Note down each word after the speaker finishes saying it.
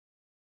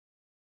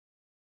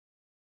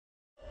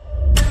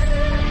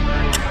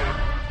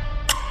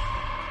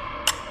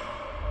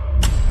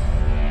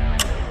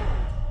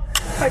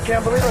I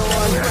can't believe I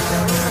won.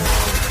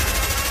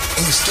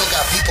 And you still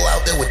got people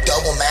out there with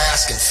double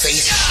masks and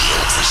face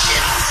shields and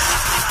shit.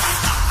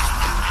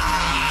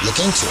 Look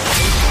into it.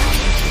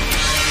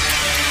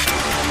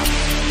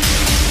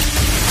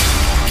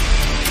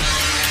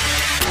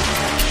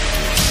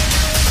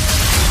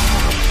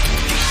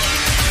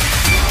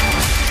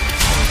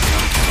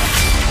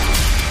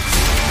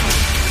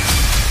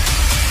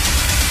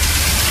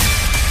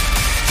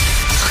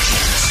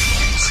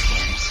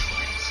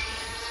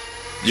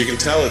 You can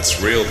tell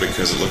it's real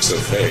because it looks so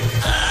fake.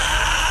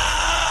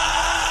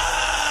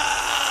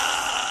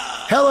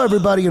 Hello,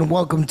 everybody, and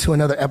welcome to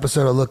another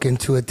episode of Look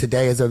Into It.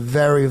 Today is a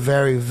very,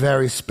 very,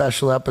 very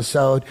special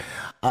episode.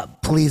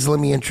 Please let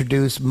me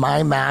introduce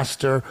my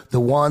master, the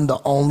one, the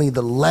only,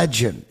 the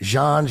legend,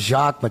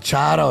 Jacque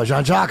Machado.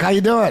 Jacque, how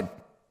you doing?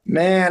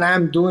 Man,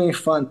 I'm doing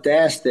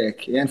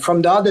fantastic. And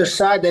from the other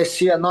side, I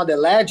see another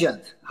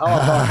legend. How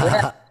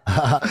about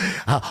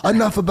that?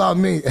 Enough about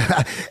me.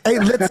 Hey,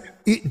 let's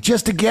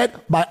just to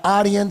get my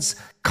audience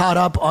caught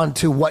up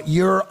onto what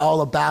you're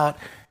all about.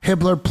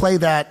 Hibbler, play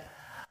that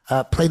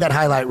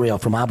highlight reel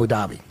from Abu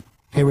Dhabi.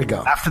 Here we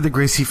go. After the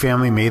Gracie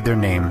family made their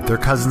name, their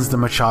cousins, the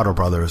Machado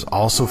brothers,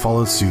 also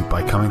followed suit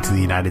by coming to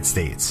the United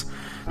States.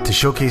 To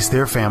showcase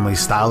their family's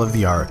style of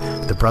the art,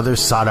 the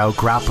brothers sought out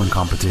grappling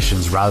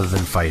competitions rather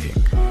than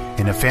fighting.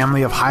 In a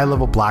family of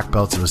high-level black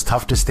belts, it was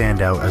tough to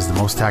stand out as the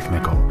most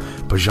technical,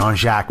 but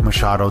Jacque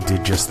Machado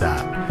did just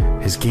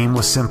that. His game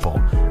was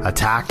simple: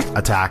 attack,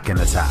 attack, and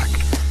attack.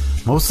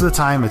 Most of the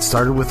time, it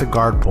started with a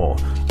guard pull,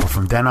 but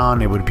from then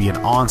on, it would be an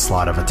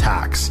onslaught of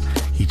attacks.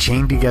 He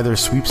chained together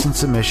sweeps and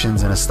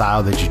submissions in a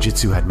style that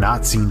Jiu-Jitsu had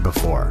not seen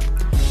before.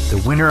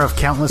 The winner of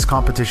countless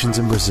competitions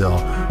in Brazil,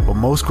 what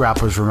most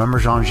grapplers remember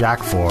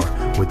Jacque for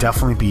would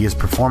definitely be his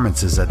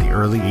performances at the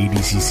early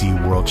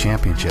ADCC World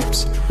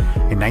Championships.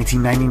 In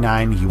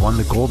 1999, he won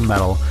the gold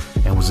medal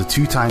and was a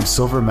two-time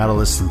silver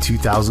medalist in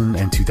 2000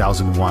 and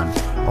 2001,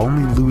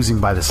 only losing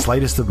by the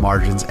slightest of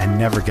margins and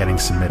never getting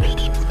submitted.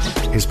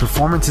 His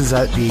performances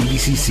at the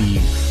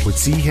ADCC would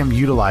see him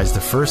utilize the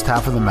first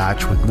half of the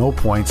match with no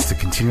points to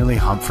continually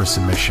hump for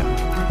submission.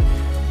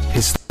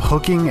 His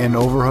hooking and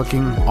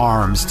overhooking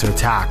arms to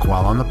attack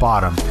while on the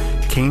bottom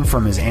came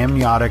from his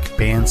amniotic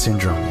band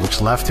syndrome,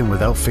 which left him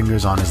without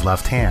fingers on his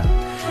left hand.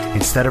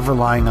 Instead of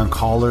relying on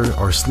collar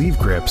or sleeve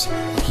grips,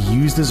 he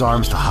used his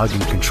arms to hug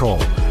and control.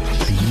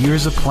 The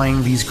years of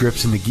playing these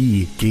grips in the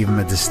gi gave him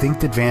a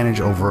distinct advantage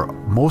over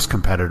most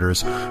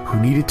competitors who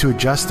needed to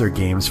adjust their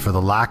games for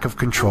the lack of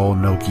control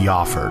no gi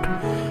offered.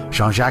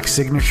 Jacque's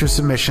signature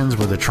submissions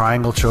were the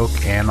triangle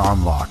choke and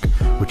arm lock,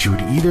 which he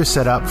would either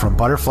set up from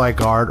butterfly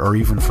guard or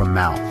even from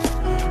mount.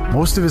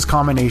 Most of his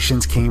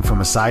combinations came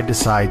from a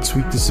side-to-side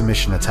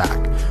sweep-to-submission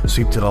attack.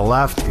 Sweep to the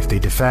left, if they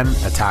defend,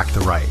 attack the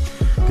right.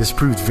 This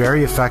proved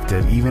very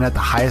effective even at the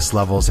highest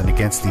levels and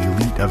against the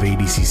elite of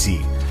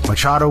ADCC.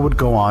 Machado would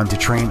go on to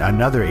train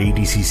another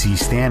ADCC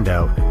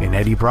standout in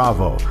Eddie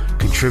Bravo,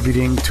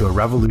 contributing to a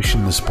revolution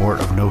in the sport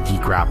of no-gi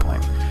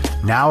grappling.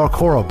 Now a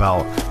coral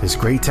belt, this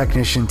great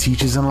technician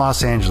teaches in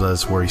Los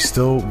Angeles, where he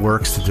still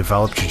works to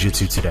develop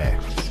jiu-jitsu today.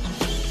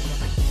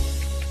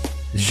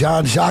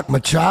 Jacque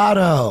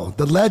Machado,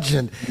 the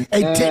legend.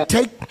 Hey,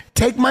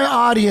 take my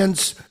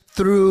audience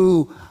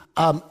through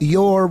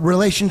your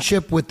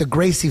relationship with the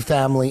Gracie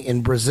family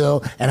in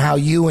Brazil and how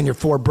you and your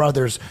four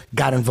brothers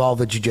got involved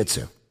with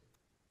jiu-jitsu.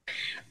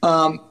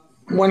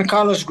 When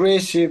Carlos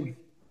Gracie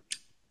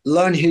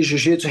learned his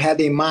jiu-jitsu,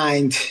 had in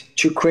mind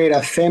to create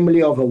a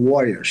family of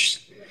warriors.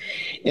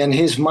 And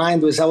his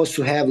mind was always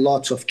to have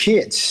lots of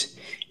kids.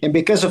 And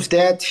because of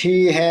that,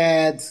 he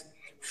had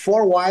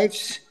 4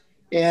 wives,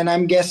 and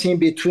I'm guessing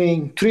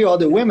between 3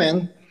 other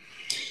women.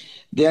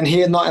 Then he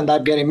did not end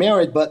up getting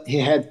married, but he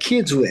had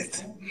kids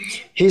with.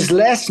 His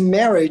last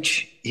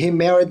marriage, he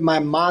married my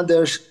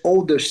mother's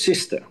older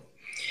sister.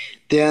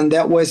 Then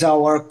that was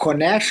our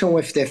connection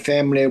with the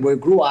family. We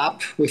grew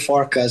up with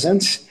 4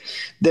 cousins.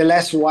 The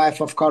last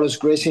wife of Carlos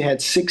Gracie had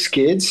 6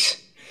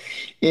 kids,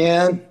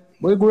 and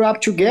we grew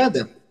up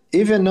together.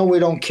 Even though we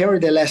don't carry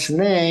the last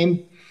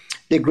name,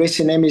 the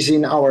Gracie name is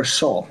in our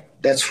soul.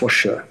 That's for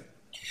sure.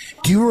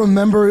 Do you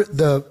remember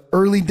the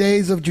early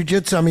days of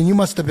jiu-jitsu? I mean, you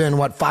must have been,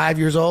 5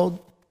 years old?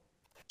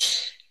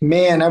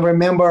 Man, I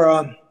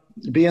remember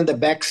being in the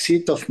back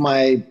seat of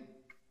my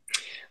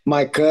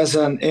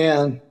cousin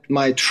and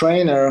my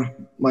trainer,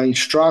 my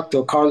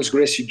instructor, Carlos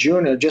Gracie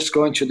Jr., just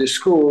going to the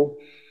school,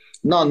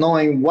 not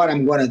knowing what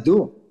I'm going to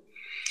do.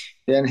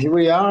 And here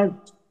we are.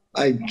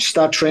 I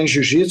start training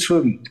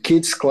jiu-jitsu,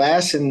 kids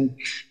class, and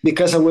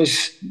because I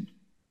was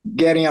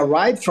getting a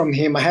ride from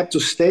him, I had to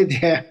stay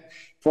there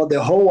for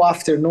the whole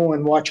afternoon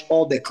and watch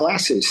all the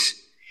classes.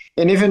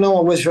 And even though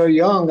I was very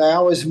young, I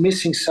was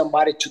missing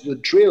somebody to do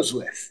drills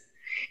with.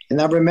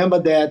 And I remember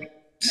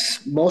that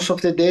most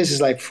of the days is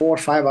like 4 or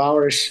 5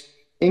 hours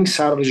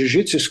inside of a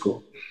jiu-jitsu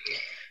school,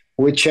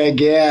 which I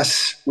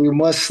guess we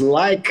must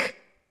like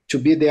to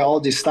be there all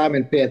this time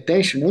and pay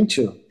attention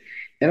into.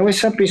 And it was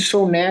something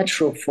so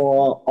natural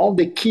for all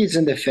the kids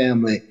in the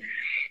family.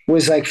 It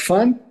was like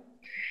fun.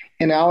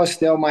 And I always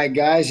tell my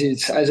guys,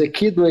 it's as a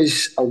kid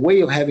was a way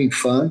of having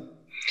fun,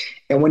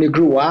 and when you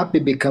grew up,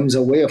 it becomes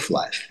a way of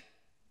life.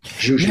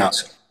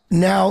 Jiu-jitsu.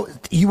 Now,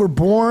 you were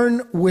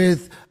born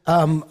with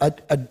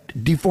a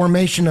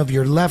deformation of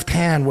your left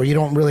hand where you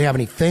don't really have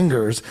any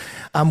fingers.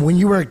 When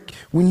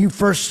you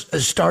first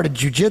started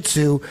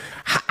jiu-jitsu,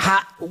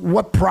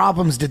 what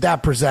problems did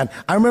that present?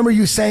 I remember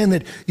you saying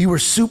that you were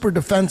super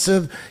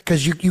defensive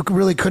because you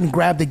really couldn't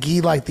grab the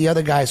gi like the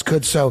other guys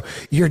could. So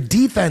your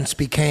defense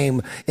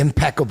became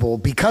impeccable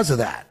because of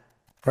that,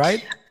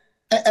 right?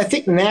 I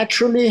think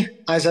naturally,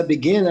 as a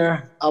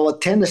beginner, our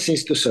tendency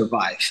is to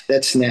survive.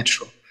 That's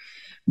natural.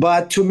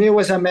 But to me, it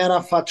was a matter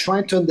of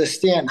trying to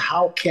understand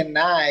how can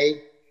I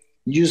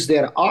use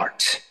their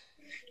art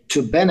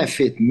to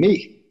benefit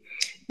me.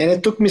 And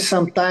it took me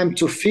some time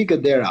to figure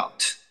that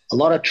out. A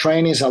lot of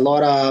trainings, a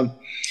lot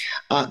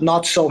of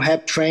not so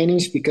hep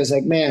trainings, because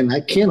like, man, I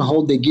can't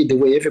hold the gi the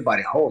way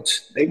everybody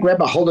holds. They grab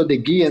a hold of the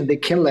gi and they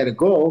can't let it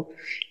go,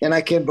 and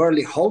I can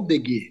barely hold the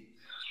gi.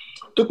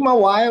 Took me a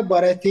while,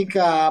 but I think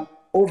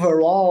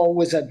overall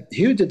was a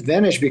huge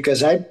advantage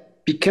because I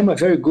became a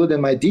very good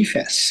in my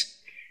defense.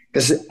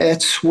 Because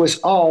that was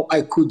all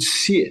I could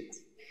see it.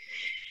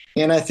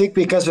 And I think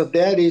because of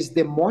that is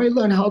the more you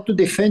learn how to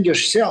defend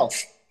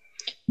yourself,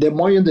 the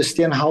more you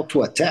understand how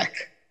to attack.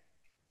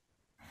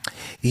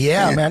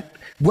 Yeah, man.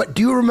 What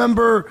do you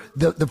remember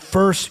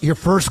your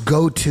first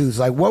go-tos?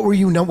 Like what were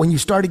when you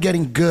started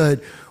getting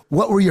good,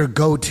 what were your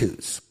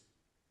go-tos?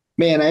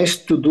 Man, I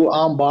used to do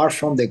armbar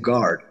from the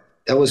guard.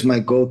 That was my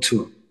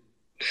go-to.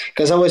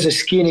 Because I was a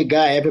skinny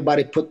guy,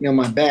 everybody put me on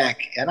my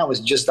back, and I was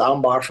just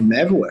armbar from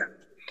everywhere.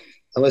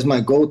 That was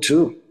my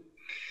go-to.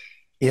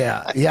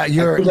 Yeah.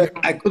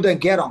 I couldn't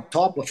get on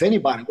top of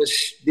anybody. I was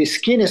the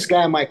skinniest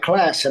guy in my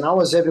class, and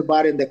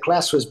everybody in the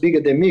class was bigger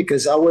than me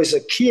because I was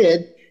a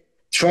kid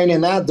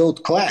training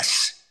adult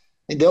class.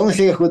 And the only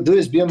thing I could do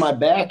is be on my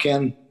back,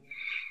 and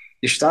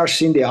you start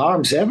seeing the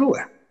arms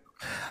everywhere.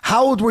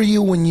 How old were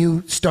you when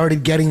you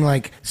started getting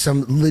like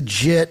some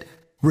legit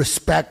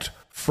respect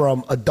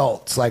from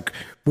adults? Like,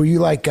 were you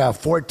like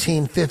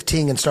 14,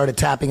 15 and started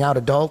tapping out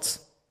adults?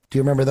 Do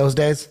you remember those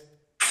days?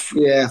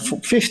 Yeah,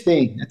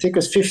 15. I think it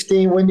was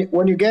 15.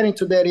 When you get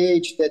into that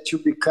age that you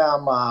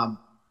become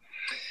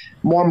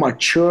more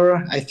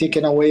mature, I think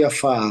in a way of,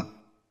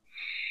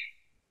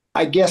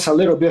 I guess, a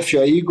little bit of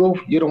your ego.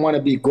 You don't want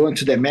to be going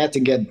to the mat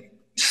and get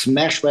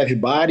smashed by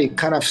everybody. You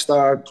kind of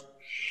start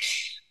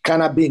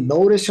being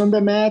noticed on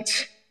the mat.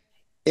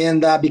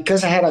 And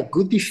because I had a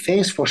good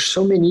defense for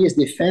so many years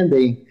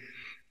defending,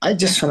 I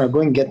just want to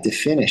go and get the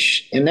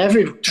finish. And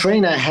every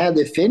train I had,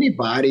 if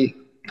anybody,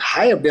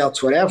 higher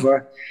belts,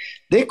 whatever,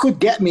 they could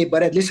get me,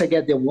 but at least I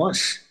get them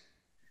once.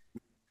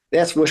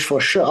 That was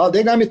for sure. Oh,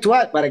 they got me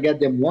twice, but I get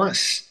them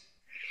once.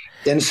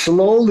 Then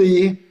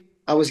slowly,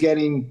 I was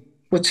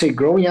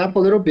growing up a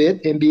little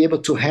bit and be able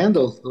to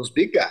handle those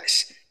big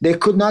guys. They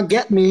could not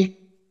get me,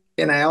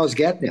 and I always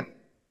get them.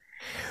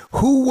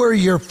 Who were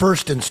your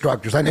first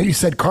instructors? I know you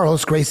said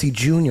Carlos Gracie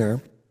Jr.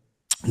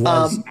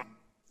 was.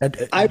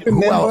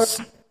 Who else?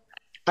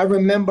 I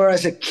remember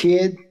as a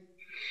kid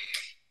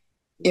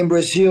in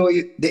Brazil,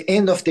 the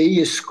end of the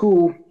year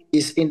school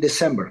is in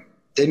December.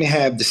 Then you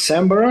have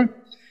December,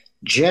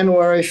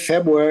 January,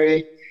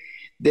 February.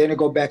 Then you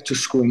go back to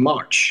school in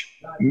March.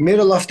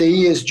 Middle of the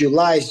year is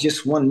July, is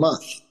just 1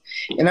 month.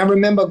 And I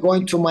remember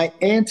going to my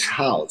aunt's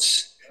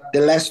house,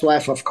 the last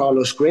wife of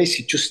Carlos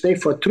Gracie, to stay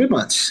for 3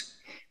 months.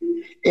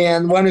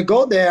 And when we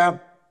go there,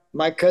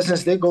 my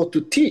cousins, they go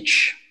to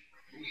teach.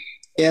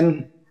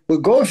 And we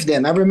go with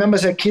them. I remember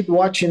as a kid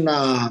watching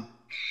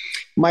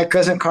my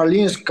cousin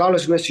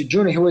Carlos Gracie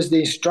Jr., he was the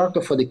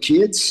instructor for the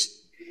kids.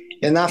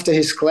 And after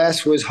his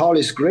class was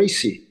Hollis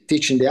Gracie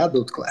teaching the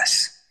adult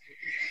class.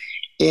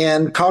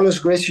 And Carlos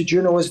Gracie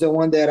Jr. was the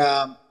one that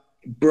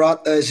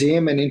brought us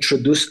in and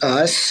introduced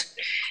us.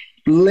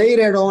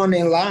 Later on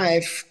in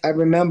life, I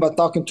remember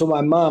talking to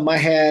my mom. I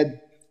had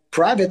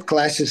private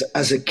classes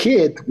as a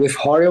kid with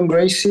Horion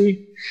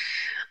Gracie.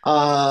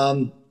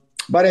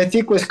 But I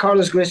think with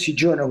Carlos Gracie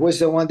Jr. was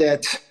the one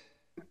that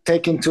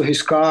take him to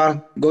his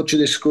car, go to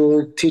the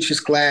school, teach his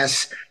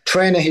class,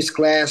 train in his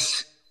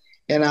class.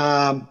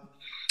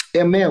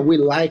 And man, we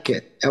like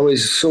it. It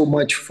was so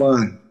much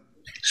fun.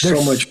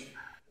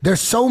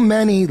 There's so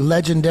many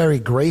legendary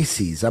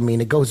Gracies. I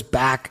mean, it goes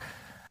back,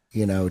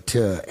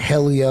 to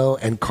Helio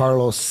and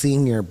Carlos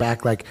Sr.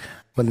 back like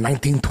the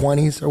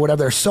 1920s or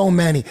whatever. There's so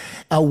many.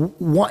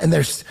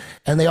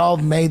 And they all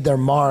made their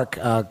mark.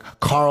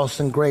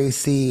 Carlson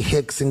Gracie,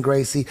 Hickson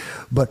Gracie,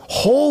 but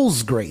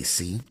Holes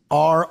Gracie,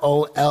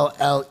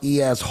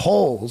 Rolles,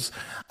 Holes.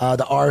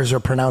 The R's are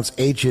pronounced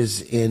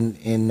H's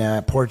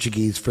in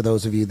Portuguese for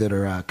those of you that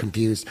are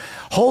confused.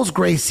 Holes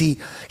Gracie,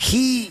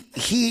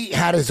 he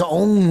had his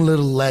own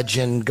little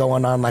legend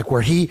going on, like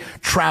where he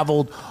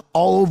traveled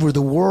all over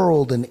the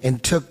world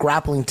and took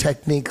grappling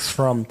techniques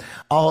from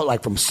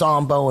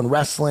Sambo and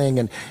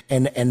wrestling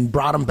and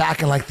brought them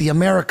back in like the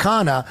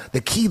Americana,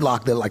 the key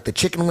lock, the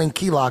chicken wing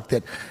key lock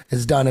that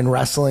is done in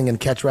wrestling and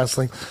catch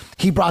wrestling.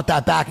 He brought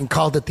that back and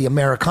called it the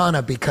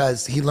Americana because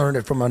because he learned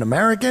it from an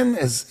American?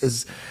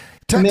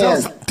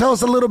 Tell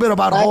us a little bit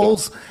about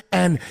Holz.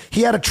 And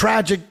he had a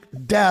tragic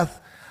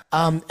death.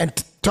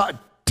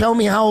 Tell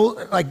me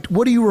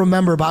what do you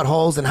remember about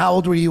Holz, and how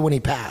old were you when he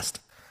passed?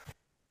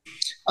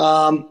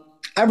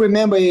 I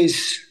remember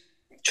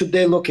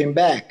today looking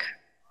back,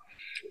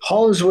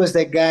 Holz was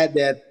the guy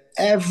that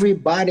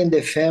everybody in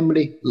the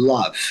family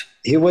loved.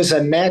 He was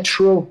a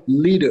natural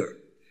leader.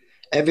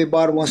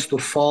 Everybody wants to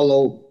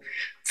follow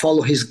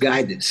his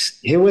guidance.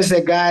 He was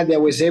the guy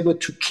that was able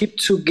to keep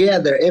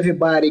together.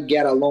 Everybody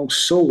get along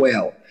so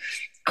well.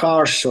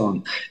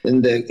 Carson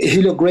and the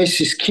Helio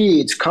Gracie's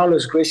kids,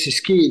 Carlos Gracie's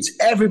kids,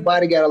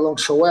 everybody got along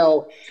so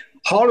well.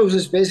 Holz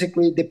was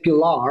basically the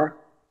pillar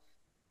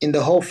in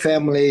the whole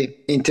family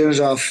in terms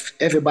of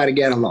everybody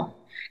get along.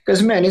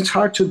 Because, man, it's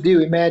hard to do.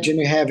 Imagine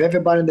you have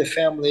everybody in the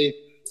family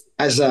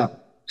as a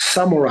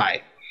samurai.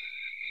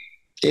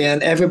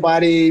 And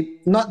everybody,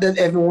 not that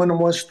everyone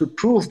wants to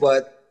prove,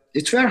 but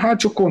it's very hard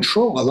to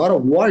control a lot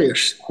of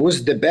warriors.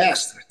 Who's the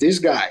best? This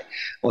guy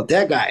or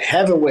that guy,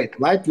 heavyweight,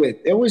 lightweight.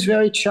 It was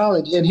very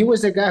challenging. And he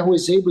was the guy who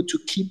was able to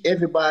keep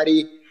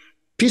everybody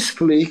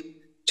peacefully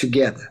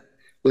together.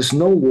 There was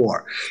no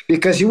war.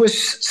 Because he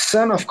was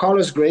son of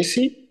Carlos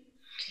Gracie,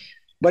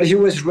 but he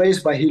was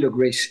raised by Helio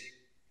Gracie.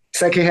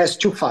 It's like he has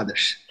two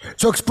fathers.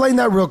 So explain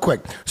that real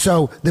quick.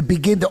 So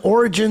the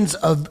origins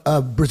of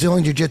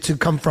Brazilian Jiu-Jitsu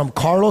come from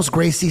Carlos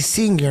Gracie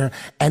Sr.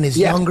 and his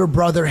younger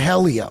brother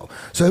Helio.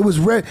 So it was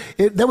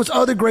there was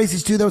other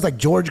Gracies too. There was like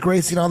George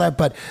Gracie and all that,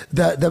 but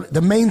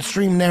the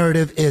mainstream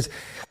narrative is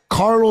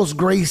Carlos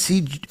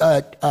Gracie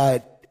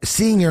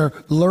Sr.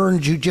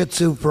 learned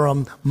Jiu-Jitsu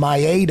from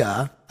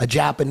Maeda, a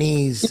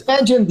Japanese.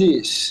 Imagine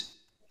this.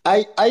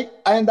 I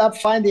end up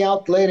finding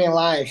out later in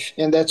life,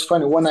 and that's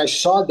funny. When I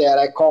saw that,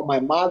 I called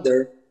my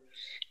mother,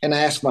 and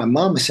I asked my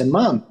mom, I said,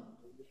 Mom,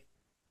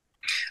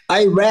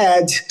 I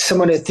read some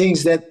of the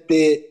things that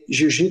the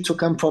Jiu-Jitsu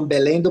come from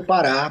Belém do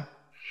Pará.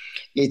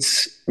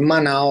 It's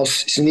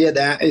Manaus, it's near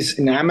that, it's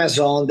in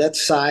Amazon, that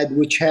side,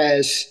 which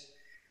has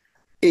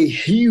a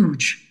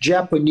huge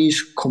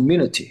Japanese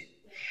community.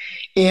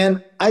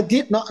 And I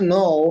did not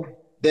know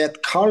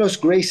that Carlos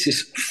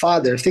Gracie's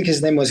father, I think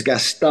his name was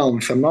Gaston,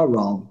 if I'm not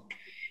wrong,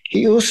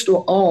 he used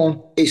to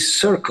own a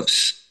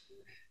circus.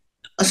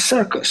 A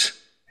circus.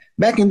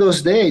 Back in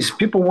those days,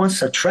 people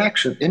want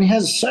attraction, and he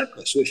has a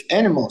circus with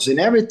animals and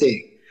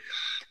everything.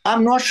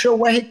 I'm not sure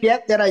where he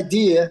get that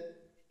idea.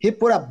 He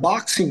put a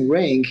boxing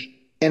ring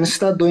and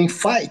started doing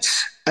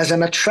fights as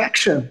an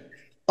attraction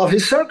of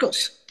his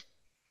circus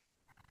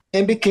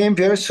and became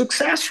very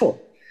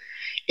successful.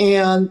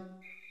 And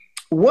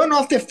one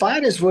of the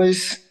fighters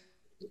was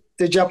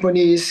the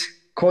Japanese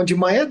Konde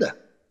Maeda.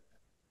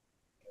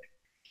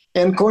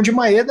 And Konde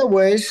Maeda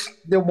was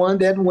the one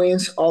that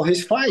wins all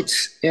his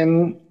fights.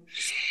 And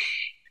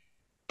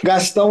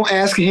Gaston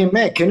asked him,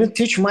 man, can you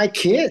teach my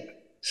kid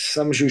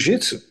some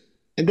jiu-jitsu?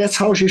 And that's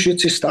how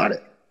jiu-jitsu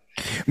started.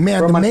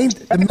 Man,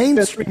 the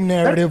mainstream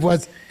narrative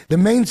was the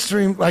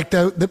mainstream, like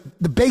the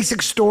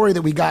basic story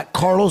that we got.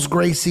 Carlos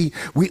Gracie,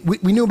 we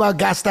knew about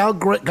Gaston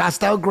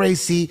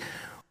Gracie.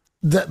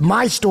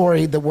 My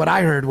story, what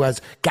I heard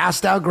was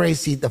Gaston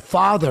Gracie, the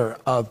father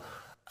of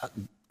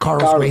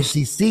Carlos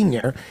Gracie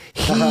Sr.,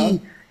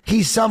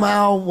 he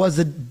somehow was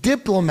a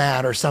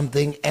diplomat or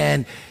something,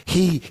 and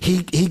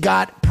he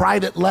got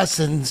private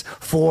lessons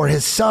for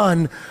his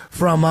son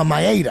from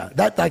Maeda.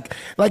 That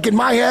like in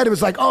my head, it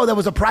was like, oh, that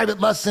was a private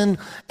lesson,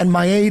 and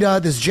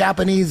Maeda, this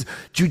Japanese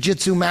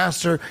jiu-jitsu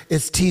master,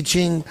 is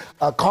teaching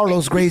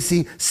Carlos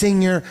Gracie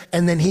Sr.,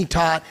 and then he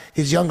taught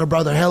his younger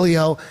brother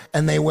Helio,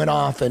 and they went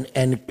off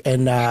and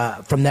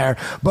from there.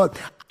 But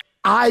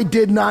I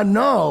did not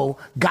know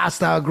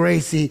Gaston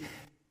Gracie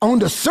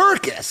owned a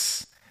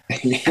circus.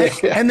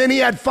 And then he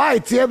had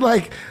fights. He had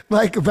like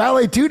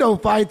Vale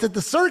Tudo fights at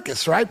the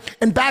circus, right?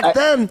 And back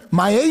then,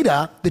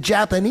 Maeda, the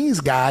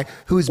Japanese guy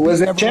who he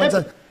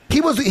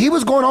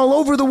was going all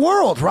over the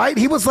world, right?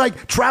 He was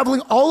like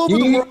traveling all over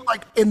the world,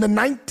 like in the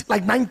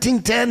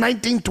 1910,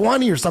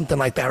 1920 or something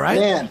like that, right?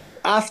 Man,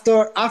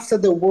 after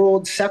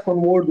the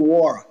Second World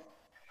War,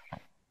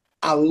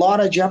 a lot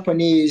of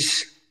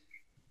Japanese,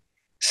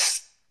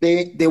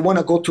 they want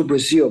to go to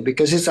Brazil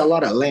because it's a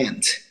lot of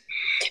land.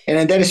 And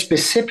in that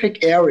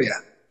specific area,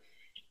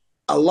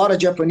 a lot of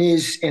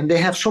Japanese, and they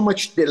have so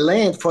much the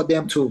land for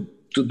them to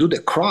do the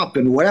crop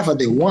and whatever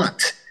they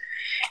want.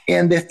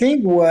 And the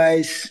thing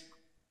was,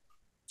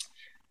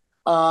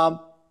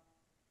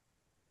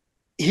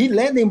 he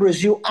landed in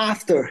Brazil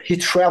after he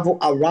traveled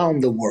around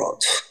the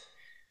world.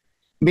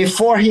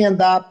 Before he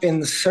ended up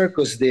in the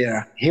circus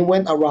there, he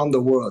went around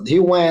the world. He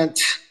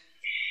went,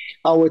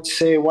 I would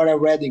say, what I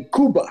read in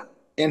Cuba,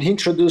 and he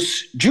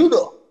introduced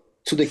judo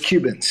to the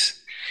Cubans.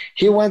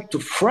 He went to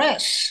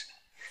France,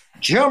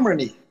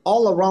 Germany,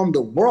 all around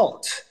the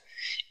world.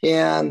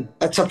 And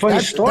that's a funny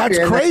story.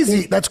 That's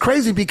crazy. That's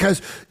crazy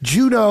because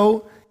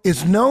judo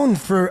is known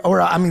for,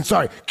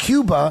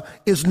 Cuba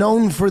is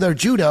known for their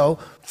judo.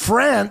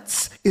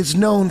 France is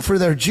known for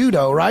their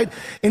judo, right?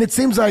 And it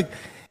seems like,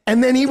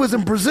 and then he was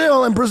in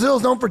Brazil, and Brazil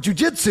is known for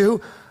jiu-jitsu.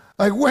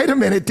 Like, wait a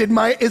minute, is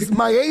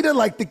Maeda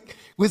like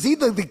was he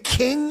the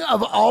king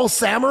of all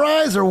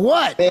samurais or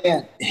what?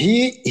 Man,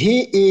 he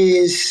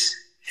is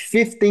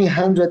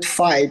 1,500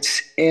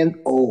 fights and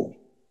all.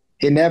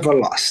 He never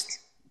lost.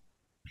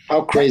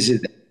 How crazy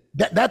is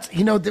that? That's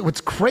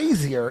what's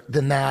crazier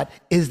than that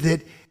is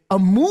that a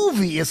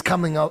movie is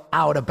coming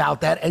out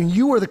about that, and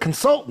you were the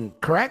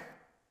consultant, correct?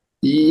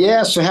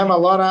 Yes, we have a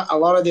lot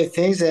of the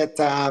things that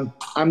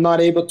I'm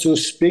not able to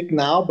speak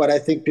now, but I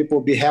think people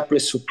will be happily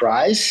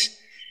surprised.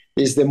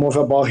 Is the movie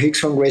about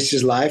Rickson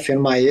Gracie's life and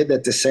Maeda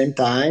at the same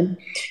time.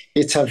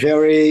 It's a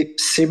very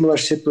similar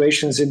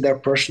situations in their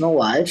personal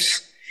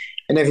lives,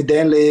 and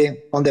evidently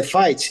on the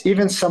fights,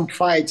 even some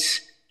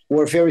fights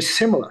were very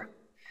similar.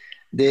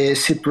 The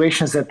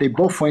situations that they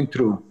both went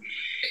through.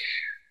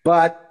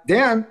 But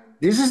then,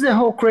 this is the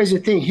whole crazy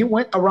thing. He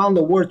went around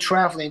the world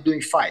traveling,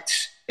 doing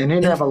fights, and he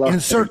never lost. In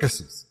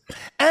circuses.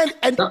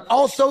 And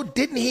also,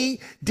 didn't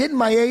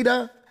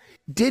Maeda,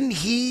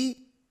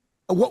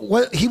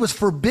 he was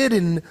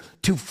forbidden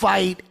to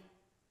fight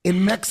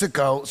in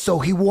Mexico, so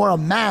he wore a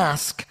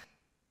mask.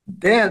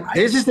 Then, right?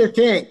 This is the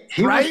thing.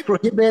 He Right?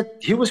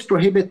 was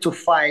prohibited to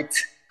fight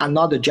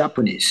another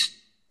Japanese.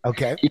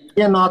 Okay. He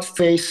cannot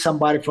face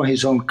somebody from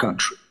his own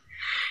country.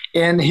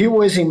 And he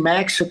was in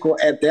Mexico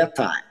at that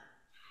time.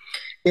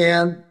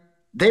 And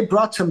they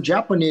brought some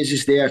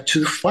Japanese there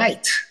to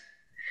fight.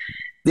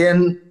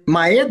 Then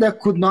Maeda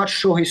could not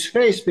show his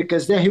face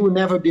because then he would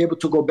never be able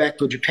to go back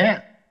to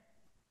Japan.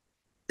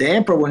 The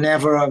emperor would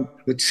never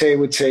would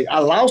say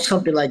allow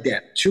something like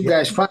that. Two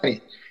guys fighting.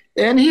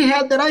 And he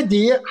had that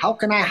idea, how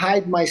can I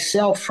hide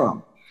myself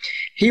from?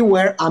 He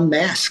wear a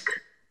mask.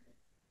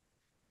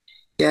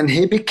 And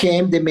he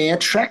became the main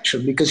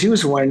attraction because he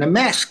was wearing a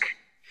mask.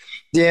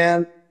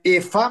 Then,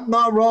 if I'm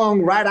not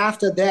wrong, right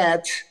after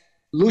that,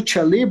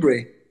 Lucha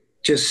Libre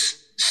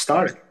just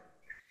started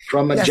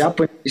from a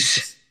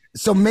Japanese.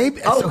 So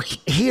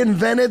he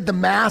invented the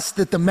mask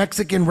that the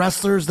Mexican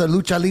wrestlers, the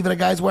Lucha Libre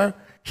guys wear?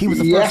 He was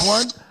the first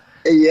one?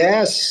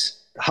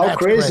 Yes. How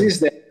crazy is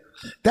that?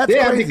 That's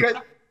crazy. Because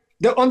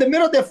on the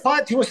middle of the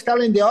fight, he was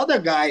telling the other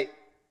guy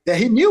that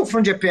he knew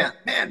from Japan.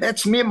 Man,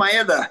 that's me,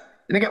 Maeda.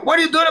 And I go, what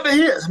are you doing over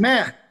here?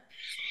 Man,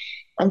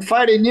 I'm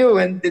fighting you.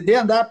 And they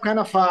end up kind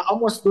of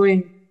almost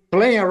playing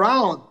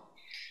around.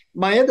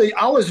 Maeda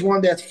always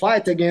won that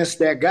fight against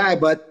that guy,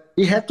 but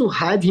he had to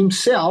hide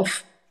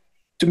himself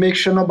to make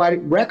sure nobody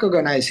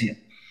recognized him.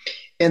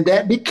 And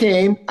that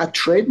became a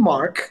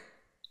trademark,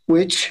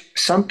 which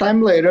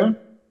sometime later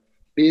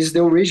is the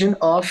origin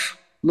of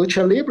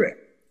Lucha Libre,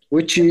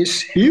 which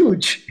is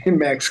huge in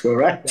Mexico,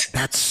 right?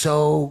 That's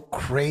so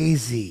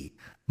crazy.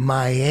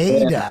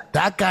 Maeda,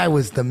 that guy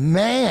was the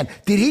man.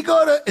 Did he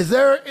is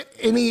there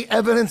any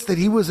evidence that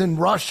he was in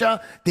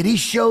Russia? Did he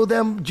show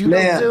them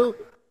judo too?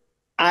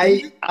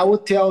 I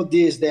would tell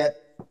this, that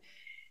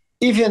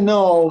even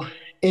though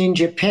in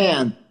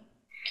Japan,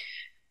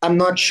 I'm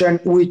not sure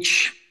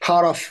which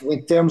part of,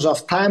 in terms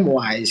of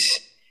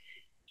time-wise,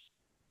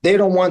 they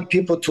don't want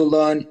people to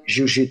learn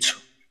jiu-jitsu.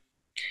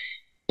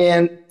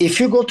 And if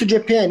you go to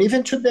Japan,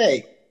 even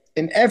today,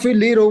 in every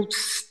little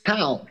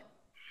town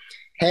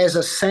has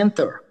a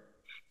center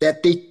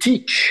that they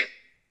teach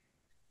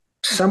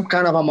some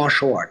kind of a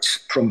martial arts,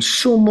 from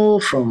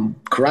sumo, from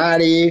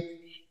karate,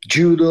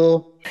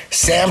 judo.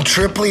 Sam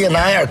Tripoli and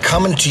I are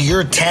coming to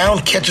your town.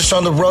 Catch us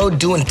on the road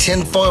doing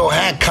Tinfoil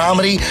Hat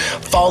Comedy.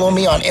 Follow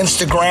me on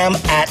Instagram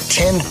at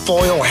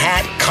Tinfoil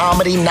Hat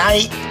Comedy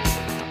Night.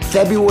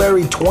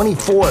 February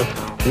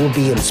 24th, we'll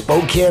be in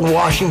Spokane,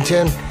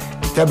 Washington.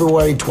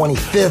 February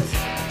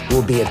 25th,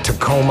 we'll be in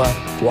Tacoma,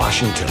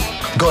 Washington.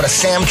 Go to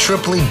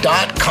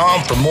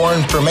samtripoli.com for more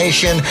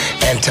information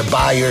and to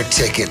buy your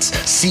tickets.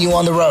 See you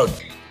on the road.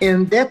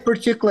 In that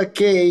particular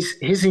case,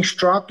 his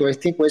instructor, I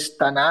think, was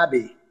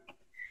Tanabe.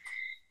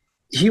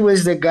 He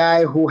was the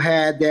guy who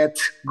had that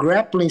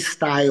grappling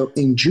style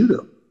in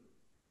judo.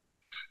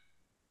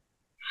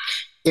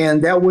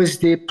 And that was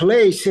the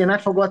place, and I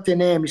forgot the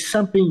name,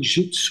 something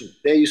jitsu,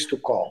 they used to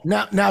call.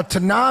 Now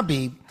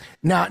Tanabe,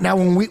 now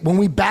when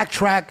we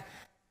backtrack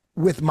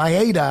with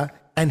Maeda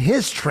and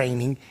his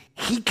training,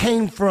 he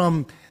came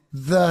from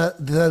the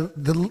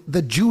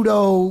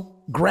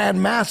judo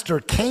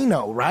grandmaster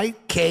Kano, right?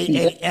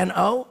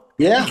 Kano.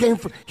 Yeah.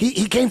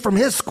 He came from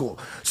his school.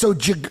 So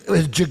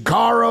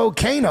Jigaro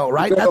Kano,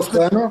 right?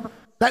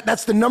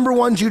 That's the number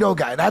one judo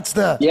guy. That's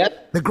the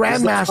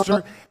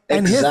grandmaster.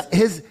 And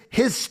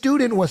his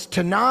student was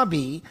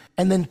Tanabe,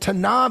 and then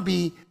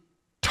Tanabe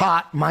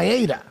taught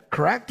Maeda,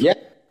 correct? Yeah.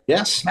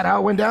 Yes. Is that how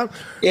it went down?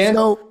 And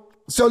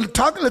so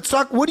let's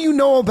talk. What do you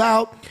know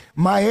about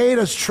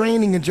Maeda's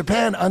training in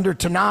Japan under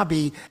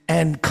Tanabe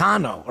and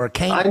Kano or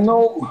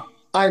Kano?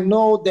 I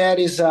know that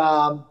is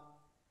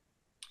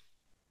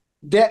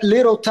that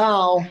little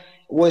town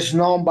was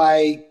known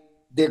by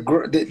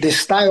the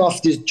style of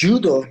this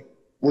judo,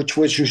 which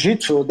was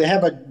jiu-jitsu. They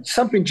have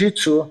something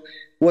jitsu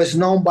was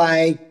known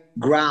by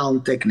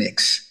ground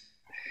techniques.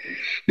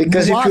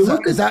 Because Nuwaza, if you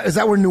look, is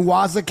that where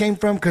Nuwaza came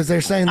from? Because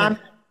they're saying that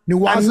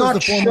Nuwaza is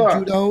the form of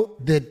judo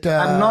that.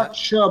 I'm not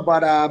sure,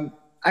 but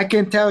I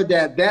can tell you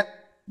that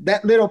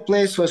that little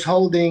place was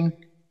holding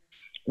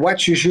what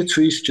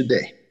jiu-jitsu is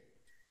today.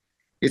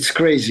 It's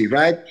crazy,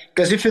 right?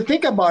 Because if you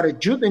think about it,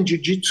 judo and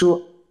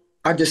jiu-jitsu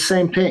are the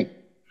same thing.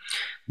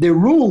 The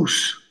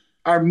rules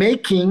are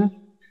making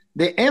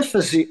the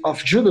emphasis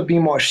of judo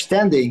being more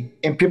standing,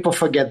 and people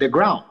forget the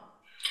ground.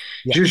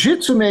 Yeah.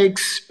 Jiu-jitsu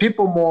makes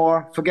people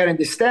more forgetting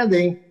the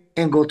standing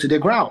and go to the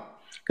ground.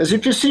 Because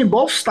if you see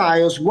both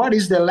styles, what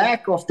is the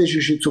lack of the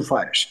jiu-jitsu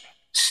fighters?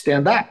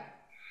 Stand up.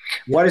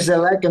 Yeah. What is the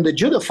lack of the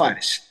judo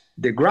fighters?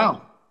 The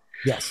ground.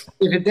 Yes.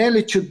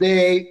 Evidently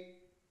today,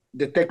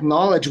 the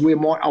technology, we're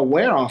more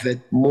aware of it.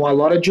 A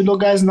lot of judo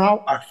guys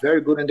now are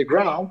very good on the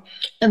ground,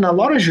 and a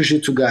lot of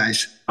jiu-jitsu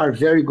guys are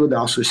very good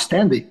also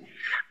standing.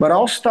 But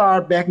I'll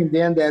start back in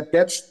then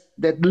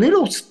that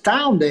little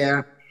town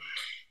there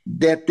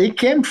that they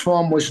came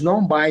from was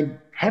known by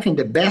having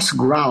the best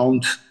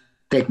ground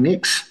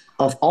techniques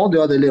of all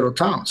the other little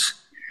towns.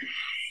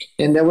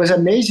 And that was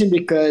amazing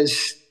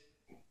because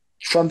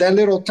from that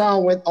little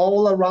town went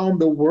all around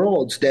the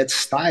world, that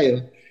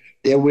style,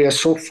 that we are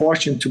so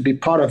fortunate to be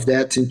part of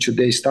that in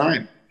today's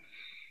time.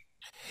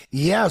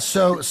 Yeah,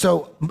 so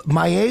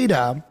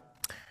Maeda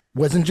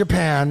was in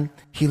Japan.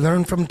 He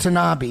learned from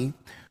Tanabe,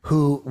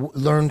 who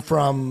learned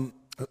from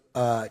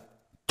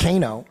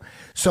Kano.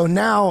 So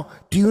now,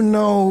 do you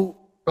know,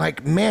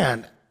 like,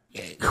 man,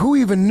 who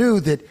even knew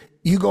that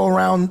you go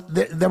around,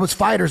 there was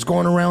fighters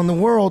going around the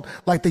world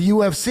like the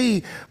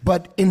UFC,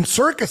 but in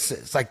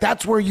circuses. Like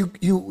that's where you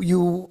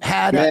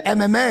had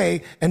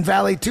MMA, and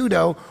Vale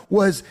Tudo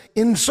was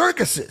in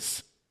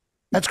circuses.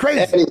 That's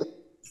crazy. Hey,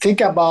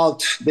 think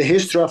about the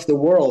history of the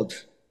world.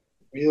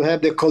 You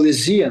have the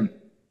Coliseum.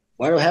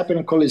 What happened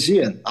in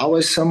Coliseum?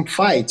 Always some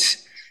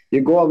fights.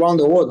 You go around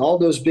the world, all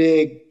those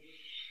big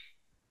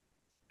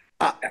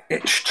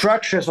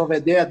structures over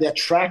there, the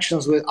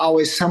attractions with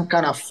always some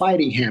kind of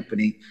fighting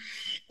happening.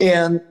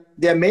 And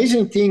the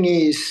amazing thing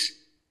is,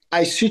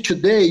 I see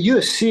today,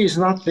 UFC is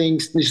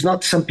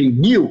not something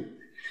new.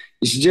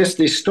 It's just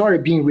the story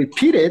being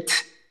repeated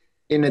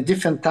in a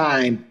different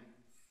time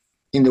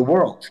in the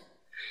world.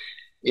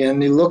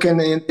 And you look in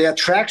the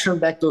attraction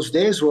back those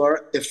days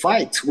were the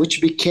fights,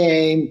 which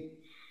became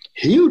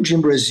huge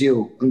in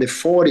Brazil in the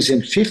 40s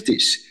and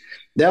 50s.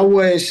 That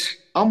was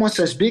almost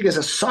as big as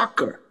a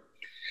soccer.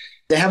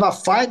 They have a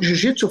fight,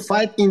 jiu-jitsu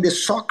fight in the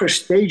soccer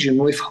stadium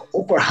with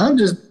over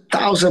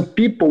 100,000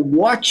 people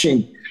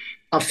watching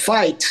a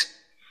fight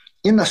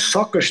in a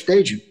soccer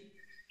stadium.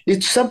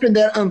 It's something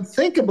that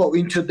unthinkable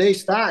in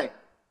today's time.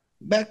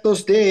 Back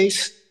those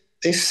days,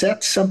 they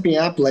set something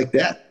up like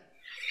that.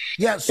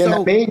 Yeah,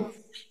 so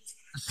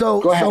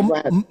go ahead.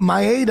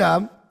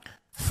 Maeda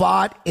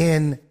fought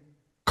in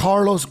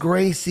Carlos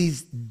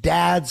Gracie's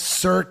dad's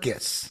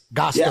circus,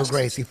 Gasto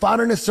Gracie. Fought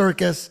in a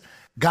circus.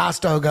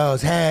 Gasto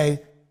goes,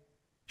 hey,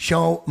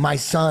 show my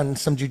son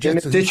some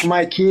jiu-jitsu. Teach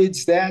my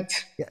kids that.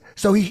 Yeah.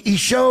 So he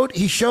showed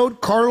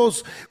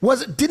Carlos.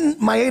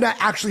 Didn't Maeda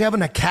actually have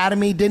an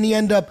academy? Didn't he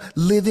end up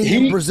living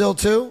in Brazil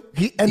too?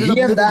 He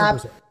ended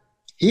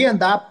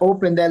up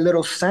opening that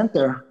little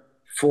center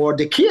for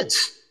the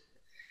kids.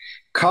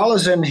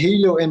 Carlos and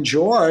Helio and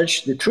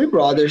George, the three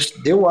brothers,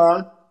 they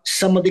were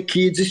some of the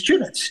kids'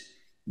 students.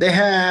 They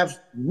have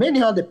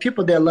many other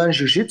people that learn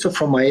jiu-jitsu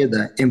from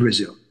Maeda in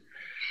Brazil.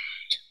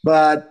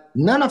 But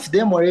none of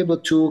them were able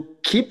to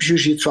keep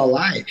jiu-jitsu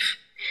alive.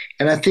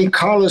 And I think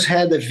Carlos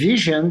had a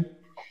vision,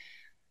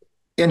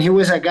 and he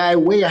was a guy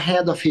way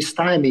ahead of his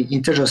time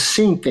in terms of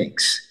seeing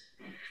things.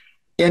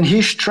 And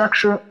he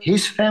structured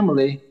his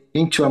family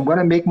into, I'm going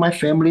to make my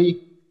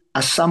family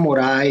a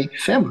samurai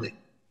family.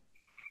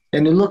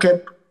 And you look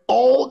at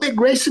all the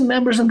Gracie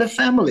members in the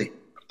family,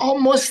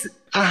 almost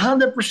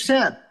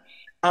 100%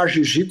 are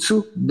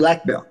jiu-jitsu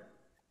black belt.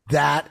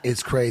 That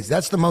is crazy.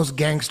 That's the most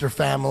gangster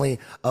family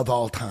of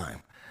all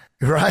time,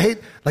 right?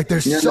 Like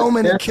there's so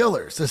many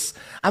killers.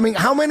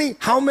 How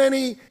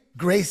many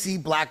Gracie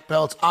black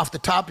belts off the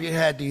top of your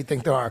head do you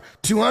think there are?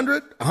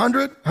 200,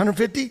 100,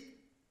 150?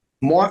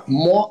 More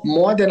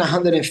than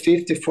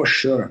 150 for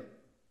sure.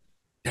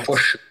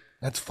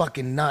 That's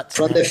fucking nuts.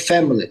 From the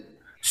family.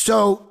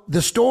 So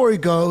the story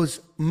goes,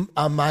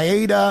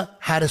 Maeda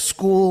had a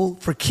school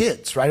for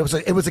kids, right?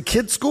 It was a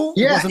kids' school.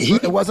 Yeah,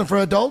 it wasn't for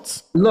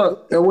adults.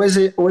 Look, it was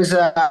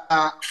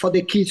for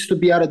the kids to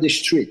be out of the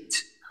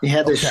street. He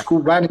had a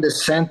school right in the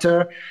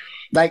center.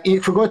 Like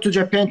if you go to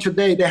Japan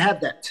today, they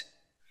have that.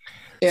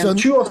 And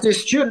three of the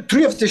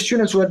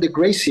students were the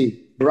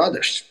Gracie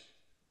brothers.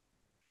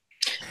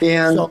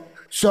 And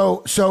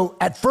so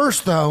at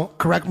first, though,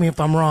 correct me if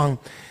I'm wrong.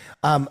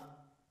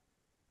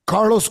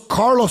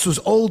 Carlos was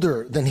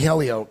older than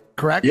Helio,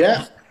 correct?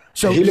 Yeah.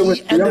 So Carlos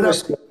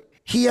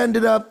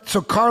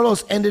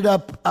ended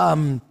up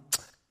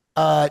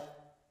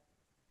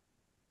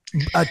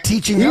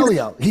teaching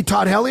Helio. He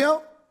taught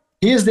Helio?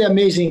 Here's the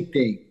amazing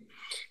thing.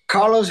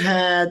 Carlos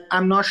had,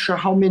 I'm not sure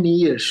how many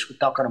years we're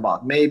talking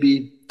about,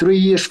 maybe 3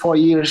 years, 4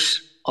 years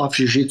of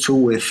jiu-jitsu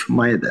with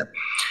Maeda.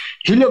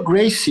 Helio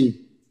Gracie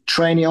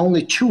trained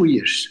only 2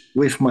 years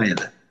with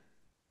Maeda.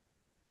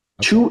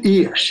 2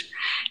 years.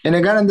 And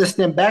I got to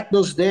understand, back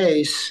those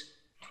days,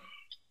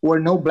 were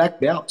no black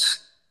belts.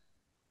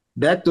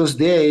 Back those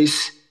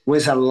days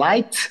was a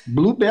light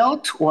blue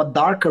belt or a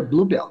darker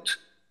blue belt.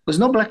 There was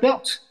no black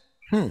belts.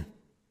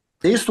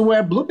 They used to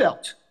wear blue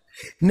belt.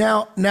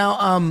 Now,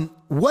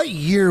 what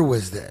year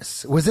was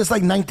this? Was this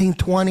like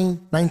 1920,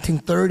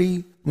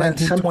 1930,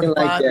 1925? Something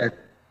like that.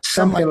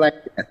 Something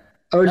like that.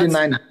 Early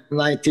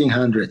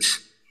 1900s.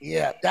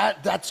 Yeah,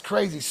 that's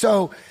crazy.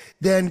 So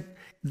then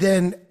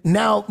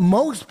now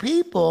most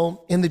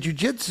people in the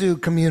jiu-jitsu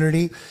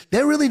community,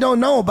 they really don't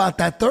know about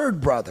that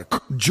third brother,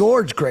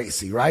 George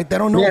Gracie, right? They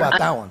don't know about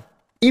that one.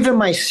 Even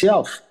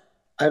myself,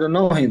 I don't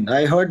know him.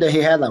 I heard that he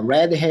had a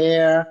red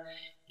hair.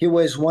 He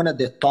was one of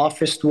the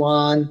toughest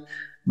one,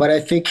 but I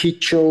think he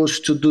chose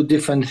to do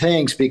different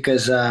things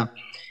because I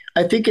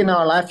think in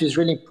our life it's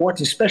really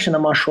important, especially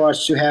in martial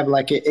arts, to have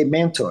like a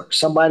mentor,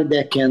 somebody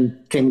that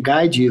can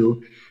guide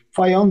you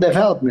for your own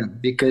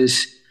development.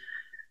 Because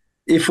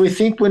if we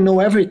think we know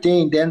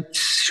everything, then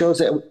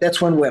shows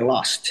that's when we're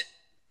lost.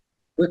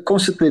 We're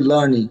constantly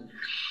learning.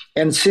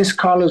 And since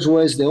Carlos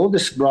was the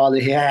oldest brother,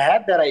 he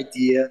had that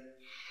idea.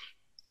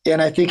 And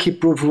I think he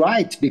proved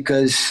right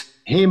because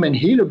him and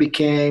Hilo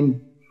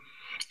became,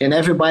 and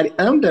everybody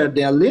under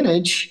their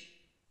lineage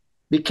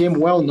became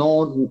well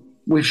known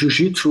with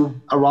jiu-jitsu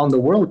around the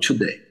world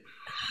today.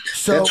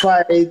 So that's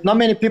why not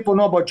many people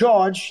know about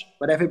George,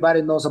 but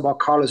everybody knows about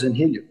Carlos and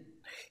Hilo.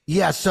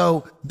 Yeah,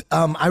 so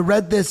I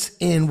read this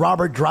in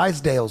Robert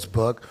Drysdale's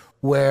book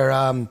where,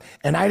 and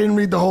I didn't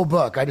read the whole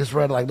book. I just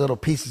read like little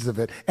pieces of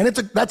it. And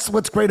that's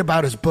what's great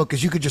about his book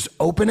is you could just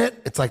open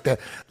it. It's like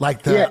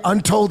the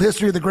untold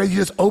history of the great. You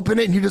just open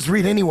it and you just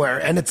read anywhere.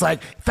 And it's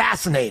like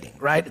fascinating,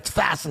 right? It's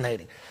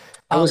fascinating.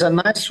 It was a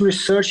nice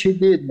research he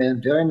did,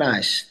 man. Very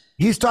nice.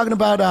 He's talking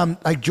about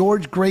like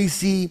George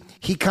Gracie.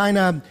 He kind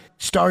of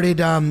started.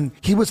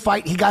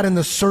 He got in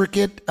the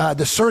circuit,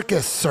 the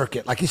circus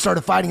circuit. Like he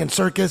started fighting in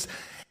circus,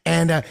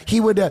 and he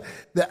would.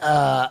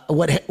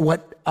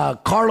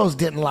 What Carlos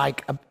didn't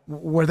like,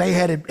 where they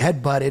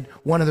head butted.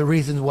 One of the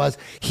reasons was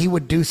he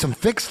would do some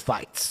fixed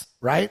fights,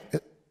 right?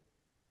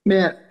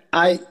 Man,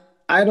 I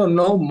don't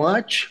know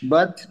much,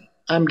 but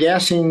I'm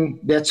guessing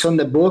that's on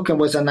the book and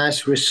was a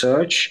nice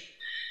research.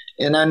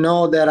 And I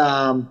know that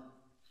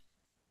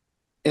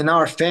in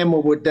our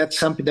family, that's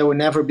something that would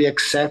never be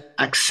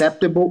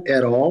acceptable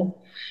at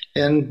all.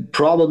 And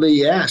probably,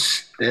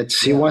 yes,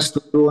 he wants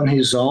to do on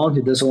his own.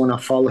 He doesn't want to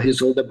follow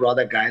his older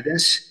brother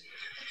guidance.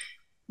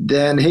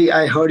 Then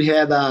I heard he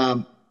had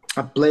a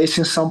place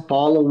in São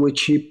Paulo,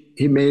 which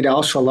he made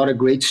also a lot of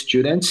great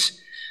students.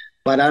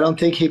 But I don't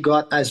think he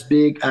got as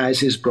big as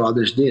his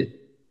brothers did.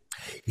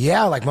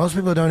 Yeah, like most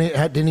people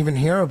didn't even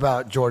hear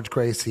about George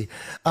Gracie.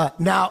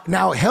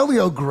 Now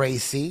Helio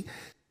Gracie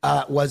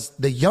was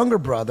the younger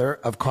brother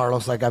of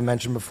Carlos, like I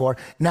mentioned before.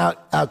 Now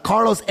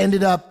Carlos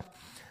ended up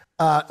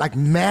like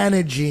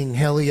managing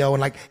Helio,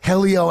 and like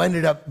Helio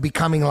ended up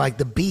becoming like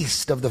the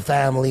beast of the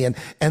family and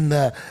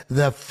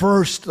the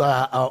first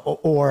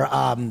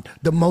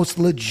the most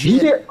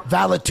legit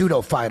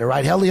Vale-Tudo fighter,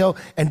 right? Helio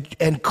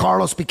and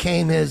Carlos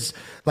became his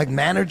like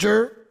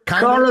manager.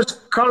 Carlos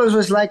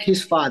was like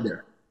his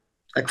father.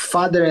 Like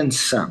father and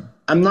son.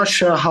 I'm not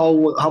sure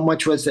how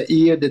much was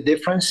the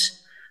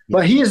difference,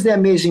 but here's the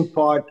amazing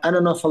part. I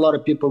don't know if a lot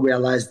of people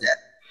realize that.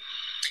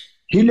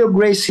 Helio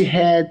Gracie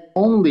had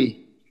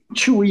only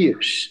 2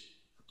 years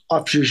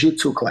of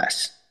jiu-jitsu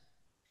class.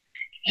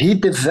 He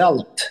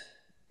developed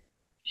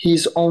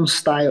his own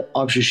style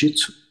of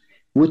jiu-jitsu,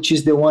 which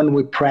is the one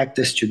we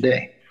practice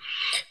today.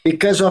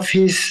 Because of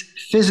his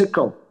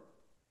physical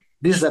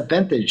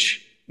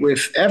disadvantage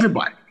with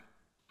everybody,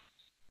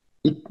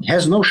 he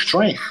has no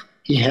strength.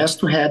 He has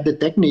to have the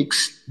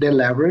techniques, the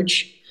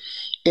leverage.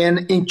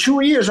 And in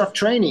 2 years of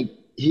training,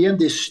 he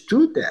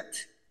understood that.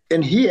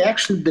 And he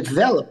actually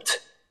developed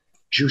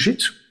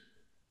jiu-jitsu.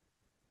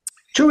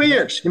 2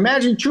 years.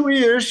 Imagine 2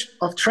 years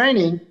of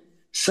training,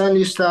 suddenly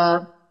you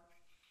start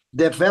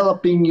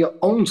developing your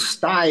own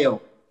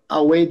style,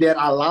 a way that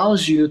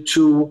allows you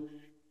to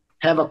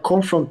have a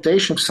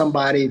confrontation with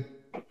somebody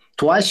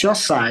twice your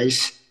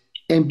size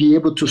and be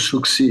able to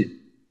succeed.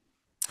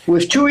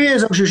 With 2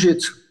 years of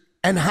jiu-jitsu.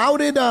 And how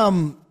did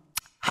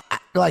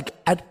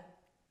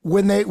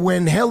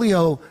when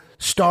Helio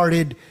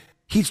started,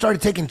 he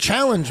started taking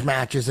challenge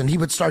matches and he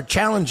would start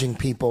challenging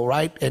people,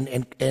 right?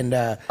 And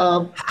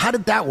how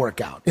did that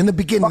work out in the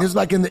beginning? This is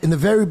like in the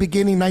very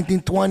beginning,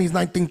 1920s,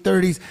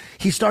 1930s.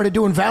 He started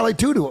doing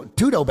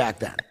Vale-Tudo back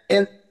then.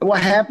 And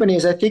what happened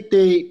is, I think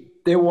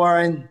they were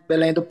in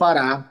Belém do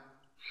Pará,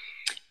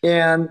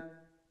 and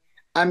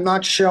I'm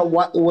not sure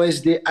what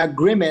was the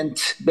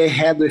agreement they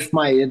had with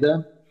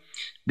Maeda,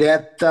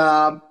 that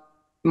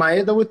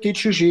Maeda would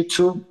teach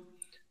jiu-jitsu,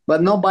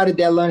 but nobody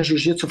that learns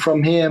jiu-jitsu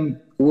from him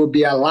will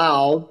be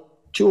allowed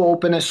to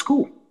open a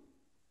school.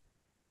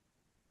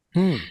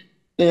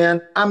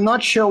 And I'm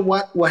not sure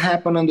what will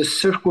happen on the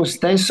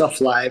circumstance of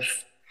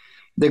life.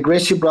 The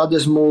Gracie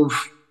brothers moved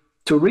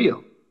to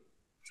Rio.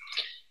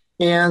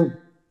 And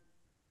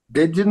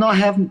they did not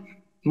have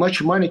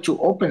much money to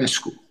open a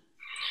school.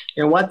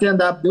 And what they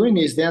end up doing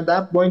is they end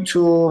up going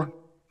to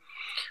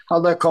how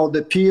they call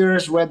the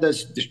piers, where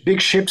there's big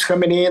ships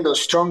coming in,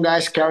 those strong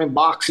guys carrying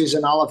boxes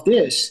and all of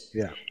this.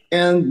 Yeah.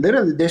 And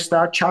literally they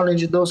start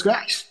challenging those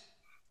guys.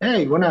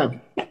 Hey,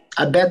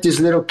 I bet this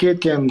little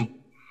kid can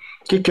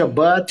kick your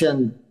butt,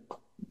 and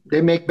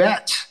they make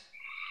bets.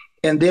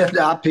 And they end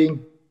up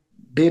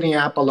beating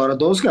up a lot of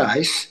those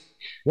guys.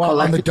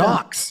 Well, on the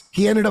docks.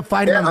 He ended up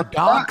fighting on the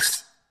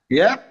docks.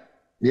 Yeah.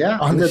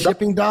 On the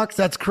shipping docks?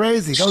 That's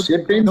crazy. Those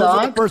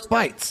are the first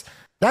fights.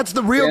 That's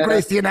the real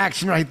Gracie in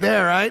action right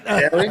there, right?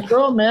 There we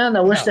go, man. I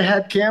wish they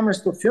had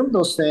cameras to film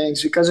those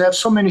things, because I have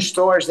so many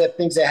stories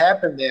things that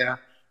happened there.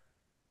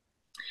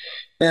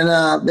 And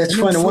that's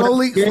funny.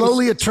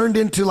 Slowly it turned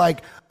into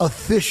like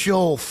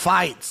official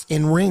fights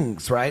in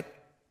rings, right?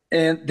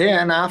 And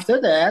then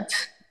after that,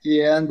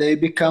 and they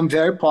become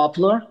very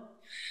popular.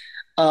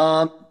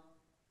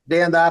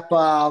 They end up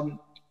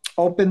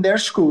open their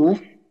school,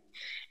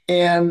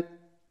 and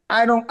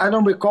I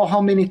don't recall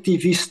how many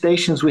TV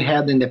stations we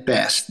had in the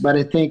past, but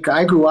I think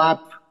I grew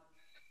up.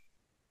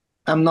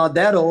 I'm not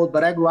that old,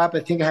 but I grew up. I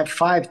think I have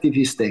 5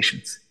 TV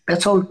stations.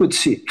 That's all we could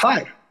see.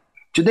 5.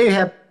 Today we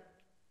have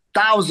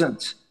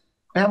thousands.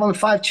 We have only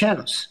 5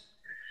 channels,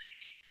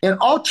 and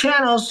all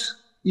channels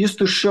used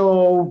to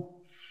show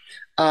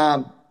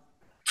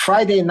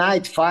Friday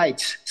night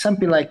fights,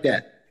 something like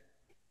that.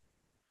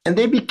 And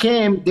they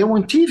were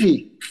on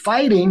TV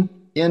fighting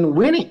and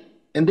winning,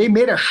 and they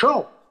made a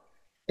show.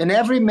 And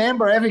every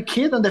member, every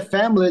kid in the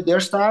family, they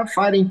started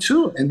fighting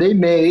too. And they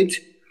made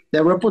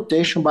their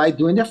reputation by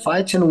doing the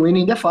fights and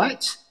winning the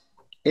fights.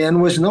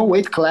 And was no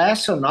weight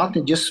class or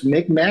nothing, just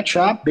match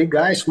up, big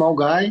guy, small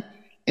guy.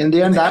 And they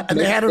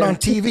they had it on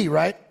TV,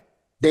 right?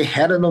 They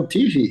had it on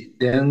TV,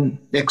 then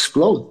they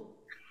explode.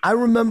 I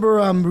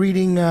remember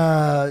reading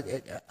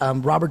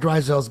Robert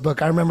Dreisel's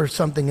book. I remember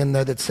something in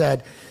there that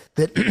said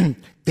that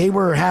they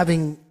were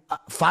having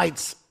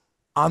fights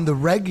on the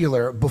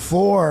regular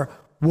before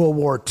World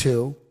War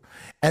II,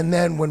 and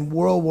then when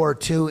World War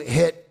II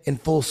hit in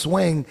full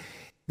swing,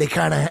 they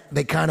kind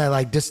of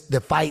like just the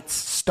fights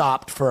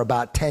stopped for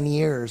about 10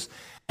 years,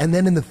 and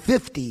then in the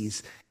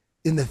 50s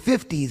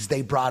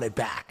they brought it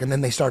back, and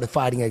then they started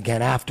fighting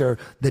again after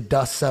the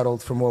dust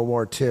settled from World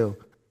War II.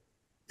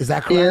 Is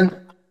that correct?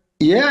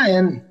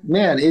 And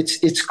man,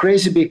 it's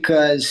crazy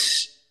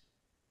because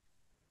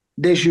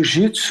the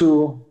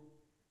jiu-jitsu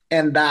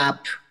end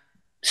up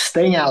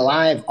staying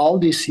alive all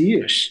these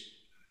years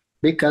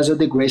because of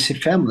the Gracie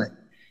family,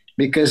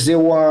 because they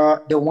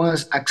were the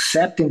ones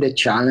accepting the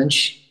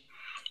challenge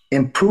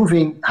and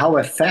proving how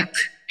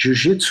effective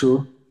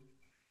jiu-jitsu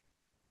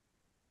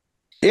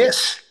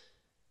is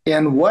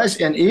and was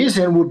and is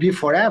and will be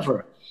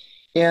forever.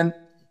 And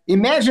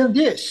imagine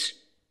this.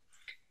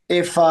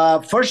 If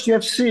first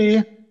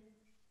UFC,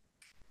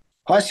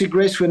 Royce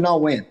Gracie will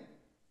not win,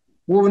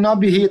 we will not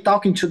be here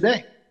talking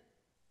today.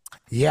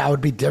 Yeah, it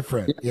would be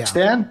different. You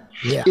understand?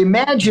 Yeah.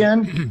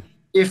 Imagine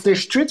if the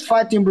street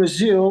fight in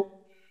Brazil,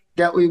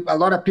 a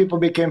lot of people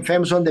became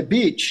famous on the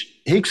beach,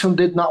 Rickson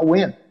did not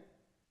win.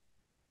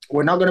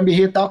 We're not going to be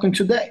here talking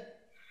today.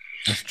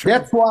 That's true.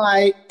 That's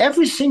why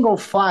every single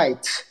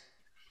fight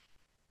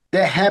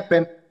that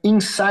happened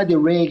inside the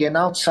ring and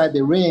outside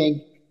the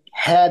ring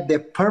had the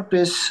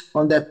purpose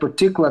on that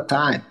particular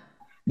time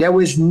that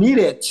was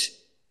needed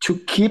to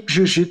keep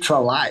jiu-jitsu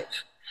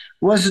alive.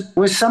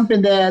 Was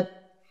something that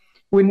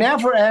we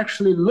never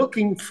actually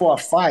looking for a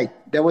fight.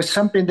 There was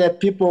something that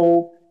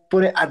people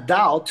put a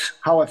doubt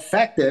how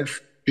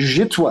effective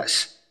jiu-jitsu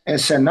was and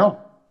said,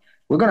 no,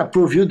 we're going to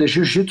prove you that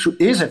jiu-jitsu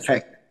is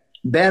effective,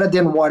 better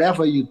than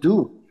whatever you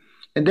do.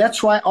 And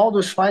that's why all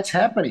those fights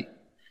happening.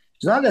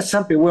 It's not that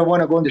something we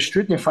want to go on the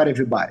street and fight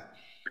everybody.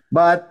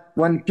 But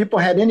when people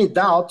had any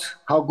doubt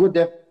how good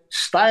their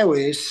style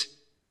is,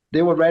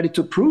 they were ready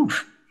to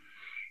prove.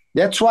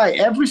 That's why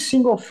every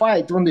single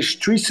fight on the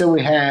streets that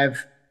we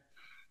have,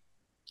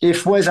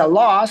 if it was a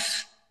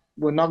loss,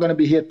 we're not going to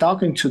be here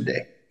talking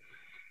today.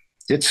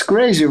 It's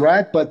crazy,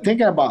 right? But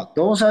thinking about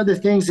those are the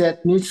things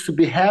that needs to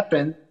be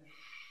happen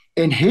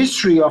in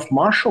history of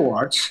martial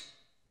arts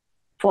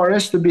for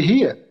us to be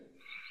here.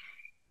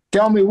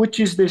 Tell me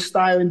which is the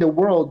style in the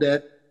world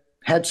that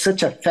had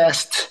such a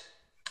fast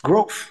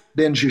growth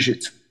than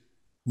jiu-jitsu.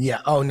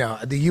 Yeah. Oh no,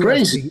 the UFC.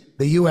 Crazy.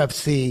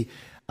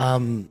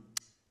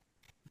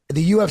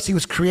 The UFC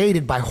was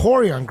created by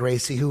Rorion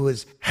Gracie, who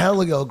was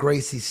Helio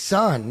Gracie's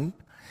son.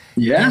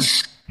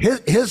 Yes.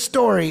 His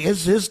story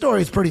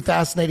is pretty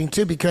fascinating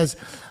too, because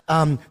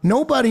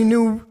nobody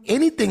knew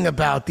anything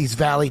about these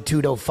Vale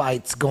Tudo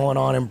fights going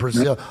on in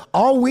Brazil.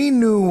 All we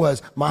knew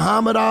was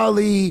Muhammad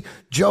Ali,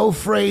 Joe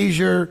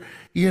Frazier,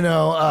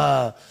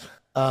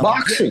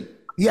 boxing.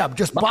 Yeah,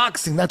 just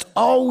boxing. That's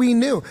all we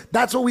knew.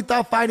 That's what we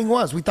thought fighting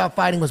was. We thought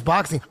fighting was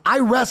boxing. I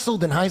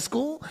wrestled in high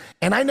school,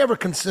 and I never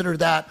considered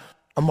that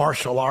a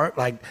martial art.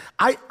 Like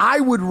I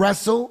would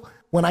wrestle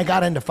when I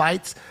got into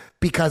fights,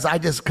 because I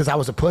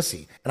was a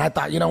pussy. And I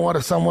thought, you know what,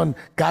 if someone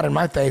got in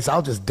my face,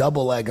 I'll just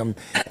double leg him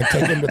and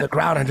take him to the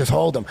ground and just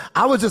hold him.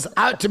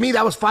 To me,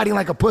 that was fighting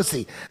like a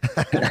pussy.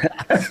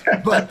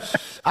 But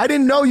I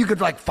didn't know you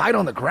could like fight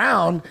on the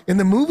ground. In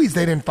the movies,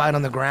 they didn't fight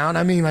on the ground.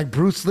 I mean, like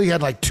Bruce Lee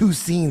had like 2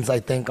 scenes, I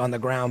think, on the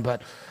ground.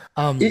 But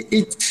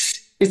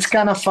it's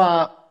kind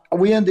of,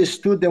 we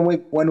understood that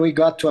when we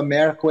got to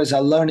America, it was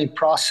a learning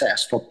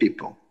process for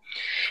people.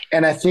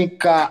 And I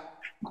think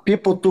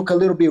people took a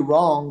little bit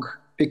wrong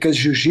because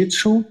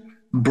jiu-jitsu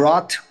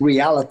brought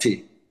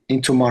reality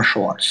into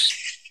martial arts.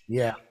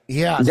 Yeah.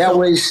 That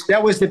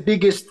was the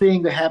biggest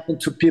thing that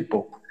happened to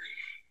people.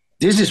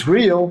 This is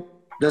real,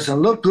 doesn't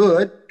look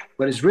good,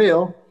 but it's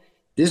real.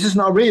 This is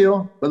not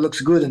real, but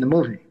looks good in the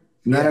movie.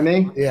 You know what I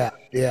mean? Yeah.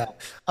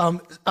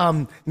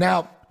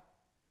 Now,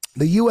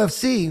 the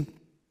UFC,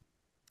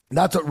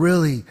 that's what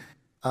really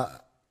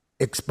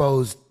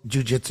exposed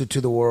jiu-jitsu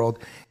to the world.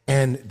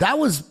 And that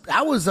was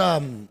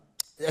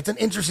it's an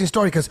interesting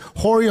story because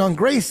Rorion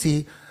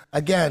Gracie,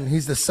 again,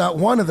 he's the son,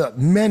 one of the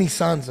many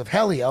sons of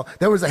Helio.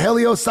 There was a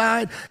Helio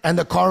side and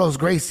the Carlos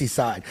Gracie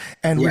side.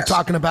 And we're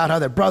talking about how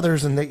they're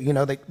brothers and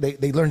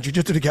they learned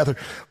jiu-jitsu together.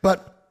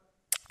 But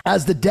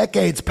as the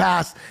decades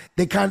passed,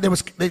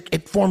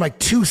 it formed like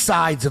 2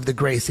 sides of the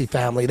Gracie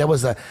family. There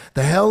was the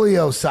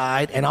Helio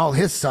side and all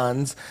his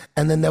sons,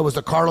 and then there was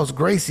the Carlos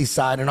Gracie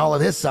side and all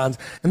of his sons,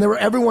 and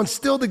everyone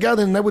still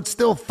together, and they would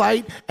still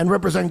fight and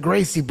represent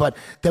Gracie, but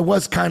there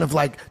was kind of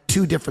like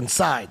 2 different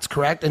sides,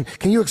 correct? And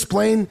can you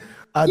explain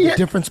the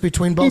difference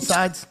between both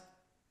sides?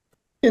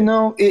 You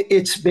know,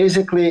 it's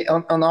basically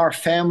on our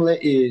family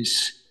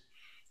is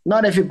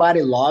not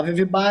everybody love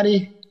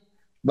everybody.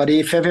 But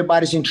if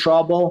everybody's in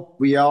trouble,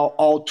 we are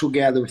all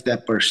together with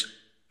that person.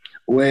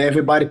 Where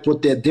everybody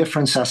put their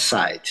difference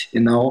aside, you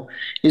know.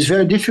 It's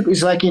very difficult.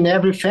 It's like in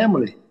every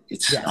family.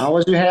 It's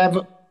always you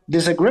have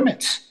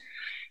disagreements.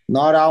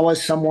 Not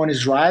always someone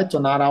is right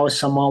or not always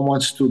someone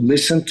wants to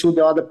listen to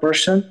the other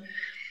person.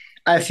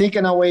 I think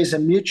in a way it's a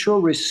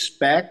mutual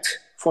respect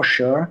for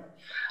sure.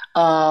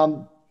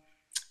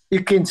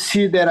 You can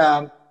see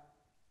that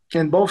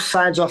in both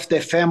sides of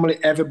the family,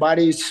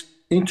 everybody is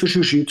into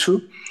jiu-jitsu.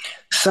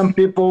 Some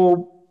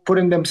people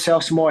putting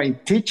themselves more in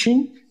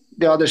teaching.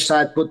 The other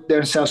side put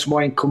themselves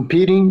more in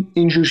competing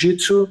in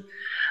jiu-jitsu.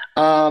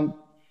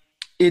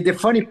 The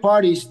funny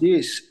part is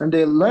this, and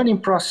the learning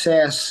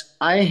process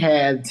I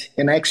had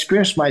and I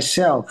experienced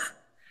myself,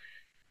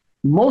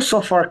 most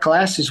of our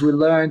classes we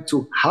learn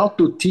to how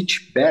to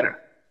teach better,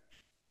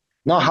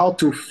 not how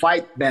to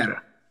fight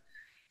better.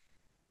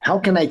 How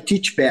can I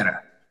teach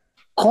better?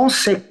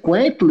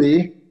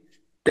 Consequently,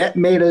 that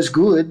made us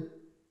good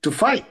to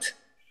fight.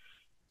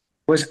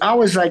 Was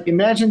always like,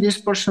 imagine this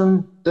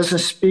person doesn't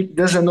speak,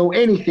 doesn't know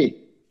anything.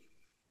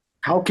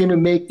 How can you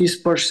make this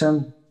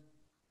person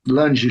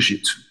learn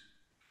jiu-jitsu?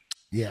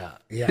 Yeah.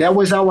 That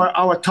was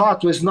our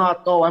thought was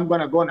not, I'm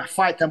going to go in a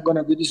fight, I'm going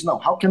to do this. No,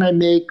 how can I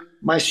make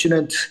my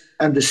student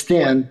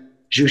understand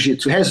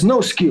jiu-jitsu? Has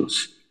no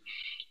skills.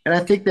 And I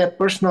think that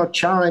personal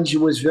challenge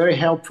was very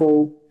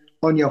helpful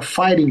on your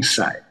fighting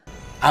side.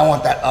 I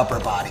want that upper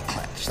body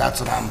clench.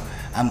 That's what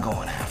I'm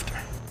going after.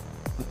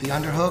 With the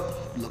underhook,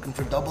 looking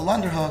for double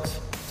underhooks.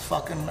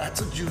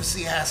 That's a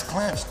juicy ass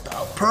clench.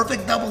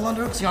 Perfect double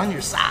underhooks, you're on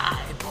your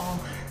side. Boom.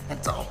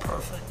 That's all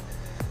perfect.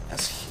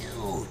 That's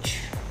huge.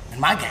 In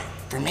my game,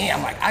 for me,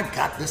 I'm like, I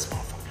got this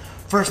motherfucker.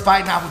 First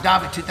fight in Abu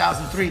Dhabi,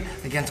 2003,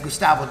 against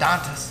Gustavo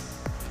Dantas.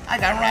 I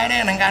got right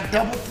in and got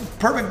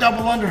perfect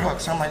double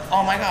underhooks. I'm like,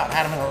 oh my God, I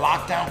had him in a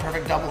lockdown,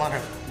 perfect double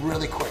underhook,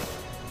 really quick.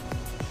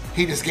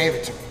 He just gave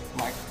it to me.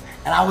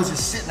 And I was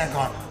just sitting there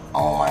going,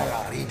 oh my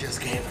God, he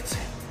just gave it to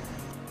me.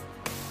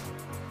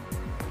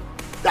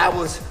 That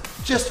was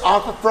just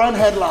off a front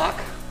headlock,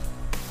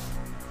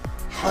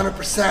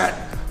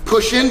 100%.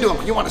 Push into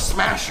him. You want to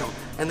smash him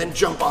and then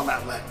jump on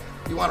that leg.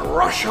 You want to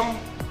rush them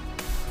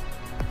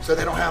so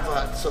they don't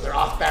have so they're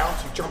off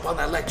balance. You jump on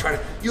that leg,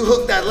 you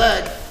hook that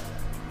leg,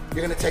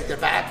 you're gonna take their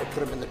back or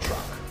put them in the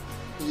truck.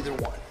 Either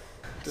one.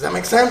 Does that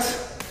make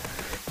sense?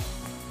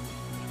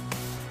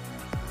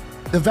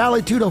 The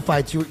Vale Tudo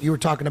fights you were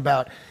talking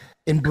about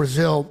in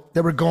Brazil,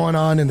 they were going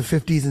on in the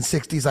 50s and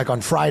 60s, like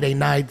on Friday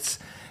nights.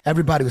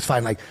 Everybody was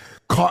fighting, like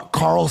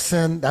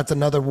Carlson, that's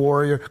another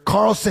warrior.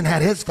 Carlson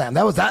had his fam.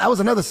 That was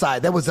another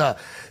side. There was a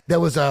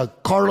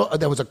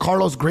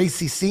Carlos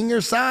Gracie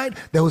Sr. side,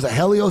 there was a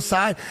Helio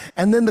side,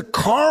 and then the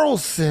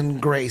Carlson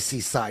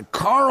Gracie side.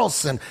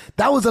 Carlson,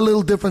 that was a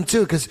little different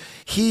too, because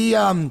he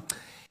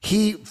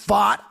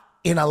fought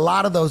in a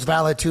lot of those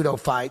Vale Tudo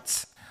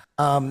fights.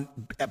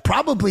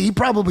 He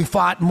probably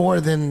fought more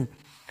than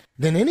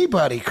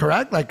anybody,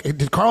 correct? Like,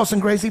 did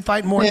Carlson Gracie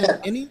fight more than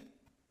any?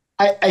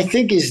 I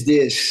think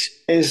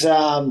it's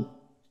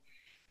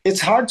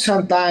hard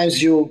sometimes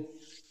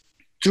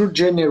through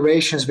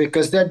generations,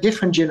 because they're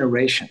different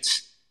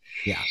generations.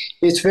 Yeah.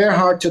 It's very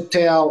hard to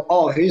tell,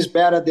 he's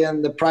better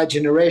than the prior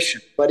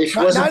generation. But if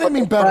it wasn't for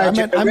the prior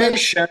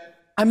generation,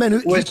 I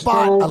meant he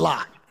fought a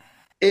lot.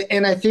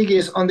 And I think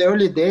on the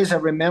early days, I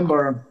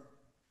remember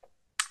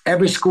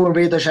every school in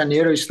Rio de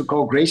Janeiro used to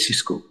call Gracie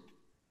School.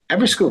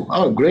 Every school.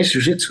 Oh, Gracie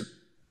Jiu-Jitsu.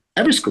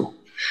 Every school.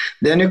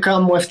 Then you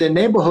come with the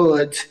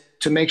neighborhood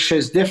to make sure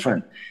it's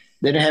different.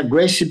 Then you have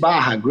Gracie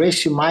Barra,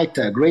 Gracie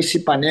Maita, Gracie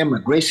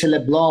Ipanema, Gracie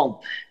Leblon,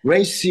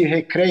 Gracie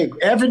Recreio.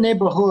 Every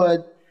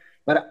neighborhood,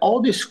 but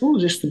all the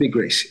schools used to be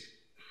Gracie.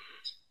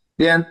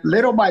 Then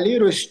little by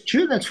little,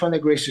 students from the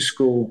Gracie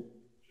school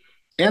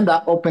end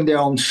up opening their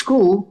own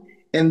school,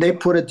 and they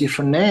put a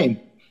different name.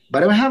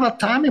 But we have a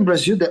time in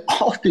Brazil that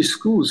all these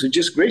schools are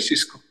just Gracie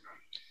school.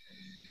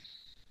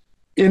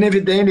 And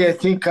evidently, I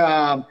think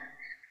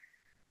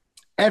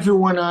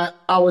everyone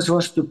always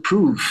wants to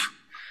prove.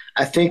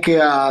 I think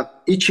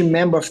each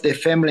member of the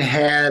family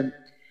had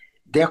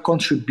their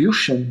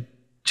contribution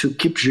to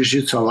keep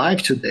Jiu-Jitsu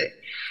alive today.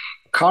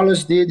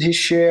 Carlos did his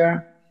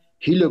share,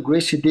 Helio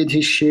Gracie did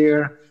his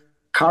share,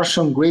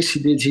 Carson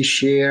Gracie did his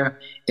share,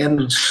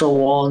 and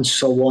so on,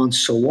 so on,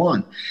 so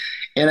on.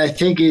 And I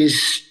think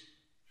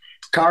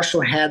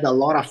Carson had a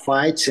lot of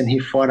fights, and he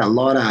fought a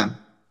lot of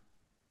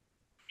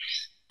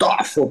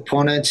tough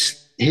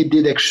opponents. He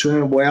did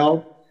extremely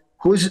well.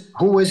 Who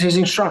was his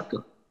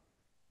instructor?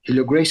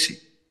 Helio Gracie.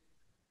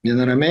 You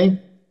know what I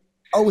mean?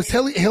 Oh, was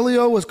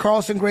Helio was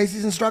Carlson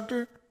Gracie's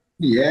instructor?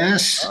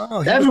 Yes.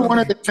 Oh, everyone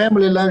in the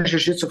family learned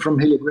Jiu-Jitsu from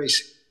Helio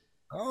Gracie.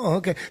 Oh,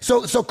 okay.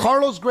 So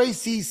Carlos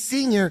Gracie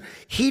Sr.,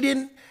 he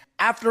didn't,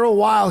 after a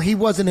while, he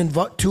wasn't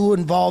too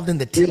involved in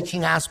the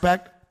teaching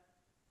aspect?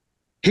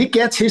 He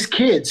gets his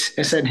kids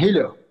and said,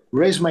 Helio,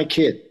 raise my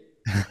kid.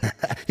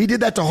 He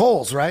did that to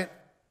Holes, right?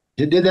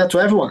 He did that to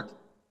everyone.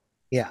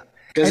 Yeah.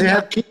 Because he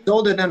had kids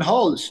older than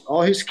Holes.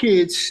 All his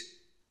kids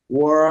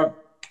were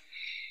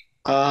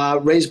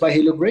raised by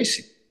Helio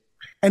Gracie.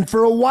 And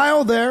for a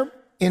while there,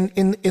 in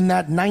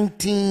that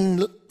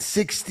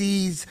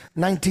 1960s,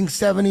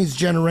 1970s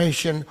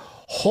generation,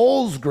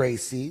 Holes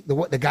Gracie,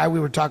 the guy we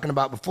were talking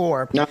about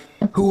before,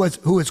 who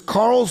was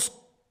Carlos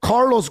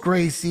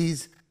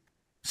Gracie's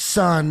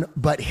son,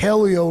 but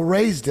Helio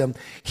raised him.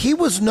 He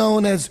was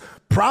known as,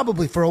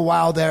 probably for a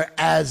while there,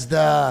 as he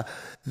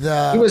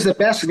was the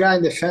best guy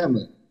in the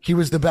family. He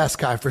was the best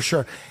guy for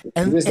sure.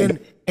 And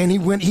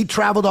he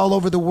traveled all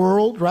over the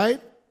world, right?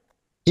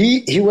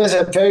 He was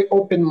a very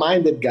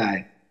open-minded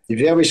guy,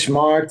 very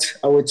smart,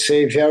 I would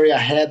say, very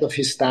ahead of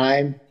his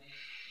time.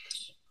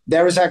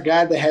 There is a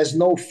guy that has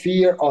no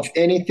fear of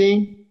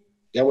anything.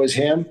 That was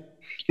him.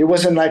 He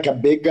wasn't like a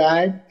big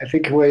guy. I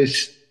think he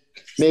was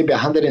maybe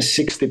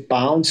 160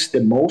 pounds,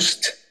 the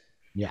most.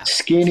 Yeah.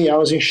 Skinny, I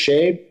was in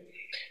shape.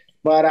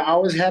 But I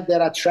always had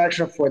that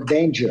attraction for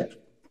danger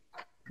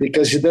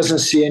because he doesn't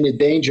see any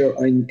danger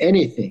in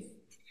anything.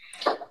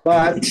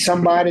 But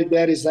somebody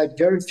that is like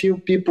very few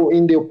people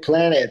in the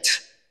planet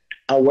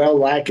are well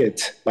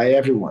liked by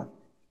everyone.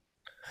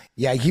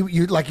 Yeah,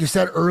 you like you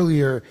said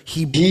earlier,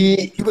 he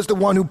was the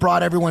one who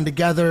brought everyone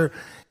together.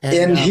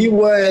 And he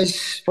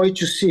was, for you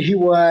to see, he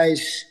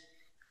was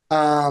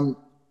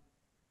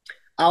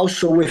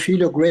also with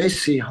Helio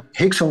Gracie,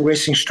 Rickson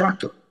Gracie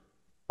instructor,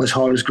 was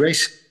Hollis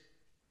Gracie.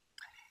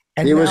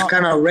 And he was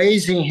kind of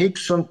raising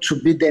Rickson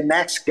to be the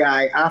next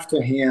guy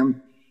after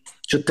him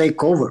to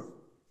take over.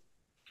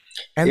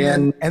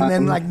 And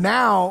then like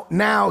now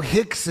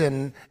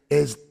Rickson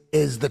is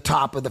the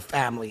top of the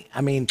family.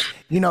 I mean,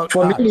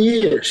 for many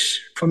years,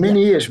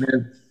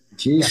 man.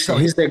 He's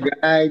the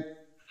guy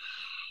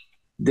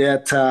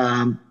that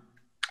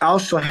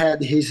also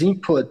had his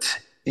input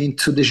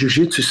into the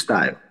jiu-jitsu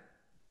style.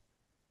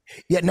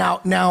 Yeah.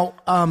 Now,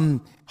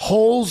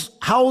 Holes,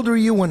 how old are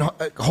you when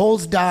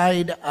Holes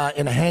died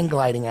in a hang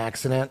gliding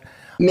accident?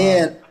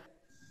 Man,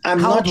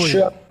 I'm not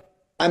sure.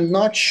 I'm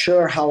not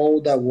sure how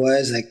old I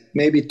was, like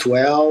maybe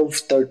 12,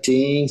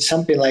 13,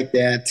 something like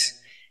that.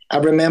 I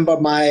remember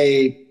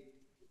my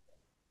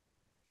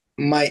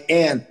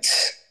aunt,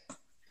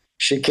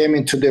 she came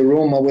into the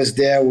room. I was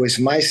there with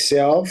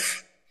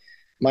myself,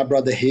 my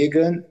brother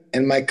Higan,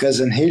 and my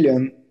cousin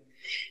Helion.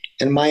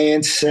 And my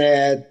aunt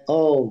said,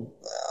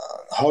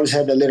 Hollis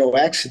had a little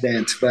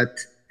accident, but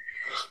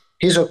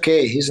he's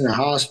okay. He's in the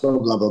hospital,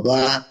 blah, blah,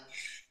 blah.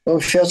 Well,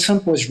 we felt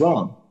something was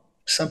wrong.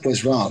 Something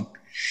was wrong.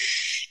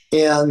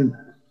 And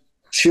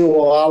a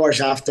few hours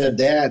after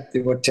that,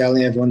 they were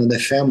telling everyone in the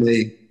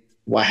family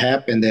what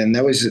happened. And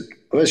it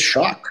was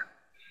shock.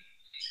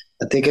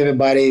 I think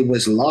everybody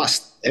was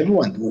lost.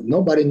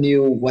 Nobody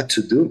knew what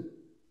to do.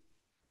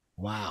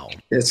 Wow.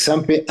 It's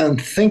something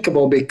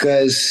unthinkable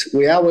because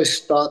we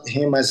always thought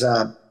him as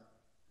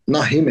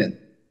not human,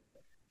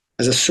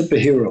 as a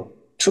superhero.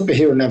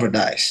 Superhero never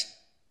dies.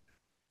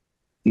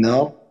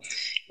 No?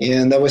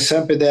 And that was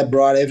something that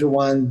brought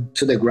everyone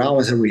to the ground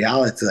as a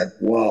reality, like,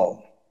 whoa,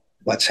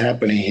 what's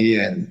happening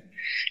here?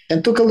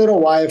 And took a little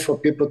while for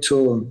people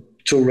to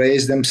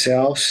raise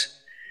themselves.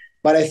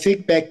 But I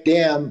think back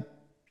then,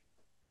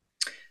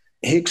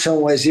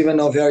 Rickson was even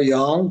though very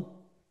young,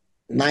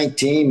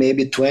 19,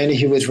 maybe 20,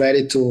 he was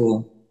ready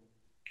to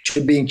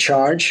be in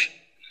charge.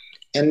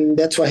 And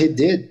that's what he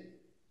did.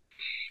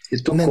 He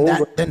took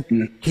over.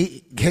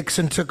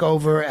 Rickson took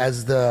over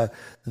as the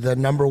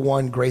number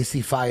one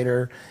Gracie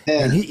fighter.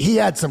 Yeah. And he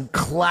had some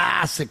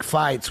classic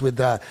fights with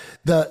the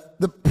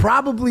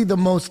probably the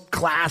most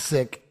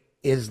classic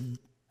is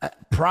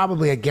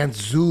probably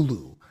against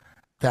Zulu.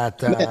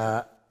 That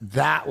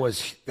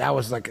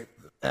was like.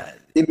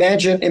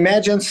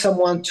 Imagine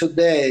someone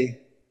today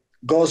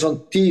goes on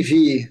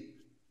TV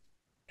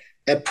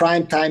at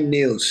primetime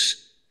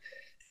news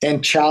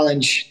and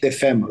challenge the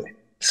family.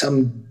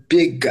 Some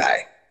big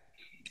guy.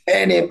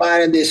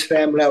 Anybody in this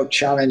family I'll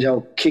challenge,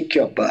 I'll kick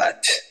your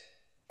butt.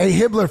 Hey,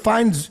 Hibbler,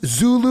 find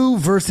Zulu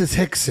versus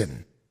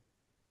Hickson.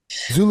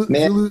 Zulu,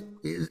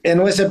 and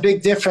it was a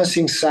big difference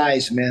in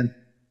size, man.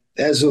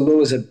 That Zulu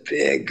was a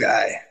big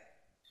guy.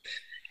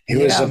 He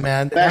was a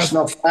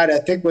professional fighter. I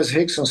think it was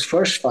Hickson's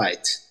first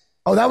fight.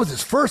 Oh, that was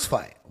his first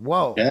fight.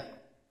 Whoa. Yeah.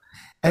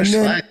 And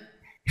then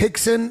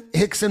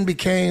Hickson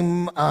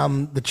became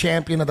the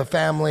champion of the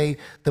family,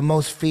 the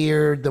most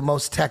feared, the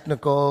most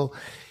technical.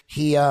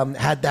 He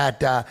had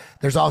that.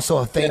 There's also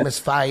a famous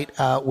fight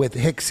with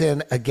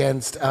Hickson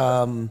against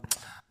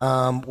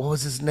what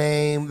was his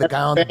name? The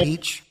guy on the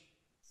beach.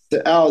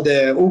 The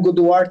Hugo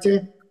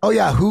Duarte. Oh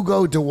yeah,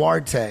 Hugo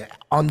Duarte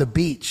on the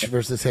beach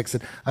versus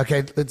Hickson.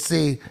 Okay, let's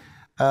see.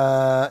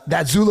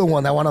 That Zulu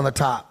one, that one on the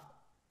top,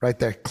 right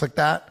there. Click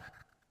that.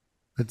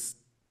 It's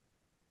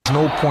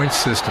no point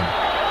system.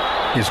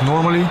 It's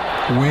normally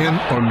win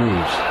or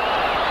lose.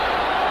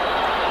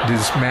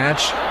 This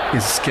match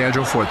is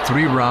scheduled for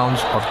 3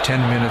 rounds of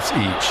 10 minutes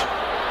each.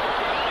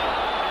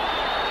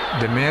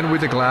 The man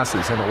with the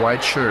glasses and the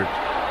white shirt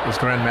is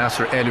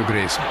Grandmaster Hélio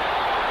Gracie.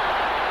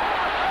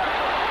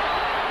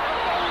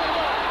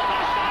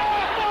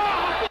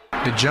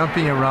 The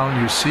jumping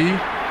around you see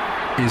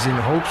is in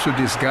hopes to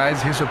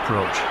disguise his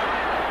approach.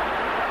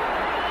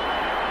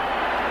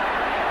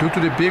 Due to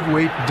the big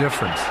weight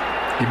difference,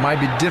 it might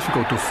be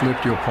difficult to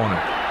flip the opponent.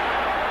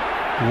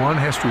 One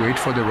has to wait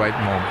for the right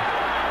moment.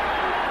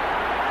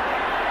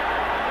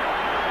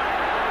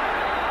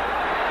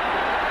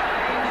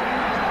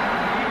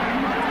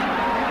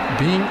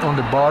 Being on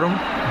the bottom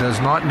does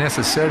not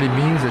necessarily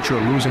mean that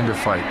you're losing the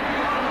fight,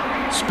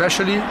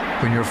 especially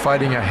when you're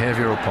fighting a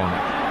heavier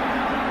opponent.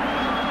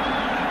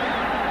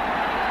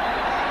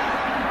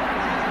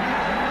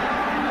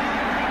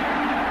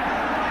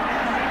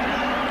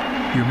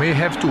 You may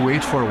have to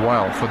wait for a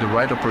while for the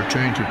right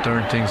opportunity to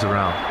turn things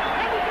around.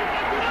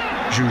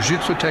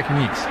 Jiu-Jitsu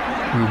techniques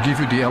will give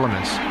you the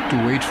elements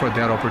to wait for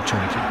that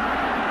opportunity.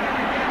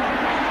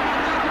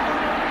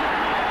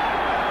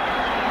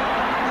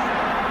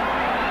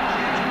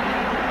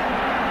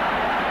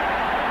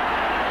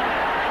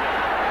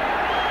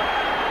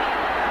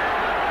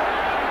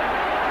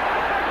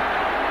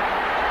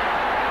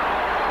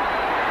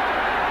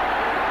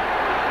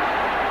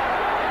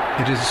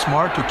 It is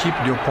smart to keep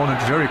the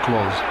opponent very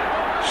close,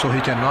 so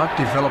he cannot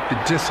develop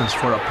the distance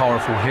for a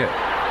powerful hit.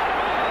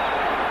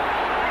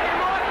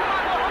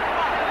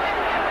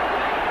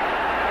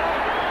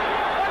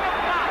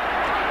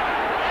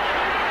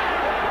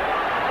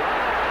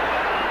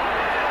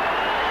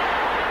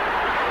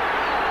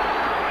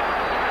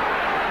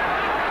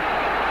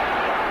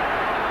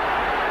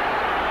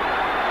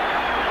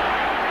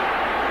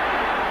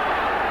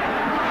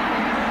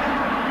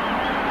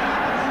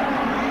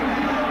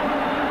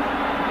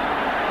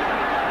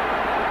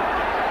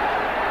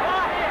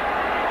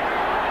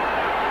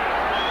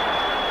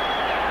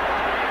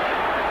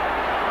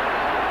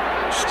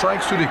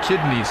 Strikes to the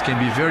kidneys can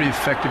be very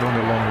effective on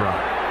the long run.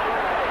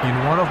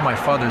 In one of my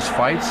father's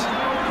fights,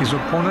 his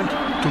opponent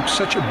took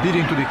such a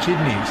beating to the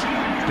kidneys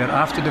that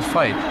after the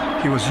fight,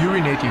 he was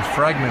urinating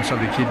fragments of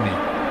the kidney.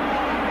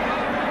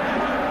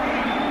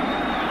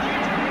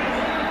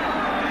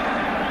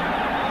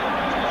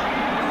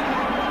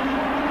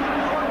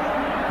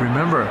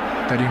 Remember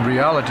that in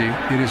reality,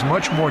 it is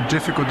much more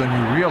difficult than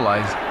you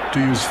realize to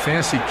use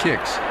fancy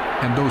kicks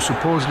and those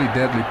supposedly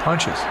deadly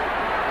punches,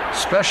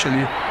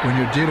 especially when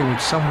you're dealing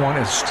with someone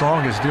as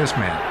strong as this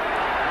man.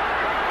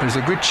 There's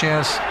a good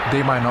chance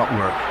they might not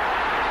work.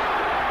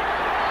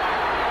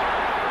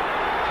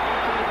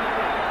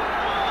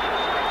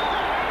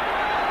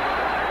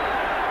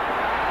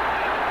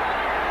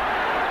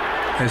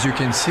 As you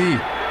can see,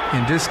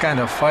 in this kind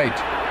of fight,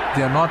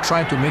 they are not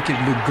trying to make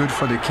it look good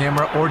for the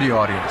camera or the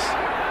audience.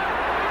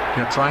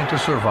 They're trying to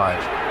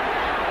survive.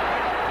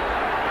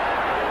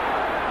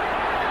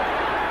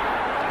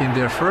 In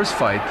their first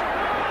fight,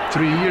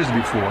 3 years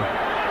before,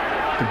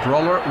 the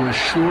brawler was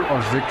sure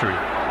of victory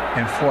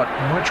and fought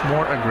much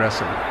more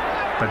aggressively,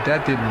 but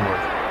that didn't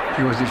work.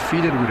 He was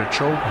defeated with a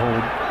choke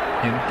hold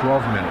in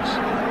 12 minutes.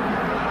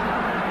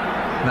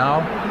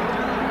 Now,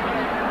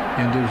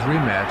 in this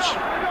rematch,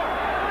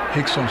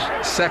 Hickson's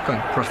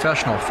second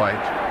professional fight,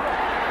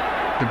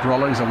 the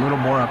brawler is a little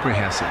more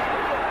apprehensive.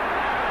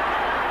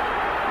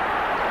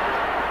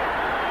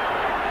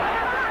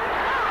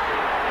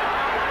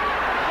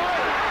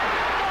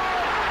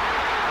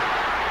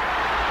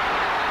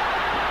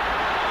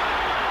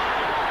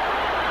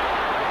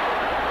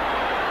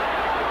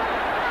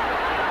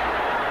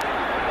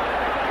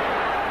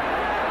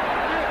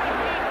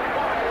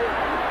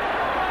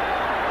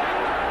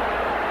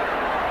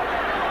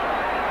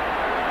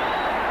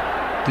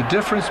 The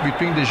difference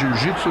between the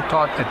Jiu-Jitsu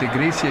taught at the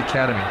Gracie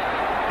Academy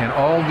and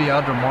all the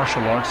other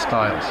martial arts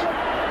styles,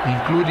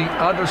 including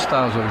other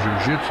styles of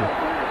Jiu-Jitsu,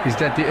 is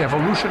that the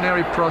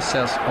evolutionary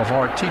process of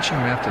our teaching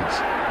methods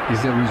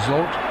is the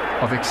result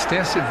of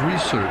extensive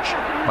research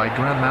by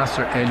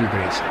Grandmaster Hélio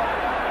Gracie.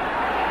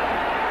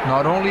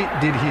 Not only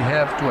did he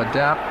have to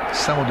adapt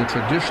some of the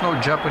traditional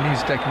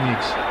Japanese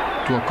techniques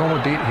to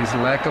accommodate his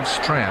lack of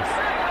strength,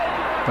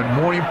 but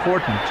more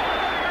important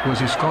was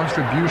his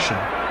contribution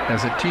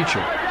as a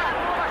teacher,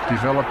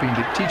 developing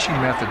the teaching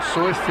method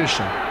so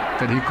efficient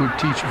that he could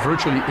teach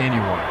virtually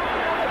anyone.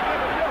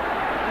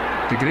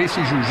 The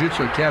Gracie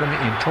Jiu-Jitsu Academy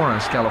in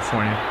Torrance,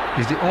 California,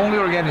 is the only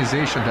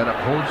organization that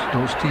upholds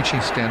those teaching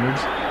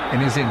standards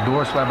and is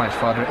endorsed by my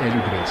father,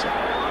 Hélio Gracie.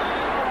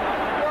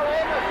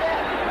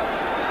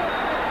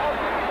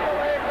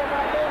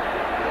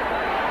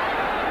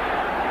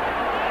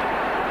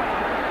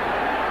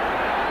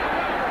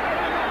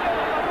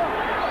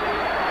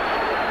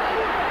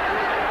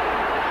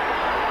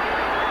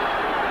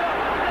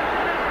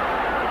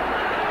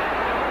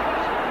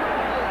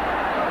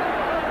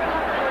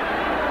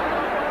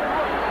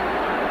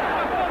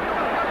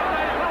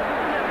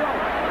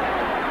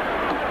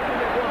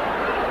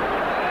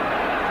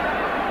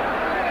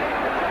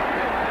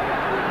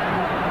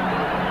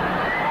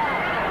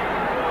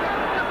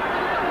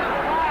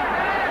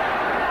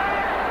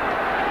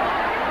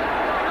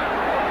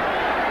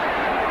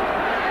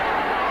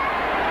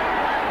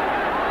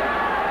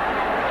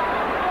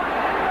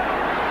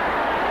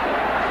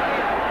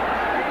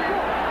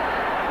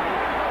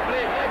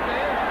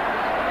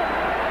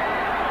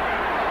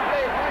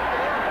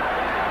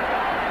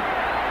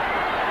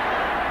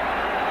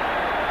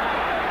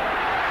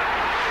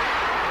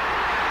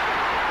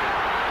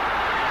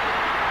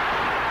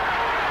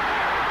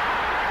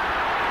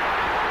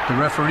 The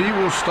referee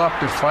will stop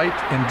the fight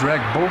and drag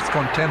both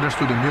contenders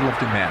to the middle of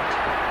the mat.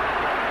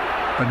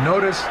 But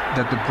notice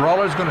that the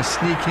brawler is going to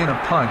sneak in a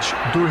punch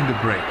during the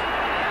break.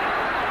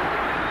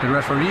 The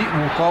referee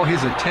will call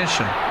his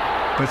attention,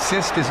 but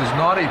since this is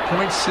not a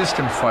point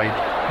system fight,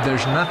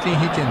 there's nothing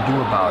he can do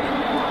about it.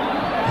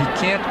 He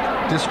can't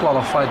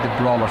disqualify the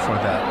brawler for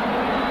that.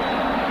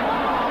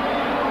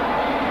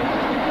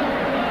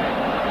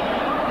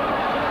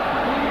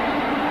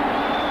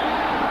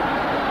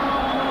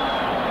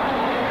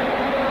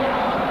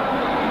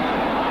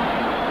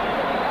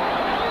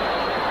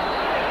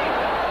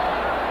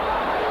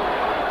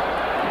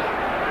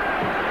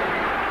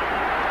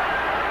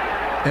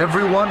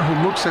 Everyone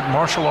who looks at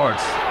martial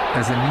arts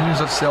as a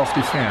means of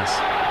self-defense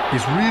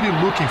is really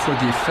looking for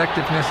the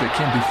effectiveness that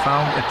can be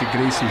found at the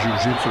Gracie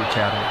Jiu-Jitsu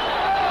Academy.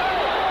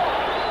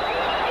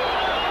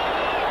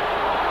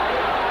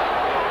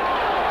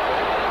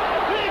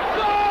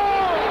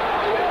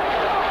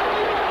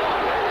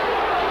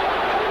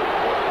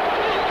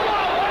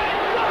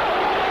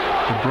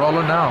 The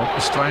brawler now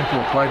is trying to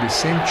apply the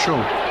same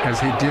choke as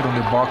he did on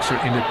the boxer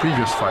in the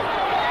previous fight,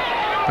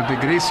 but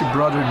the Gracie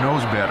brother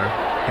knows better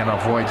and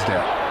avoids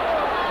that.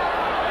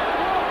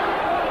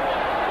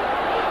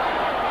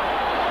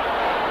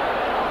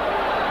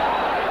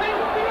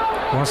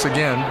 Once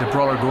again, the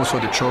brawler goes for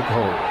the choke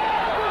hold.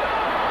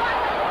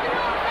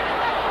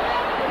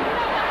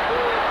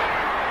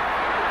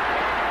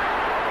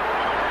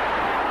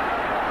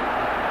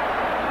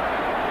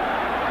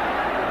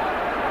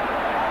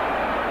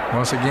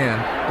 Once again,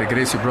 the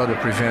Gracie brother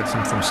prevents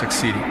him from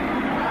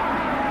succeeding.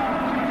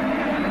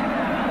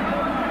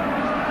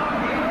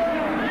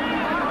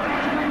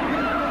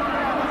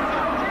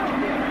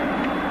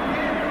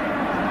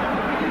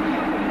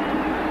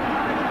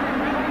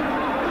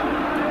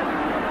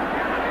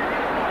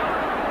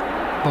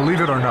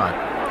 Believe it or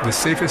not, the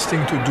safest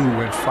thing to do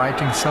when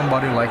fighting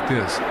somebody like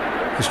this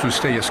is to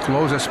stay as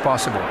close as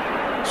possible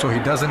so he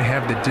doesn't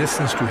have the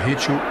distance to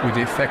hit you with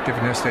the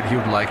effectiveness that he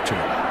would like to.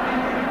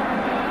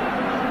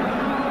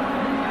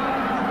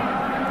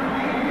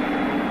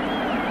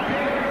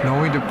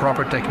 Knowing the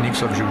proper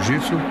techniques of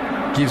Jiu-Jitsu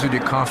gives you the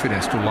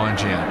confidence to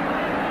lunge in.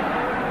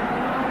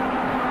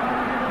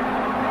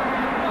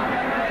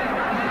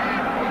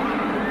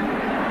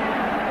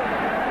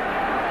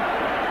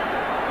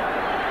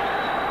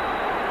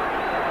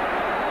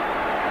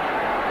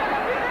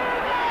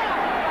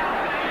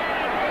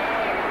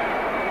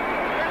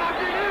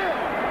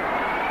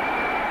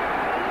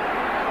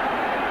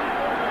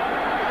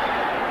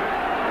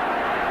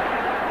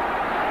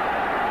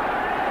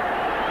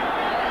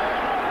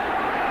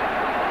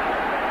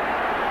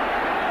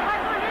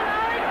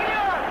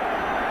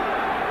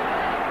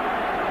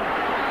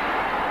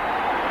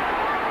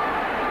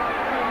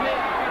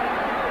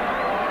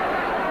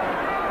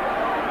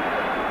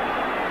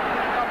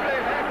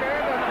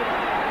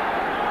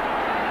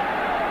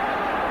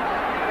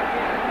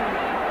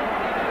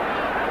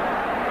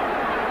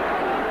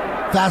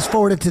 Fast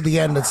forward it to the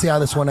end. Let's see how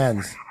this one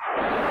ends.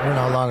 I don't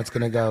know how long it's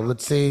going to go.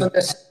 Let's see.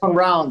 The second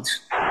round.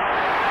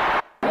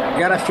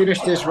 Gotta finish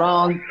this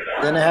round.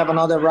 Then I have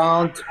another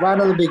round right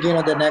at the beginning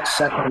of the next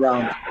second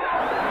round.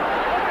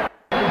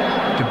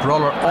 The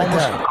brawler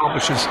almost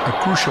accomplishes a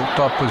crucial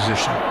top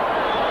position,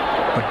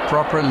 but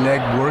proper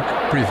leg work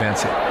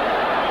prevents it.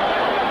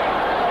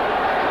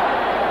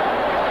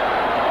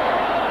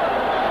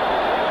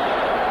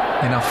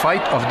 In a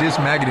fight of this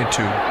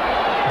magnitude,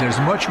 there's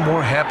much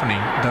more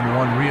happening than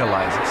one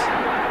realizes.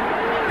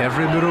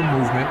 Every little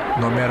movement,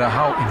 no matter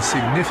how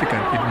insignificant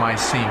it might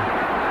seem,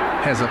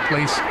 has a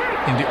place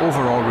in the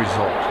overall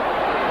result.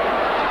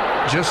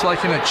 Just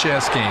like in a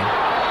chess game,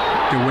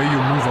 the way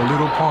you move a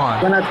little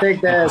pawn When I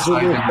take that as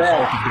decide a the good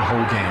result bet. of the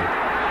whole game.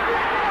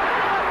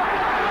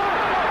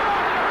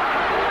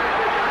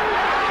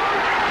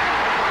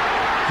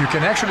 You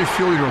can actually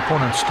feel your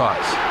opponent's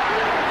thoughts.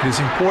 It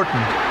is important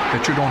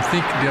that you don't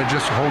think they are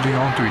just holding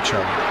on to each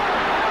other.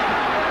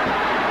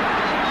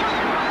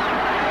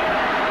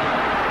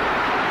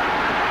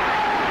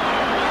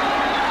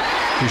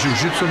 The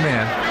Jiu-Jitsu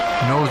man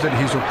knows that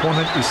his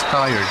opponent is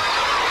tired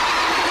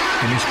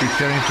and is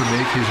preparing to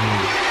make his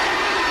move.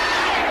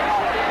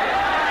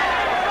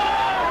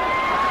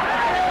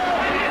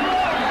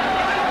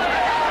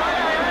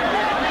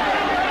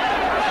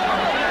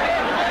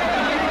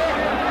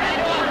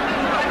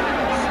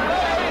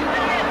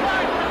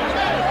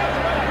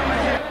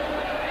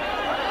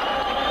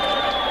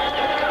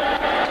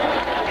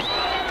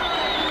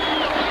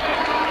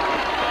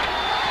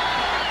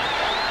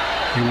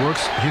 He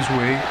works his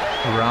way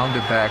around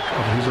the back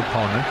of his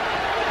opponent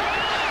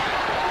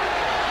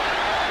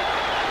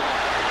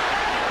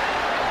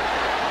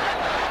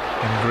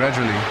and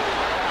gradually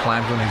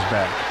climbs on his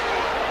back.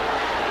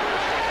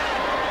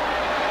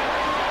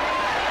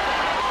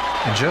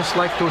 And just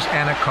like those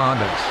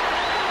anacondas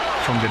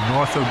from the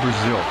north of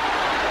Brazil,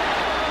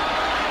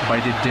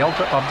 by the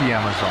delta of the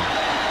Amazon,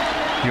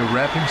 he'll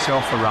wrap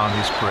himself around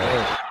his prey.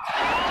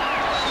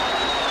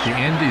 The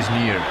end is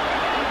near.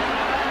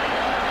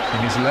 In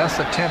his last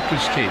attempt to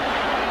escape,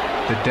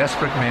 the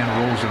desperate man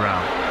rolls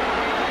around.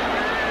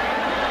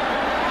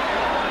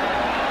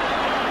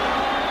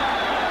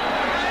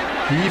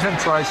 He even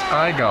tries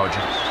eye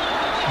gouging,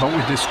 but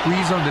with the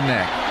squeeze on the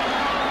neck,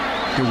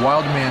 the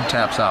wild man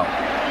taps out,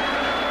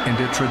 and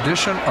the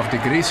tradition of the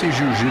Gracie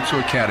Jiu-Jitsu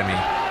Academy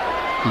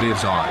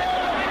lives on.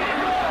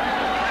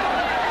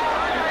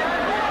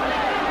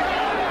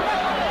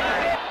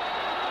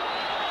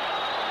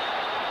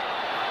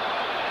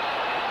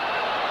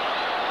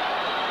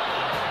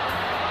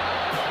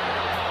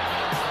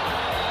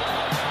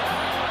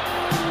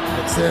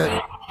 That's it.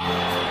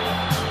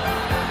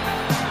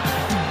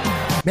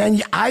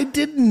 Man, I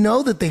didn't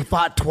know that they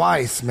fought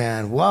twice,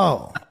 man.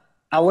 Whoa.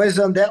 I was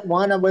on that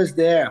one. I was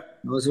there.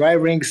 I was right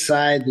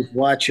ringside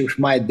watching with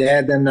my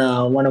dad and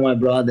one of my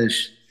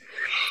brothers.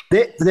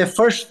 The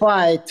first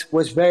fight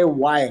was very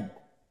wild.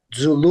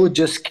 Zulu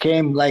just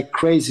came like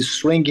crazy,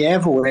 swinging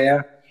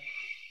everywhere.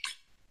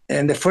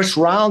 And the first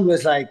round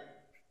was like,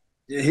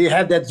 he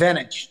had the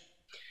advantage.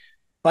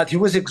 But he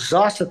was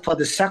exhausted for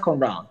the second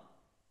round.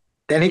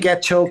 Then he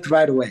got choked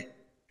right away.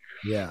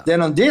 Yeah.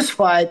 Then on this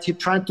fight, he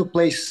tried to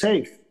play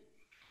safe.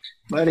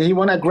 But he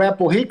want to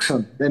grapple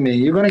Hickson. I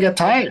mean, you're going to get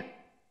tired.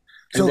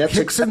 So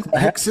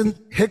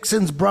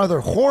Hickson's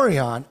brother,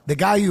 Horion, the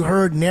guy you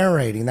heard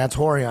narrating, that's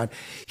Horion.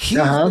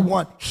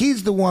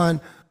 He's the one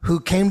who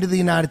came to the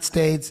United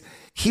States.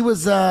 He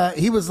was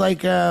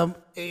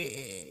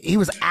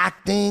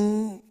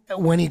acting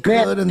when he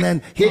could, and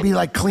then he'd be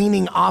like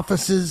cleaning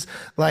offices.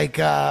 Like,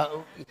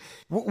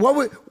 what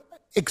would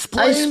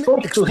explain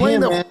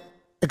to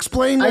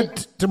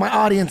my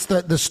audience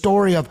the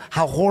story of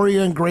how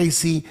Horion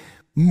Gracie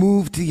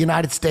moved to the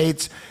United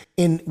States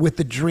with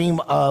the dream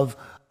of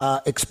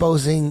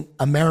exposing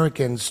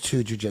Americans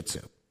to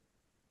jiu-jitsu.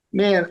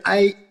 Man,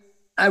 I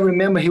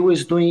remember he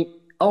was doing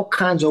all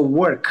kinds of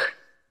work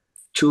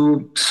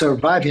to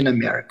survive in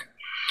America.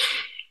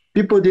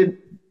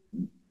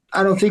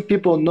 I don't think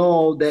people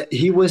know that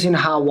he was in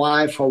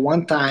Hawaii for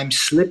one time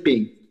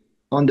sleeping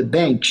on the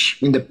bench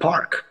in the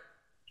park.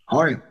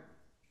 Horrible.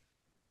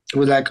 It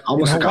was like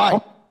almost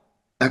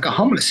like a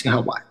homeless in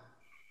Hawaii.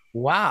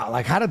 Wow.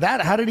 Like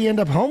how did he end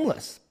up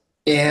homeless?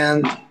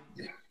 And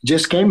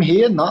just came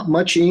here, not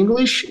much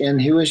English. And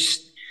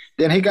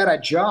then he got a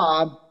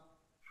job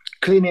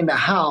cleaning the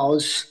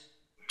house,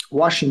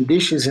 washing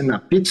dishes in a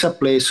pizza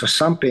place or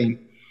something.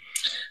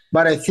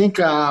 But I think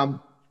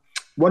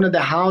one of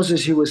the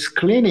houses he was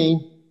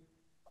cleaning,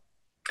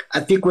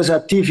 I think was a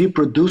TV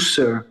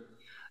producer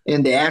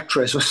and the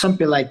actress or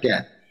something like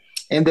that.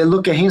 And they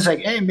look at him, he's like,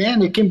 hey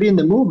man, you can be in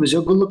the movies,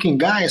 you're a good looking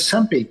guy or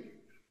something.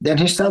 Then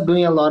he started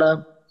doing a lot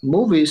of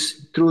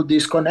movies through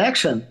this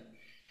connection.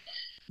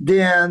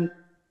 Then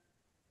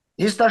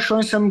he started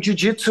showing some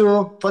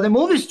jiu-jitsu for the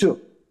movies too.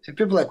 And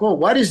people are like, oh,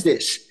 what is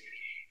this?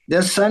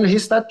 Then suddenly he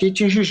started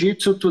teaching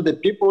jiu-jitsu to the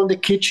people in the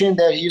kitchen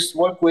that he used to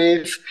work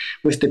with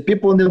the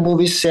people in the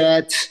movie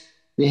set.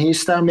 Then he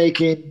started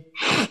making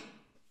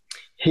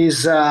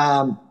his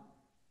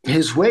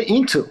way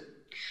into.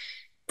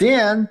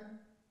 Then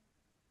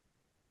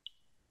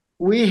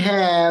we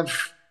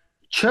have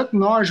Chuck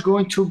Norris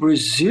going to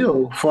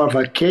Brazil for a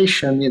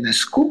vacation in a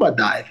scuba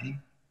diving.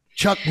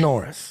 Chuck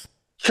Norris.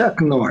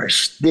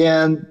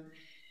 Then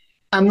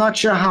I'm not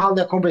sure how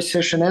the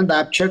conversation ended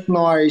up. Chuck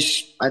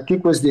Norris, I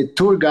think, was the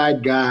tour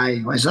guide guy.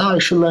 He was, I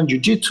should learn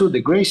jiu-jitsu, the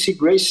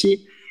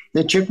Gracie.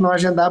 Then Chuck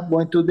Norris ended up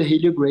going to the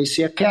Helio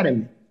Gracie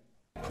Academy.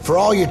 For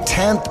all your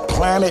 10th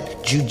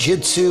Planet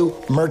Jiu-Jitsu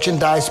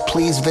merchandise,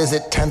 please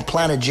visit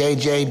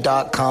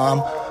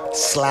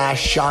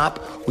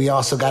 10thplanetjj.com/shop. We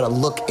also got a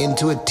Look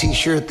Into It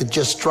t-shirt that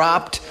just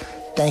dropped.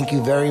 Thank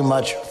you very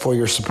much for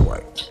your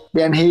support.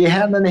 Then he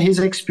had his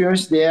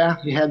experience there.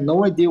 He had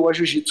no idea what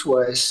jiu-jitsu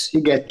was.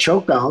 He got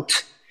choked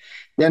out.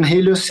 Then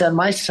Helio said,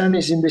 my son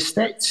is in the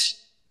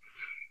States.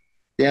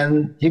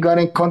 Then he got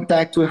in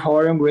contact with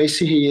Rorion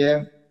Gracie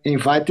here,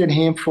 invited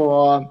him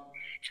for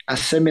a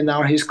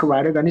seminar, his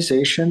karate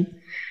organization.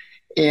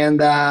 And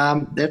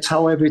that's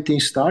how everything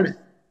started.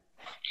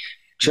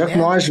 Chuck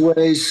Norris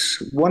was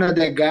one of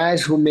the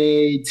guys who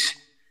made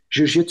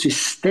jiu-jitsu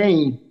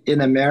staying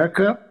in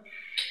America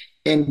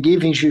and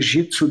giving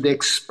jiu-jitsu the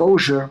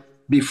exposure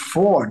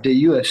before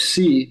the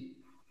UFC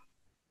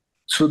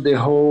to the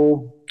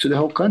whole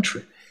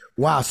country.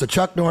 Wow, so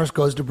Chuck Norris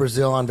goes to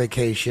Brazil on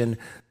vacation,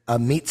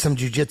 meets some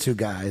jiu-jitsu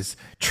guys,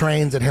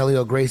 trains at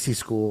Helio Gracie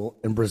School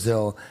in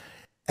Brazil,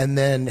 and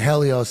then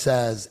Helio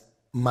says,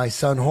 my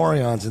son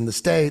Rorion's in the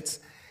States.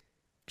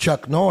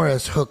 Chuck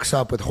Norris hooks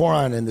up with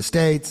Rorion in the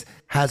States,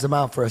 has him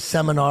out for a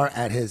seminar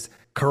at his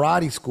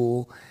karate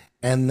school,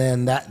 and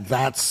then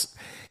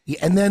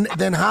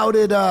then how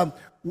did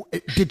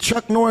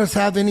Chuck Norris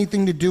have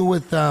anything to do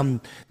with the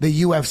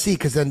UFC?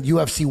 Because then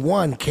UFC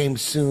 1 came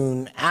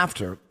soon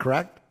after,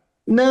 correct?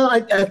 No, I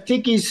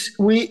think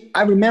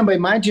I remember in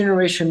my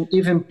generation,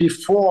 even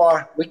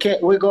before, we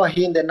got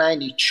here in the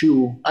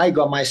 92. I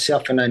got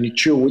myself in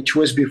 92, which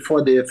was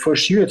before the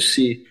first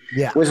UFC.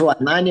 Yeah. It was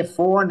what,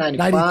 94,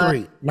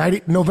 95?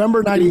 93.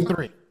 November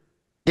 93.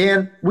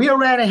 Then we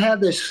already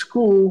had a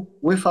school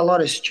with a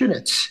lot of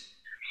students.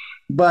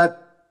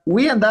 But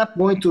we end up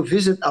going to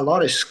visit a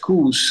lot of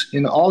schools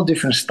in all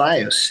different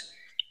styles.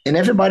 And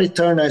everybody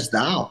turned us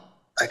down.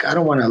 Like, I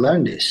don't want to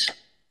learn this.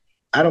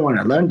 I don't want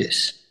to learn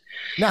this.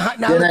 Now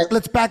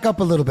let's back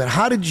up a little bit.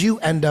 How did you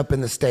end up in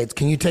the States?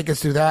 Can you take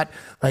us through that?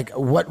 Like,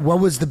 what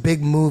was the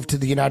big move to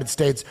the United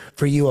States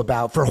for you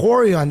for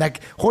Rorion?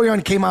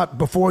 Rorion came out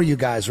before you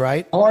guys,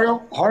 right?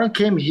 Rorion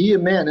came here,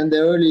 man, in the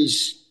early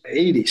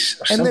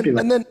 80s or something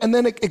and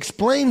then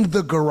explain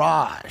the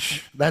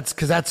garage.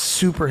 That's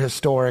super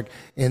historic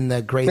in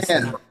the Gracie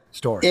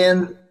story.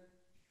 And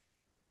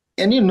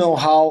you know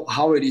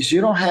how it is.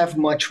 You don't have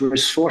much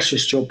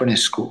resources to open a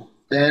school.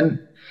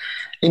 Then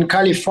in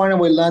California,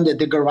 we learned that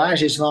the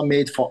garage is not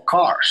made for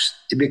cars.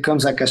 It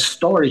becomes like a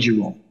storage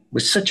room.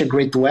 With such a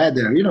great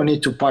weather, you don't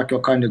need to park your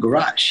car in the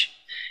garage.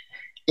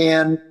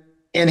 And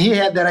he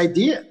had that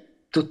idea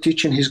to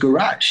teach in his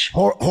garage.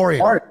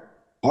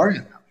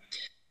 Rorion.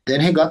 Then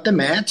he got the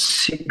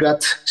mats, he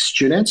got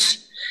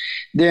students.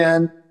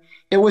 Then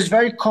it was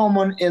very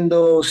common in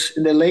the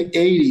late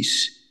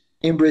 80s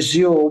in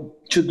Brazil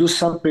to do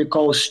something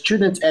called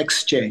student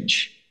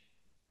exchange.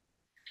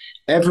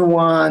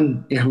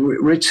 Everyone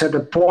reaches at a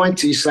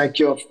point, it's like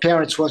your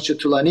parents want you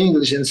to learn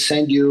English and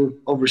send you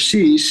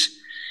overseas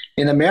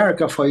in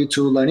America for you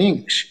to learn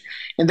English.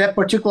 In that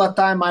particular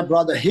time, my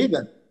brother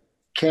Higan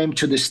came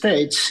to the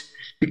States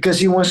because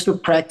he wants to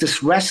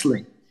practice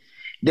wrestling.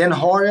 Then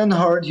Rorion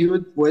heard he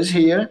was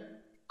here,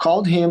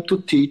 called him to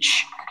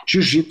teach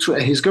jiu-jitsu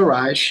at his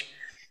garage.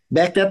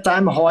 Back that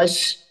time,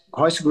 Royce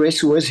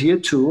Gracie was here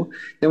too.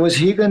 There was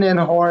Higan and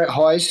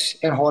Royce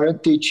and Rorion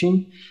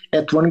teaching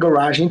at one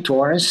garage in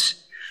Torrance.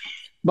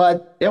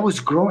 But it was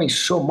growing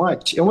so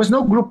much. It was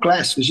no group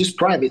class. It was just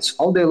privates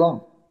all day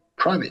long.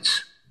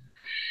 Privates.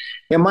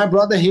 And my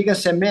brother Higan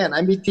said, man,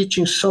 I've been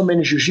teaching so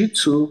many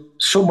jiu-jitsu,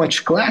 so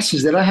much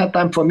classes that I have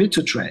time for me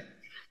to train.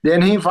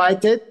 Then he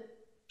invited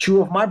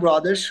two of my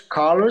brothers,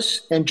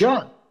 Carlos and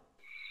John.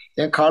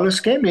 And Carlos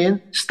came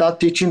in, started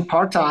teaching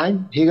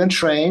part-time. Higan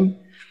trained.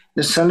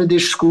 The Sunday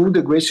school,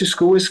 the Gracie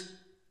school,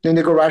 then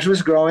the garage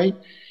was growing.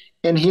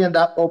 And he ended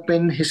up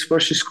opening his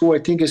first school, I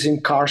think is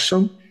in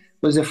Carson.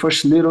 It was the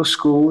first little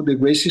school, the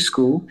Gracie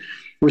school,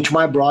 which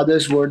my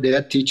brothers were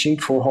there teaching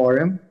for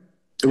Rorion.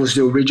 It was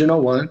the original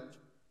one.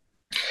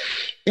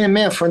 And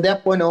man, from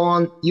that point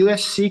on,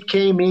 UFC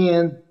came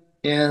in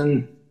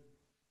and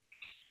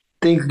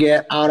things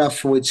get out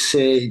of, would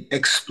say,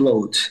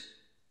 explode.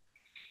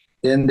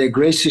 Then the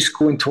Gracie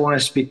school in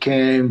Torrance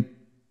became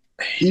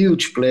a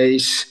huge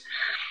place.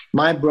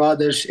 My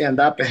brothers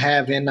end up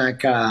having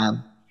like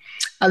a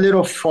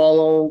little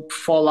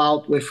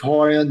fallout with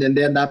Rorion, and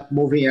they end up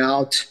moving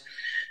out.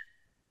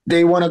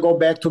 They want to go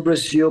back to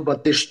Brazil,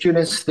 but the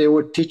students they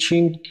were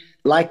teaching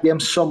liked them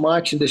so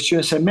much, and the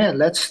students said, man,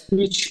 let's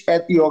teach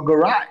at your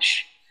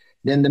garage.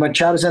 Then the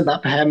Machados end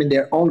up having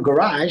their own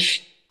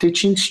garage,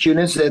 teaching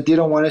students that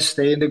didn't want to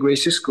stay in the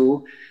Gracie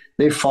school.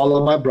 They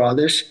followed my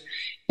brothers,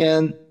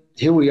 and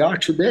here we are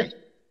today.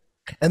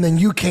 And then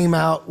you came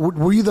out.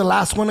 Were you the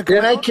last one to come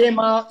out? Then I came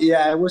out.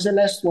 Yeah, I was the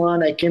last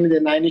one. I came in the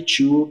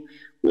 92.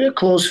 We're a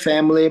close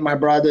family. My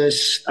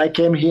brothers, I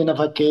came here on a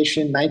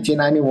vacation in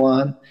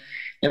 1991,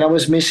 and I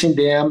was missing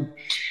them.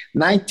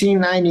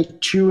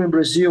 1992 in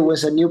Brazil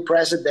was a new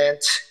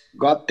president,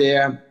 got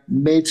there,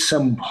 made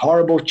some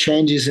horrible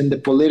changes in the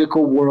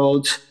political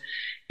world,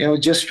 and we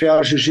just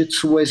felt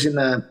jiu-jitsu was in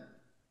a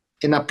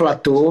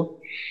plateau.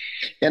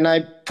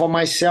 And for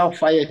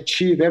myself, I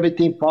achieved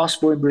everything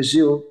possible in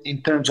Brazil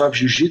in terms of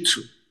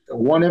jiu-jitsu. I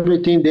won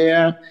everything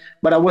there,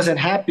 but I wasn't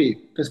happy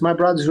because my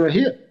brothers were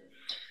here.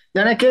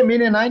 Then I came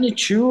in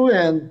 92,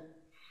 and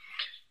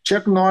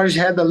Chuck Norris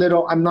had a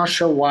little, I'm not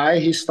sure why,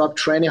 he stopped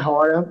training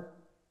harder.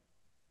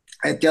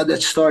 I tell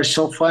that story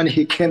so funny.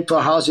 He came to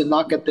a house and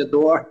knocked at the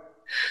door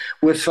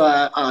with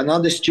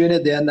another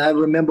student, and I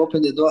remember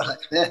opening the door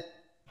like, man,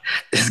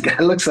 this guy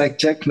looks like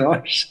Chuck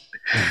Norris.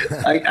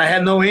 I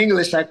had no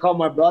English. I called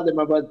my brother,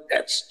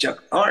 that's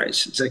Chuck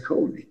Norris. It's like,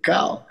 holy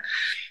cow.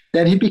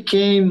 Then he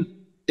became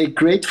a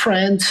great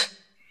friend,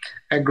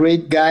 a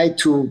great guy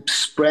to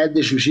spread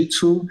the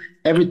jiu-jitsu.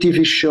 Every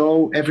TV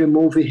show, every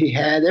movie he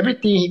had,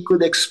 everything he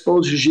could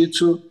expose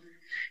jiu-jitsu,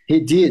 he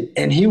did.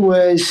 And he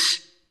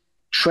was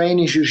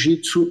training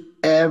jiu-jitsu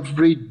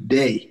every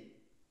day.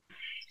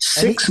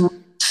 6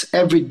 months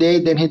every day.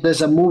 Then he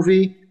does a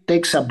movie,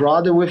 takes a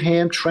brother with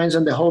him, trains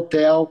in the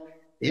hotel.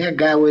 That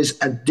guy was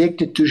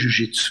addicted to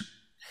jiu-jitsu.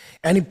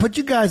 And he put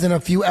you guys in a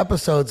few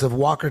episodes of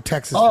Walker,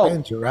 Texas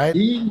Ranger, right?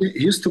 He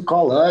used to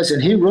call us,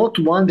 and he wrote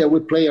one that we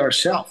play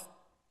ourselves.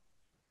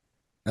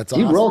 That's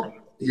awesome. He wrote,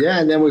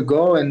 and then we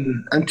go,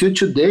 and until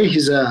today,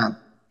 he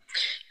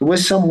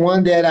was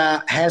someone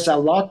that has a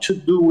lot to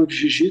do with